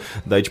fechada.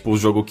 Daí, tipo, o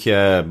jogo que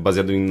é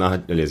baseado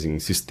em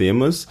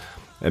sistemas,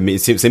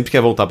 sempre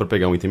quer voltar pra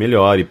pegar um item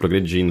melhor e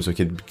progredir, não sei o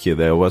que,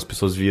 daí as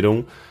pessoas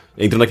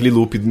entram naquele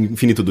loop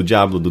infinito do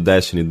Diablo, do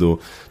Destiny,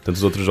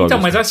 tantos outros jogos.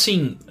 Então, mas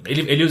assim,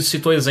 ele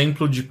citou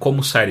exemplo de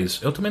como séries.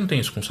 Eu também não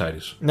tenho isso com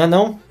séries.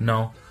 Não?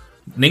 Não.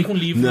 Nem com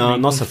livro, não, nem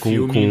nossa, com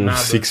filme, com nada.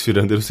 Six Feet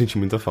Under eu senti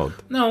muita falta.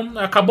 Não,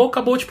 acabou,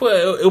 tipo,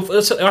 eu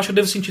acho que eu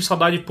devo sentir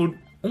saudade por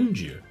um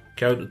dia.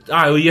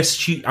 Eu ia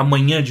assistir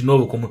amanhã de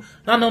novo, como...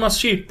 Não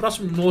assisti,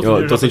 próximo, no outro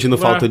dia. Eu tô sentindo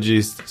falta de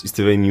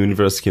Steven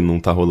Universe, que não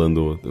tá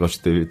rolando... Eu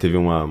acho que teve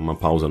uma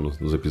pausa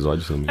nos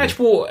episódios.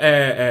 Tipo,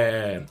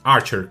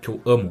 Archer, que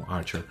eu amo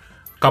Archer.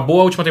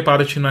 Acabou a última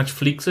temporada de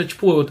Netflix,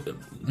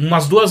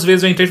 umas 2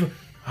 vezes eu entrei, tipo...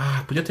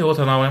 podia ter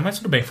outra não, mas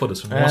tudo bem,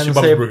 foda-se. Vamos assistir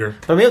Bob's Burger.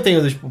 Pra mim eu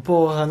tenho,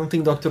 tipo, não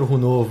tem Doctor Who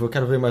novo, eu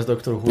quero ver mais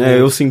Doctor Who.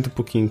 Eu sinto um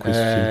pouquinho com isso.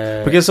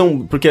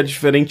 Porque é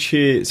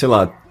diferente, sei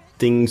lá,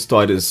 tem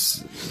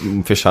histórias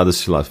fechadas,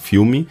 sei lá,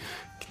 filme,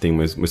 que tem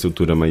uma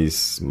estrutura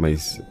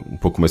um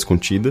pouco mais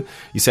contida.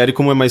 E série,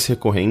 como é mais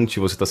recorrente,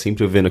 você tá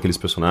sempre vendo aqueles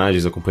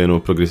personagens,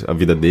 acompanhando a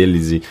vida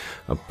deles e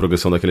a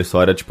progressão daquela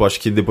história. Tipo, acho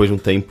que depois de um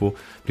tempo,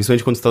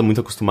 principalmente quando você tá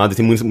muito acostumado, e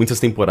tem muitas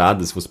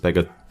temporadas, se você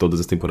pega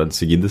todas as temporadas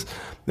seguidas,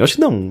 eu acho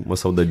que dá uma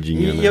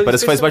saudadinha, né?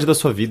 Parece que faz parte da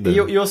sua vida. E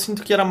eu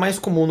sinto que era mais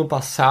comum no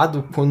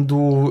passado,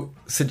 quando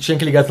você tinha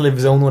que ligar a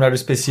televisão num horário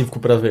específico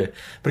pra ver.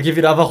 Porque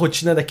virava a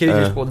rotina daquele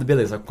dia, tipo,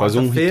 beleza,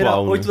 quarta-feira,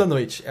 8 da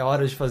noite, é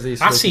hora de fazer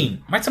isso. Sim,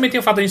 mas também tem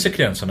o fato de a gente ser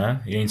criança, né?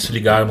 E a gente se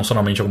ligar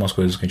emocionalmente a algumas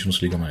coisas que a gente não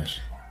se liga mais.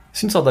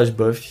 Sinto saudade de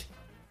Buffy.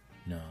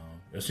 Não.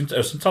 Eu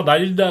sinto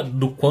saudade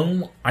do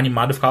quão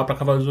animado eu ficava pra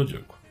Cavaleiro do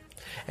Zodíaco.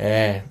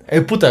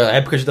 Puta, a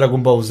época de Dragon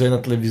Ball Z na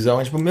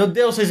televisão, tipo, meu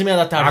Deus, 6h30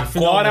 da tarde.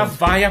 Agora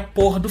vai a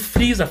porra do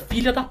Freeza,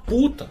 filha da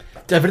puta.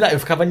 É verdade, eu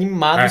ficava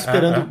animado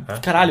esperando.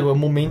 Caralho, é o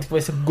momento que vai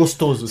ser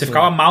gostoso. Você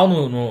ficava mal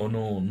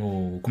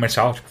no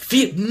comercial, tipo,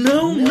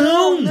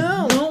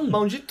 não.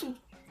 Maldito.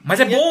 Mas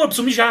é bom, eu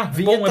preciso mijar.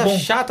 Vinheta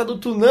chata do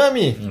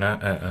Tsunami.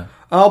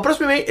 O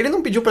próximo e-mail, ele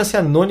não pediu pra ser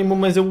anônimo,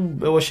 mas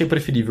eu achei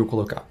preferível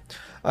colocar.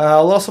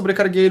 Olá,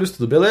 sobrecargueiros,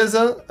 tudo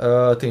beleza?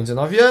 Tenho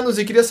 19 anos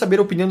e queria saber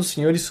a opinião dos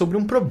senhores sobre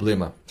um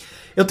problema.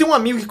 Eu tenho um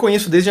amigo que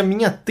conheço desde a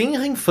minha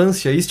tenra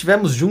infância e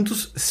estivemos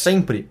juntos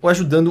sempre, o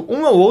ajudando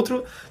um ao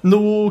outro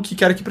no que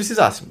quer que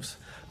precisássemos.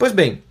 Pois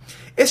bem,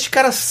 este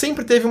cara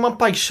sempre teve uma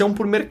paixão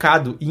por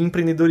mercado e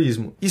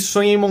empreendedorismo e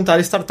sonha em montar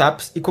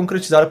startups e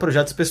concretizar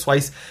projetos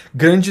pessoais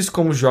grandes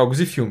como jogos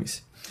e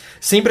filmes.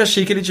 Sempre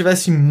achei que ele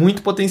tivesse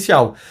muito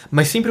potencial,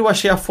 mas sempre o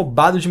achei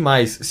afobado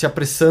demais, se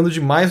apressando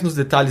demais nos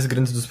detalhes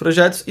grandes dos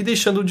projetos e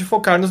deixando de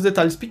focar nos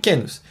detalhes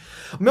pequenos.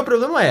 O meu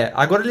problema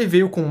agora ele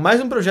veio com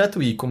mais um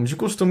projeto e, como de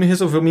costume,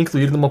 resolveu me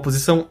incluir numa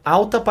posição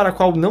alta para a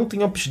qual não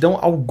tenho aptidão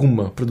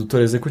alguma, produtor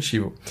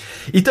executivo.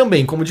 E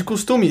também, como de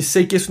costume,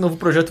 sei que esse novo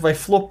projeto vai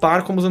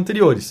flopar como os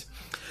anteriores.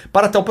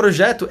 Para tal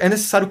projeto, é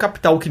necessário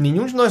capital que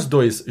nenhum de nós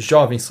dois,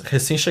 jovens,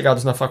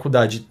 recém-chegados na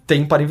faculdade,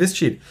 tem para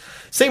investir.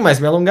 Sem mais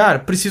me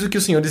alongar, preciso que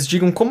os senhores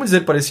digam como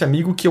dizer para esse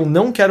amigo que eu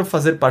não quero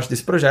fazer parte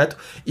desse projeto,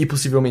 e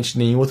possivelmente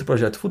nenhum outro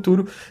projeto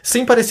futuro,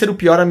 sem parecer o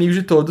pior amigo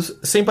de todos,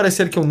 sem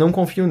parecer que eu não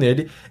confio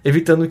nele,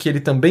 evitando que ele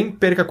também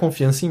perca a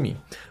confiança em mim.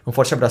 Um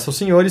forte abraço aos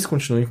senhores,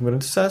 continuem com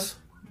grande sucesso.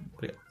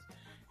 Obrigado.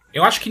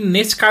 Eu acho que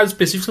nesse caso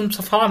específico você não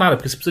precisa falar nada,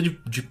 porque você precisa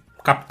de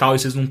capital e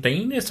vocês não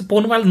têm, esse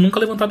porra não vai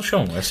nunca levantar do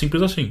chão. É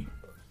simples assim.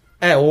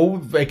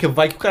 Ou é que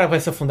vai que o cara vai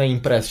se afundar em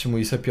empréstimo,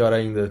 isso é pior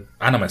ainda.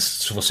 Ah, não, mas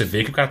se você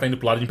vê que o cara tá indo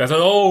pro lado de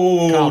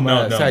empréstimo...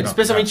 Calma, sério,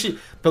 especialmente,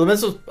 pelo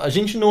menos a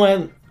gente não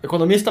é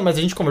economista, mas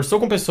a gente conversou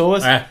com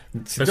pessoas. O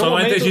pessoal não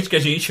é inteligente que a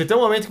gente. Se tem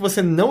um momento que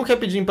você não quer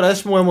pedir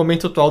empréstimo, é o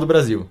momento atual do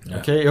Brasil,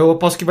 ok? Eu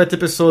aposto que vai ter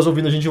pessoas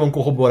ouvindo a gente e vão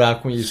corroborar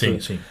com isso.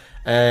 Sim.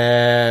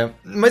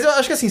 Mas eu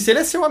acho que assim, se ele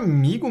é seu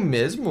amigo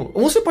mesmo,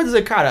 ou você pode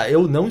dizer, cara,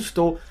 eu não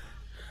estou...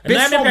 Não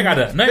é minha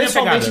pegada,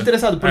 pessoalmente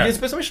interessado, porque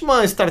especialmente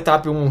numa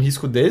startup, um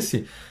risco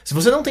desse, se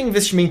você não tem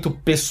investimento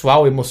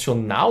pessoal,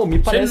 emocional, me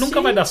parece... Você nunca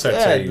vai dar certo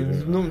isso aí.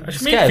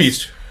 Acho meio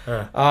difícil.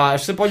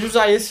 Acho que você pode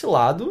usar esse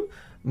lado,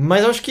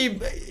 mas eu acho que...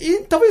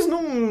 E talvez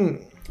não...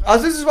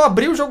 Às vezes eu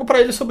abrir o jogo pra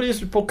ele sobre isso,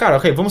 tipo, cara,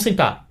 ok, vamos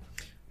sentar.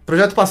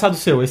 Projeto passado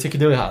seu, esse aqui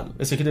deu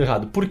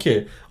errado. Por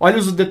quê? Olha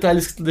os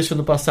detalhes que você tá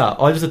deixando passar,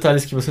 olha os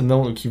detalhes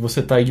que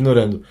você tá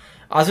ignorando.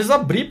 Às vezes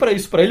abrir pra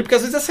isso pra ele, porque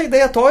às vezes essa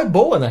ideia atual é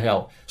boa, na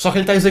real. Só que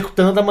ele tá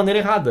executando da maneira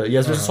errada. E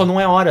às vezes só não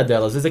é hora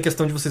dela. Às vezes é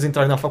questão de vocês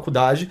entrarem na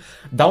faculdade,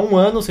 dá um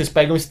ano, vocês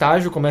pegam um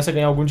estágio, começam a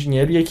ganhar algum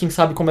dinheiro, e aí quem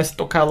sabe começa a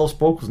tocar ela aos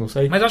poucos, não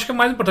sei. Mas eu acho que é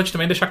mais importante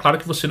também deixar claro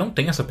que você não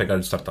tem essa pegada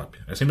de startup.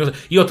 É sempre assim.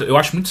 E outra, eu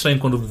acho muito estranho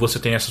quando você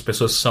tem essas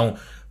pessoas que são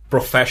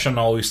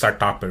professional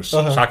startuppers,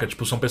 saca?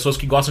 Tipo, são pessoas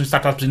que gostam de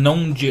startups e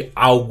não de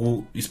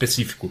algo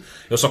específico.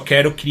 Eu só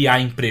quero criar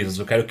empresas,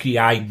 eu quero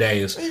criar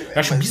ideias. Eu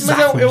acho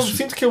bizarro Mas eu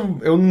sinto que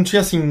eu não tinha,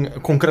 assim,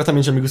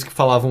 concretamente amigos que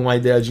falavam uma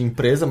ideia de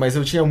empresa, mas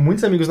eu tinha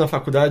muitos amigos na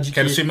faculdade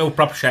quero ser meu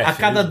próprio chefe. A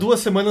cada 2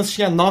 semanas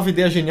tinha 9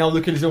 ideias genial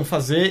do que eles iam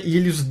fazer e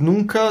eles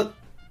nunca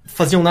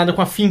faziam nada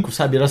com afinco,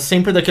 sabe? Era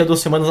sempre daqui a 2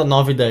 semanas a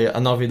nova ideia.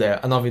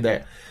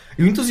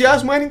 E o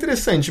entusiasmo era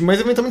interessante, mas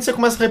eventualmente você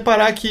começa a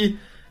reparar que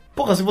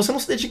porra, se você não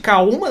se dedicar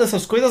a uma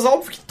dessas coisas,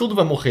 óbvio que tudo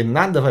vai morrer,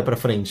 nada vai pra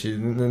frente.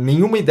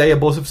 Nenhuma ideia é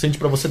boa o suficiente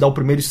pra você dar o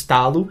primeiro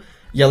estalo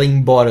e ela ir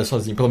embora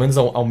sozinha. Pelo menos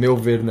ao meu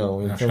ver,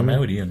 não. Acho que a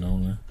maioria não,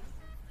 né?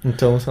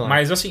 Então, sei lá.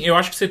 Mas assim, eu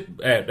acho que você...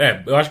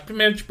 eu acho que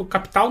primeiro, tipo,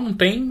 capital não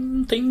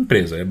tem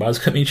empresa. É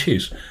basicamente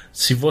isso.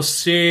 Se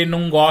você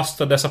não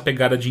gosta dessa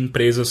pegada de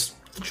empresas,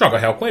 joga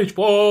real com ele.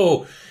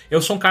 Tipo, eu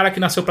sou um cara que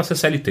nasceu pra ser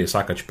CLT,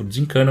 saca? Tipo,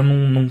 desencana,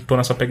 não tô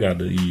nessa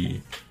pegada. E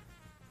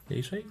é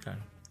isso aí,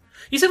 cara.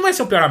 E você não vai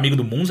ser o pior amigo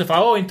do mundo, você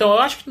fala, então eu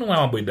acho que não é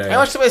uma boa ideia. Eu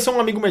acho que você vai ser um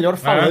amigo melhor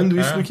falando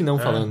isso do que não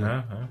falando.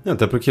 Não,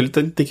 até porque ele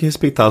tem que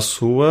respeitar a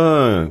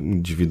sua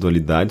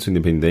individualidade, sua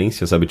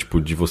independência, sabe?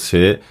 Tipo, de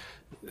você...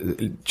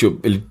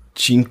 Ele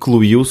te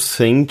incluiu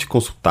sem te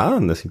consultar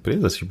nessa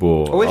empresa, tipo,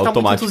 ou ele tá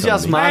muito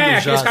entusiasmado já,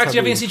 aqueles caras que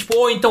já vêm assim,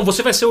 tipo, então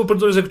você vai ser o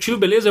produtor executivo,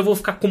 beleza, eu vou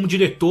ficar como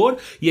diretor,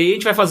 e aí a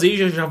gente vai fazer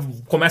e já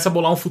começa a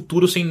bolar um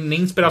futuro sem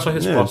nem esperar a sua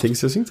resposta. Tem que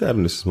ser sincero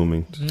nesses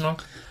momentos.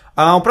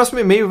 O próximo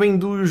e-mail vem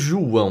do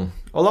João.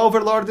 Olá,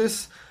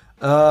 Overlords.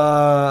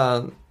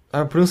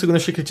 Por um segundo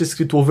achei que ele tinha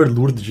escrito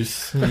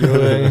Overlords.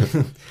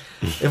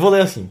 Eu vou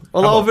ler assim.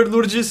 Olá,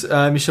 Overlords.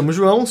 Me chamo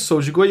João,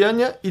 sou de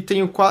Goiânia e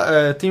tenho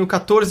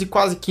 14,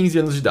 quase 15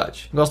 anos de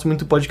idade. Gosto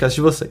muito do podcast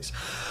de vocês.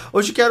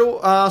 Hoje quero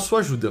a sua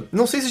ajuda.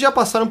 Não sei se já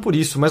passaram por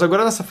isso, mas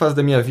agora nessa fase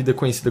da minha vida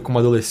conhecida como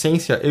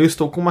adolescência, eu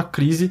estou com uma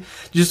crise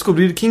de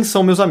descobrir quem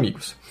são meus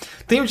amigos.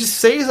 Tenho de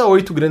 6 a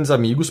 8 grandes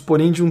amigos,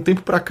 porém de um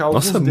tempo pra cá...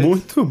 Nossa,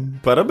 muito!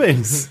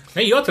 Parabéns!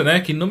 E outra, né?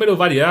 Que número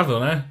variável,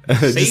 né?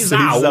 6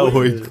 a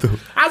 8.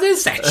 Às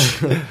vezes 7.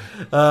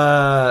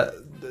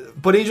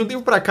 Porém, de um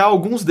tempo pra cá,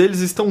 alguns deles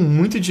estão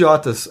muito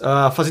idiotas,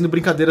 fazendo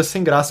brincadeiras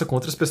sem graça com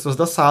outras pessoas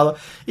da sala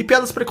e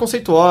piadas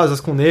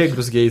preconceituosas com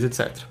negros, gays,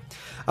 etc.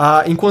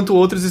 Enquanto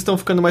outros estão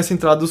ficando mais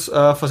centrados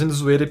fazendo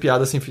zoeira e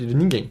piadas sem ferir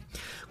ninguém.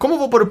 Como eu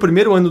vou para o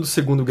primeiro ano do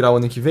 2º grau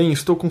ano que vem,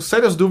 estou com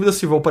sérias dúvidas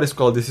se vou para a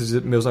escola desses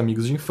meus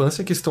amigos de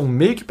infância, que estão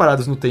meio que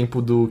parados no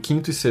tempo do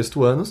 5º e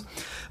 6º anos,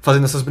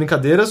 fazendo essas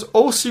brincadeiras,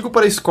 ou sigo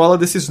para a escola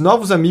desses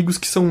novos amigos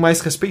que são mais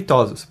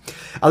respeitosos.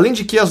 Além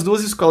de que as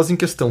duas escolas em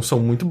questão são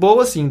muito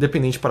boas, e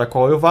independente para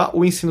qual eu vá,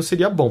 o ensino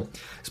seria bom.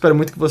 Espero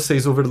muito que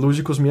vocês,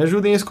 overlúdicos, me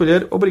ajudem a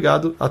escolher.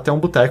 Obrigado, até um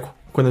boteco.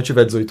 Quando eu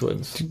tiver 18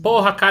 anos.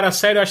 Porra, cara,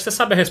 sério, acho que você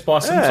sabe a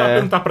resposta. Você não precisa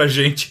perguntar pra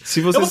gente.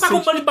 Se você eu vou estar com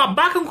um bando de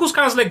babaca com os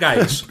caras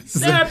legais.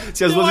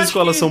 Se as duas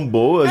escolas são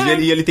boas e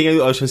ele tem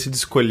a chance de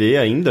escolher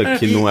ainda,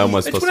 que não é uma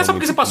situação. Não é só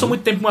porque você passou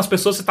muito tempo com umas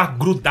pessoas, você tá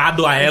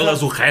grudado a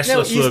elas o resto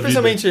da sua vida.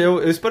 Especialmente,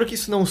 eu espero que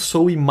isso não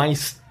soe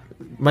mais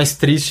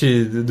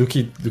triste do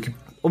que.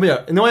 Ou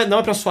melhor, não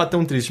é pra soar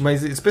tão triste,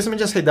 mas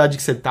especialmente essa idade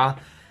que você tá.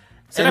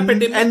 Você vai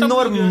perder é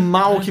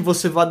normal que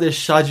você vá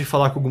deixar de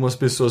falar com algumas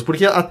pessoas.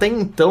 Porque até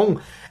então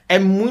é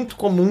muito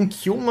comum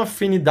que uma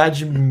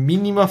afinidade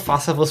mínima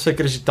faça você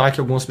acreditar que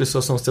algumas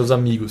pessoas são seus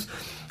amigos.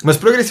 Mas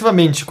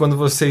progressivamente, quando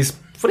vocês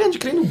forem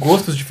adquirindo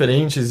gostos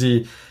diferentes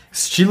e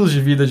estilos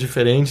de vida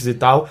diferentes e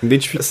tal,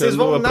 vocês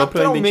vão a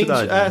própria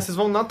identidade. Vocês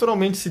vão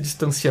naturalmente se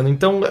distanciando.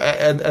 Então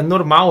é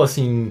normal,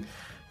 assim,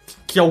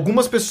 que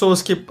algumas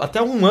pessoas que até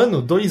 1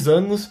 ano, 2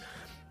 anos,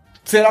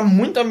 você era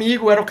muito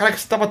amigo, era o cara que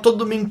você tava todo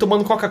domingo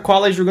tomando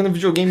Coca-Cola e jogando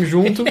videogame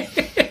junto.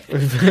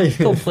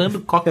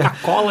 Tomando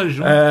Coca-Cola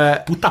junto.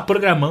 Puta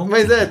programão.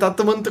 Mas tá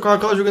tomando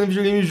Coca-Cola, jogando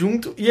videogame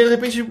junto, e aí, de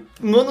repente,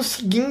 no ano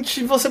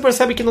seguinte, você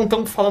percebe que não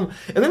estão falando.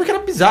 Eu lembro que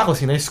era bizarro,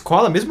 assim, na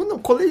escola, mesmo no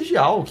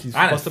colegial. Que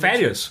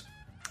férias?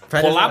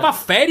 Férias, rolava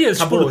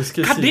férias, acabou, tipo,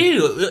 esqueci. cadê?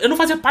 Eu não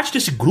fazia parte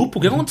desse grupo,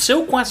 o que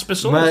aconteceu com essas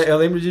pessoas? Mas eu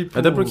lembro de...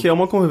 Até porque é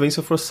uma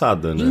convivência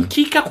forçada, né? Em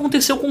que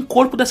aconteceu com o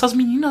corpo dessas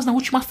meninas na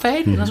última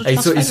férias? Nas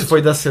últimas férias? Isso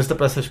foi da 6ª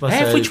pra 7ª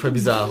série, tipo, foi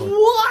bizarro.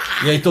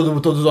 E aí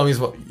todos os homens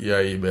falam, e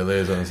aí,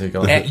 beleza, não sei o que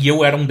lá. E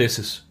eu era um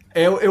desses.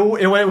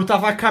 Eu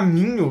tava a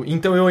caminho,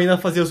 então eu ainda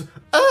fazia os...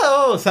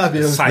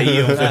 sabe?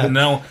 Saíam,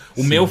 não.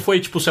 O meu foi,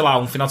 tipo, sei lá,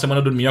 um final de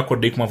semana eu dormi e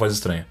acordei com uma voz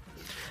estranha.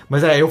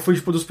 Mas eu fui,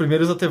 tipo, dos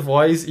primeiros a ter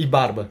voz e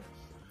barba.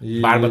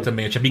 Barba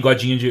também, eu tinha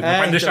bigodinho de... Meu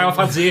pai não deixava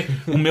fazer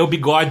o meu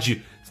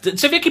bigode.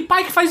 Você vê que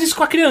pai que faz isso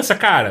com a criança,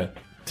 cara?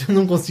 Eu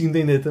não consigo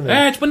entender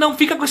também. Tipo, não,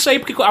 fica com isso aí,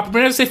 porque a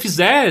primeira vez que você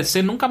fizer,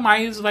 você nunca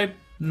mais vai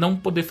não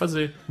poder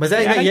fazer. Mas e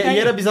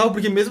era bizarro,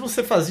 porque mesmo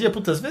você fazia,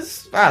 puta, às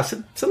vezes,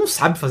 você não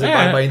sabe fazer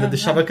barba ainda,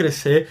 deixava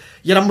crescer,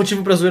 e era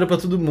motivo pra zoeira pra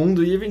todo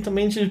mundo, e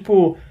eventualmente,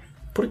 tipo...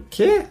 Por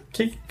quê?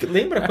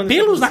 Lembra quando...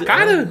 Pelos na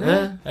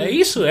cara? É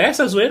isso, é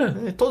essa zoeira.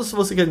 Todos se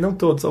você quer, não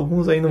todos,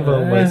 alguns aí não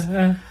vão, mas...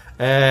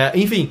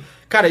 enfim,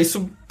 cara,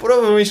 isso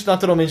provavelmente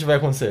naturalmente vai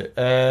acontecer.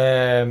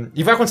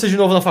 E vai acontecer de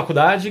novo na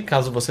faculdade,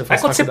 caso você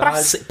faça faculdade. Vai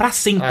acontecer pra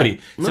sempre.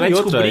 Você vai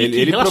outra, descobrir que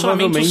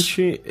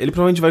ele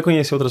provavelmente vai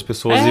conhecer outras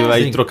pessoas e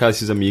vai trocar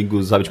esses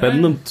amigos, sabe? Tipo,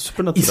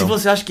 super natural. E se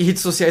você acha que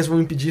redes sociais vão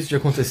impedir isso de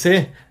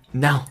acontecer...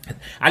 Não.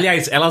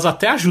 Aliás, elas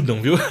até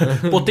ajudam, viu?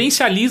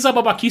 Potencializa a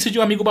babaquice de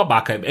um amigo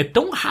babaca. É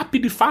tão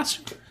rápido e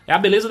fácil. É a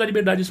beleza da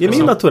liberdade de expressão. E é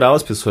meio natural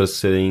as pessoas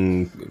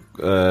serem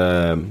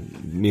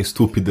meio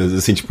estúpidas,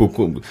 assim, tipo,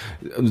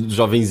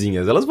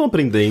 jovenzinhas. Elas vão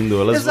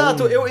aprendendo,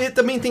 Exato, eu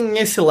também tenho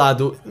esse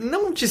lado.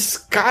 Não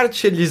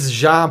descarte eles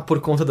já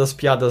por conta das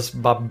piadas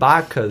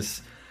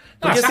babacas.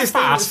 Porque vocês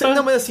têm...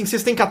 Não, mas assim,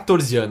 vocês têm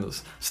 14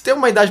 anos. Você tem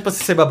uma idade pra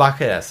ser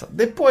babaca, é essa.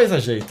 Depois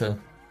ajeita.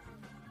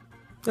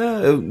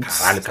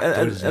 Caralho, 14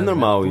 anos, é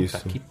normal né? isso.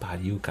 Puta que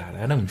pariu, cara.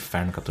 Era um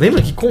inferno 14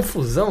 Lembra anos. que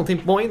confusão? Tem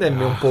bom ainda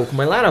um pouco,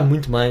 mas lá era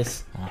muito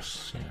mais.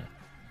 Nossa senhora.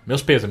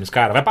 Meus pêsames,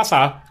 cara. Vai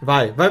passar.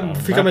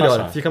 Fica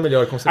melhor,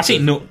 com certeza.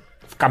 Assim,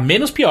 fica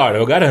menos pior,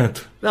 eu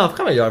garanto. Não,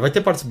 fica melhor, vai ter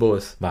partes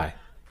boas. Vai.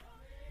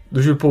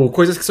 Do tipo,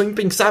 coisas que são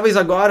impensáveis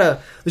agora.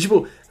 Do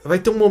tipo, vai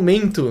ter um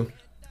momento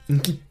em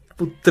que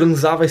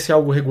transar vai ser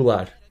algo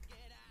regular.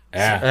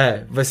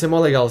 Vai ser mó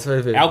legal, você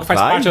vai ver. É algo que faz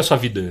parte da sua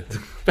vida.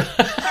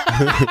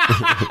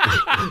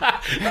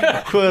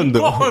 Quando?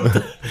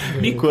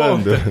 Me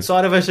conta. Sua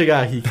hora vai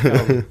chegar, Rick.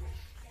 Calma.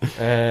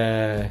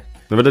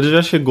 Na verdade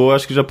já chegou,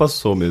 acho que já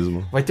passou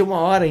mesmo. Vai ter uma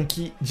hora em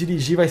que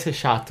dirigir vai ser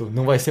chato.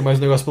 Não vai ser mais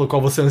um negócio pelo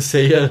qual você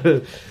anseia.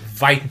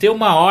 Vai ter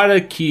uma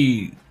hora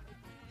que...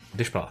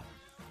 Deixa pra lá.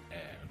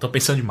 Tô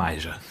pensando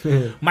demais já.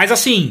 Mas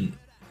assim...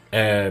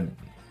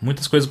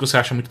 Muitas coisas que você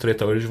acha muito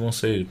treta hoje vão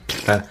ser...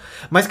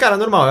 Mas, cara,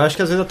 normal. Eu acho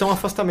que às vezes até um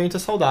afastamento é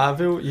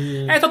saudável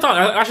e... total.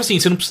 Eu acho assim,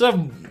 você não precisa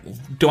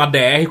ter uma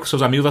DR com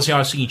seus amigos assim, é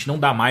o seguinte, não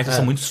dá mais, vocês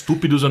são muito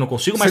estúpidos, eu não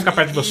consigo mais ficar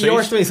perto de vocês. E eu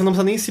acho também, você não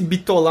precisa nem se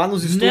bitolar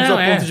nos estudos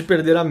a ponto de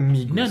perder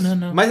amigos.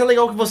 Não. Mas é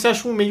legal que você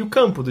acha um meio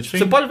campo. Do tipo,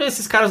 você pode ver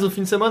esses caras no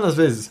fim de semana, às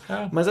vezes.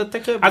 Mas até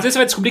que... Às vezes você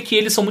vai descobrir que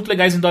eles são muito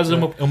legais em doses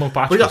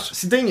homeopáticas.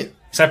 Se tem...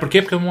 Sabe por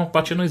quê? Porque a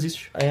homeopatia não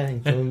existe.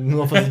 Então não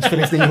vai fazer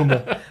diferença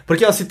nenhuma.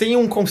 Porque, se tem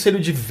um conselho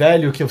de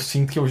velho que eu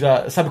sinto que eu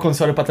já... Sabe quando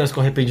você olha pra trás com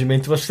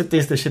arrependimento? Eu acho que você tem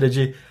essa cheira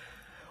de...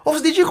 Ou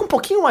você dedica um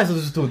pouquinho mais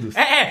aos estudos.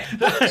 Um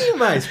pouquinho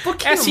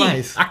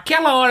mais.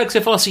 Aquela hora que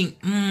você fala assim,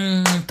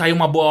 tá aí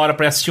uma boa hora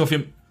pra assistir um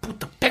filme.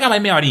 Puta, pega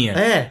mais meia horinha.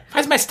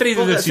 Faz mais 3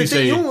 exercícios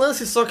aí. Se tem um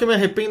lance só que eu me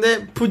arrependo,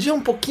 podia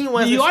um pouquinho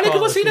mais. E olha escola,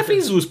 que você ainda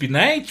fez USP,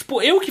 né?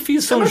 Tipo, eu que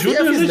fiz São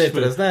Judas. Eu fiz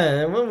letras,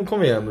 né? Vamos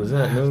convenhamos,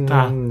 né?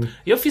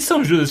 Eu fiz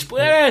São Judas, tipo,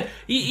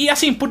 e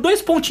assim, por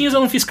 2 pontinhos eu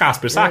não fiz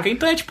Casper, saca?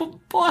 Então é tipo,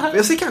 porra.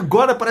 Eu sei que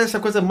agora parece a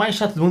coisa mais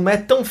chata do mundo, mas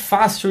é tão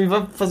fácil e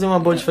vai fazer uma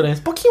boa diferença.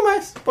 Pouquinho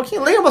mais,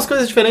 leia umas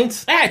coisas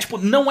diferentes. Tipo,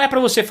 não é pra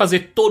você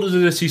fazer todos os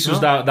exercícios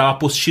da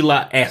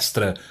apostila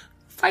extra.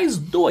 Faz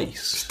 2.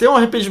 Se tem um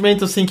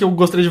arrependimento assim que eu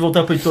gostaria de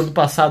voltar pro Heitor do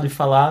passado e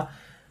falar,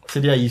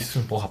 seria isso.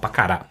 Porra, pra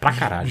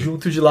caralho.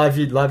 Junto de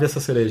lave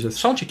essas cerejas.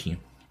 Só um tiquinho.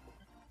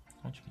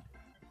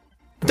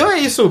 Então é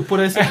isso, por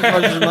esse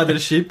episódio de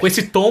Mothership. Com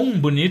esse tom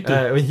bonito.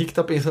 O Henrique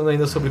tá pensando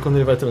ainda sobre quando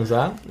ele vai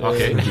transar.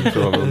 Ok.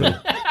 Provavelmente.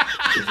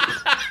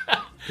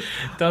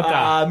 Então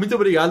tá. Muito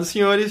obrigado,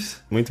 senhores.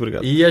 Muito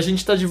obrigado. E a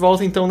gente tá de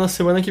volta então na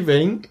semana que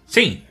vem.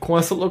 Sim. Com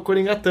essa loucura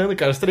engatando,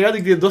 cara. Você tá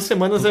ligado que 2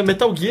 semanas é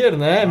Metal Gear,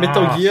 né?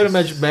 Metal Gear,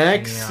 Mad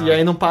Max, senhora. E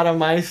aí não para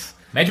mais.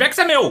 Mad Max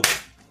é meu!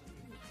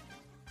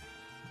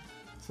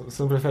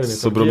 Você não prefere Metal Gear?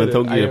 Sobrou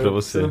Metal Gear pra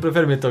você. Você não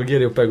prefere Metal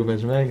Gear e eu pego o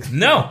Mad Max?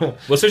 Não!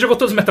 Você jogou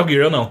todos os Metal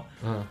Gear, eu não.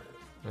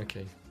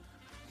 Ok.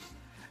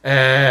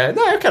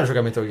 Não, eu quero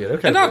jogar Metal Gear.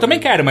 Eu também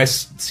quero,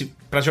 mas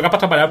pra jogar pra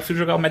trabalhar eu prefiro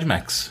jogar o Mad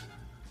Max.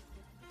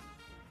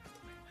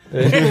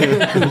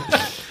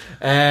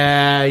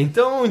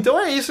 Então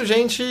é isso,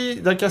 gente.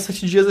 Daqui a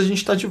 7 dias a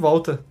gente tá de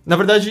volta. Na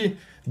verdade,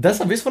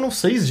 dessa vez foram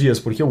 6 dias,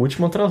 porque o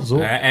último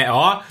atrasou.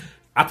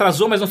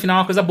 Atrasou, mas no final é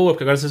uma coisa boa,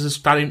 porque agora vocês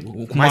escutarem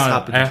com mais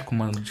rápido. Com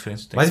uma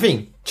diferença de tempo. Mas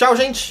enfim, tchau,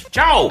 gente.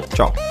 Tchau!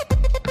 Tchau.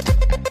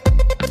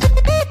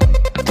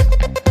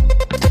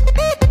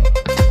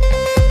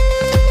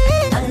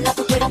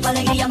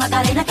 Alegría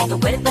Macarena, que tu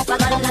cuerpo es para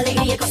dar la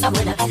alegría y cosas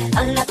buenas.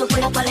 Dala tu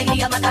cuerpo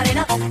alegría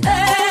Macarena,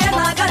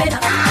 Macarena.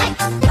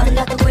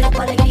 Dala tu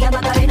cuerpo alegría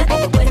Macarena, que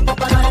tu cuerpo es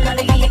para dar la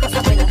alegría y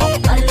cosas buenas.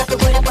 Dala tu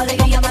cuerpo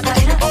alegría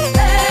Macarena,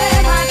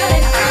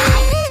 Macarena.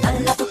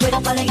 Dala tu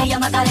cuerpo alegría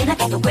Macarena,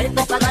 que tu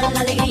cuerpo es para dar la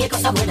alegría y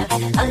cosas buenas.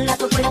 Dala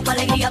tu cuerpo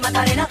alegría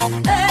Macarena,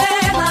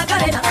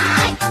 Macarena.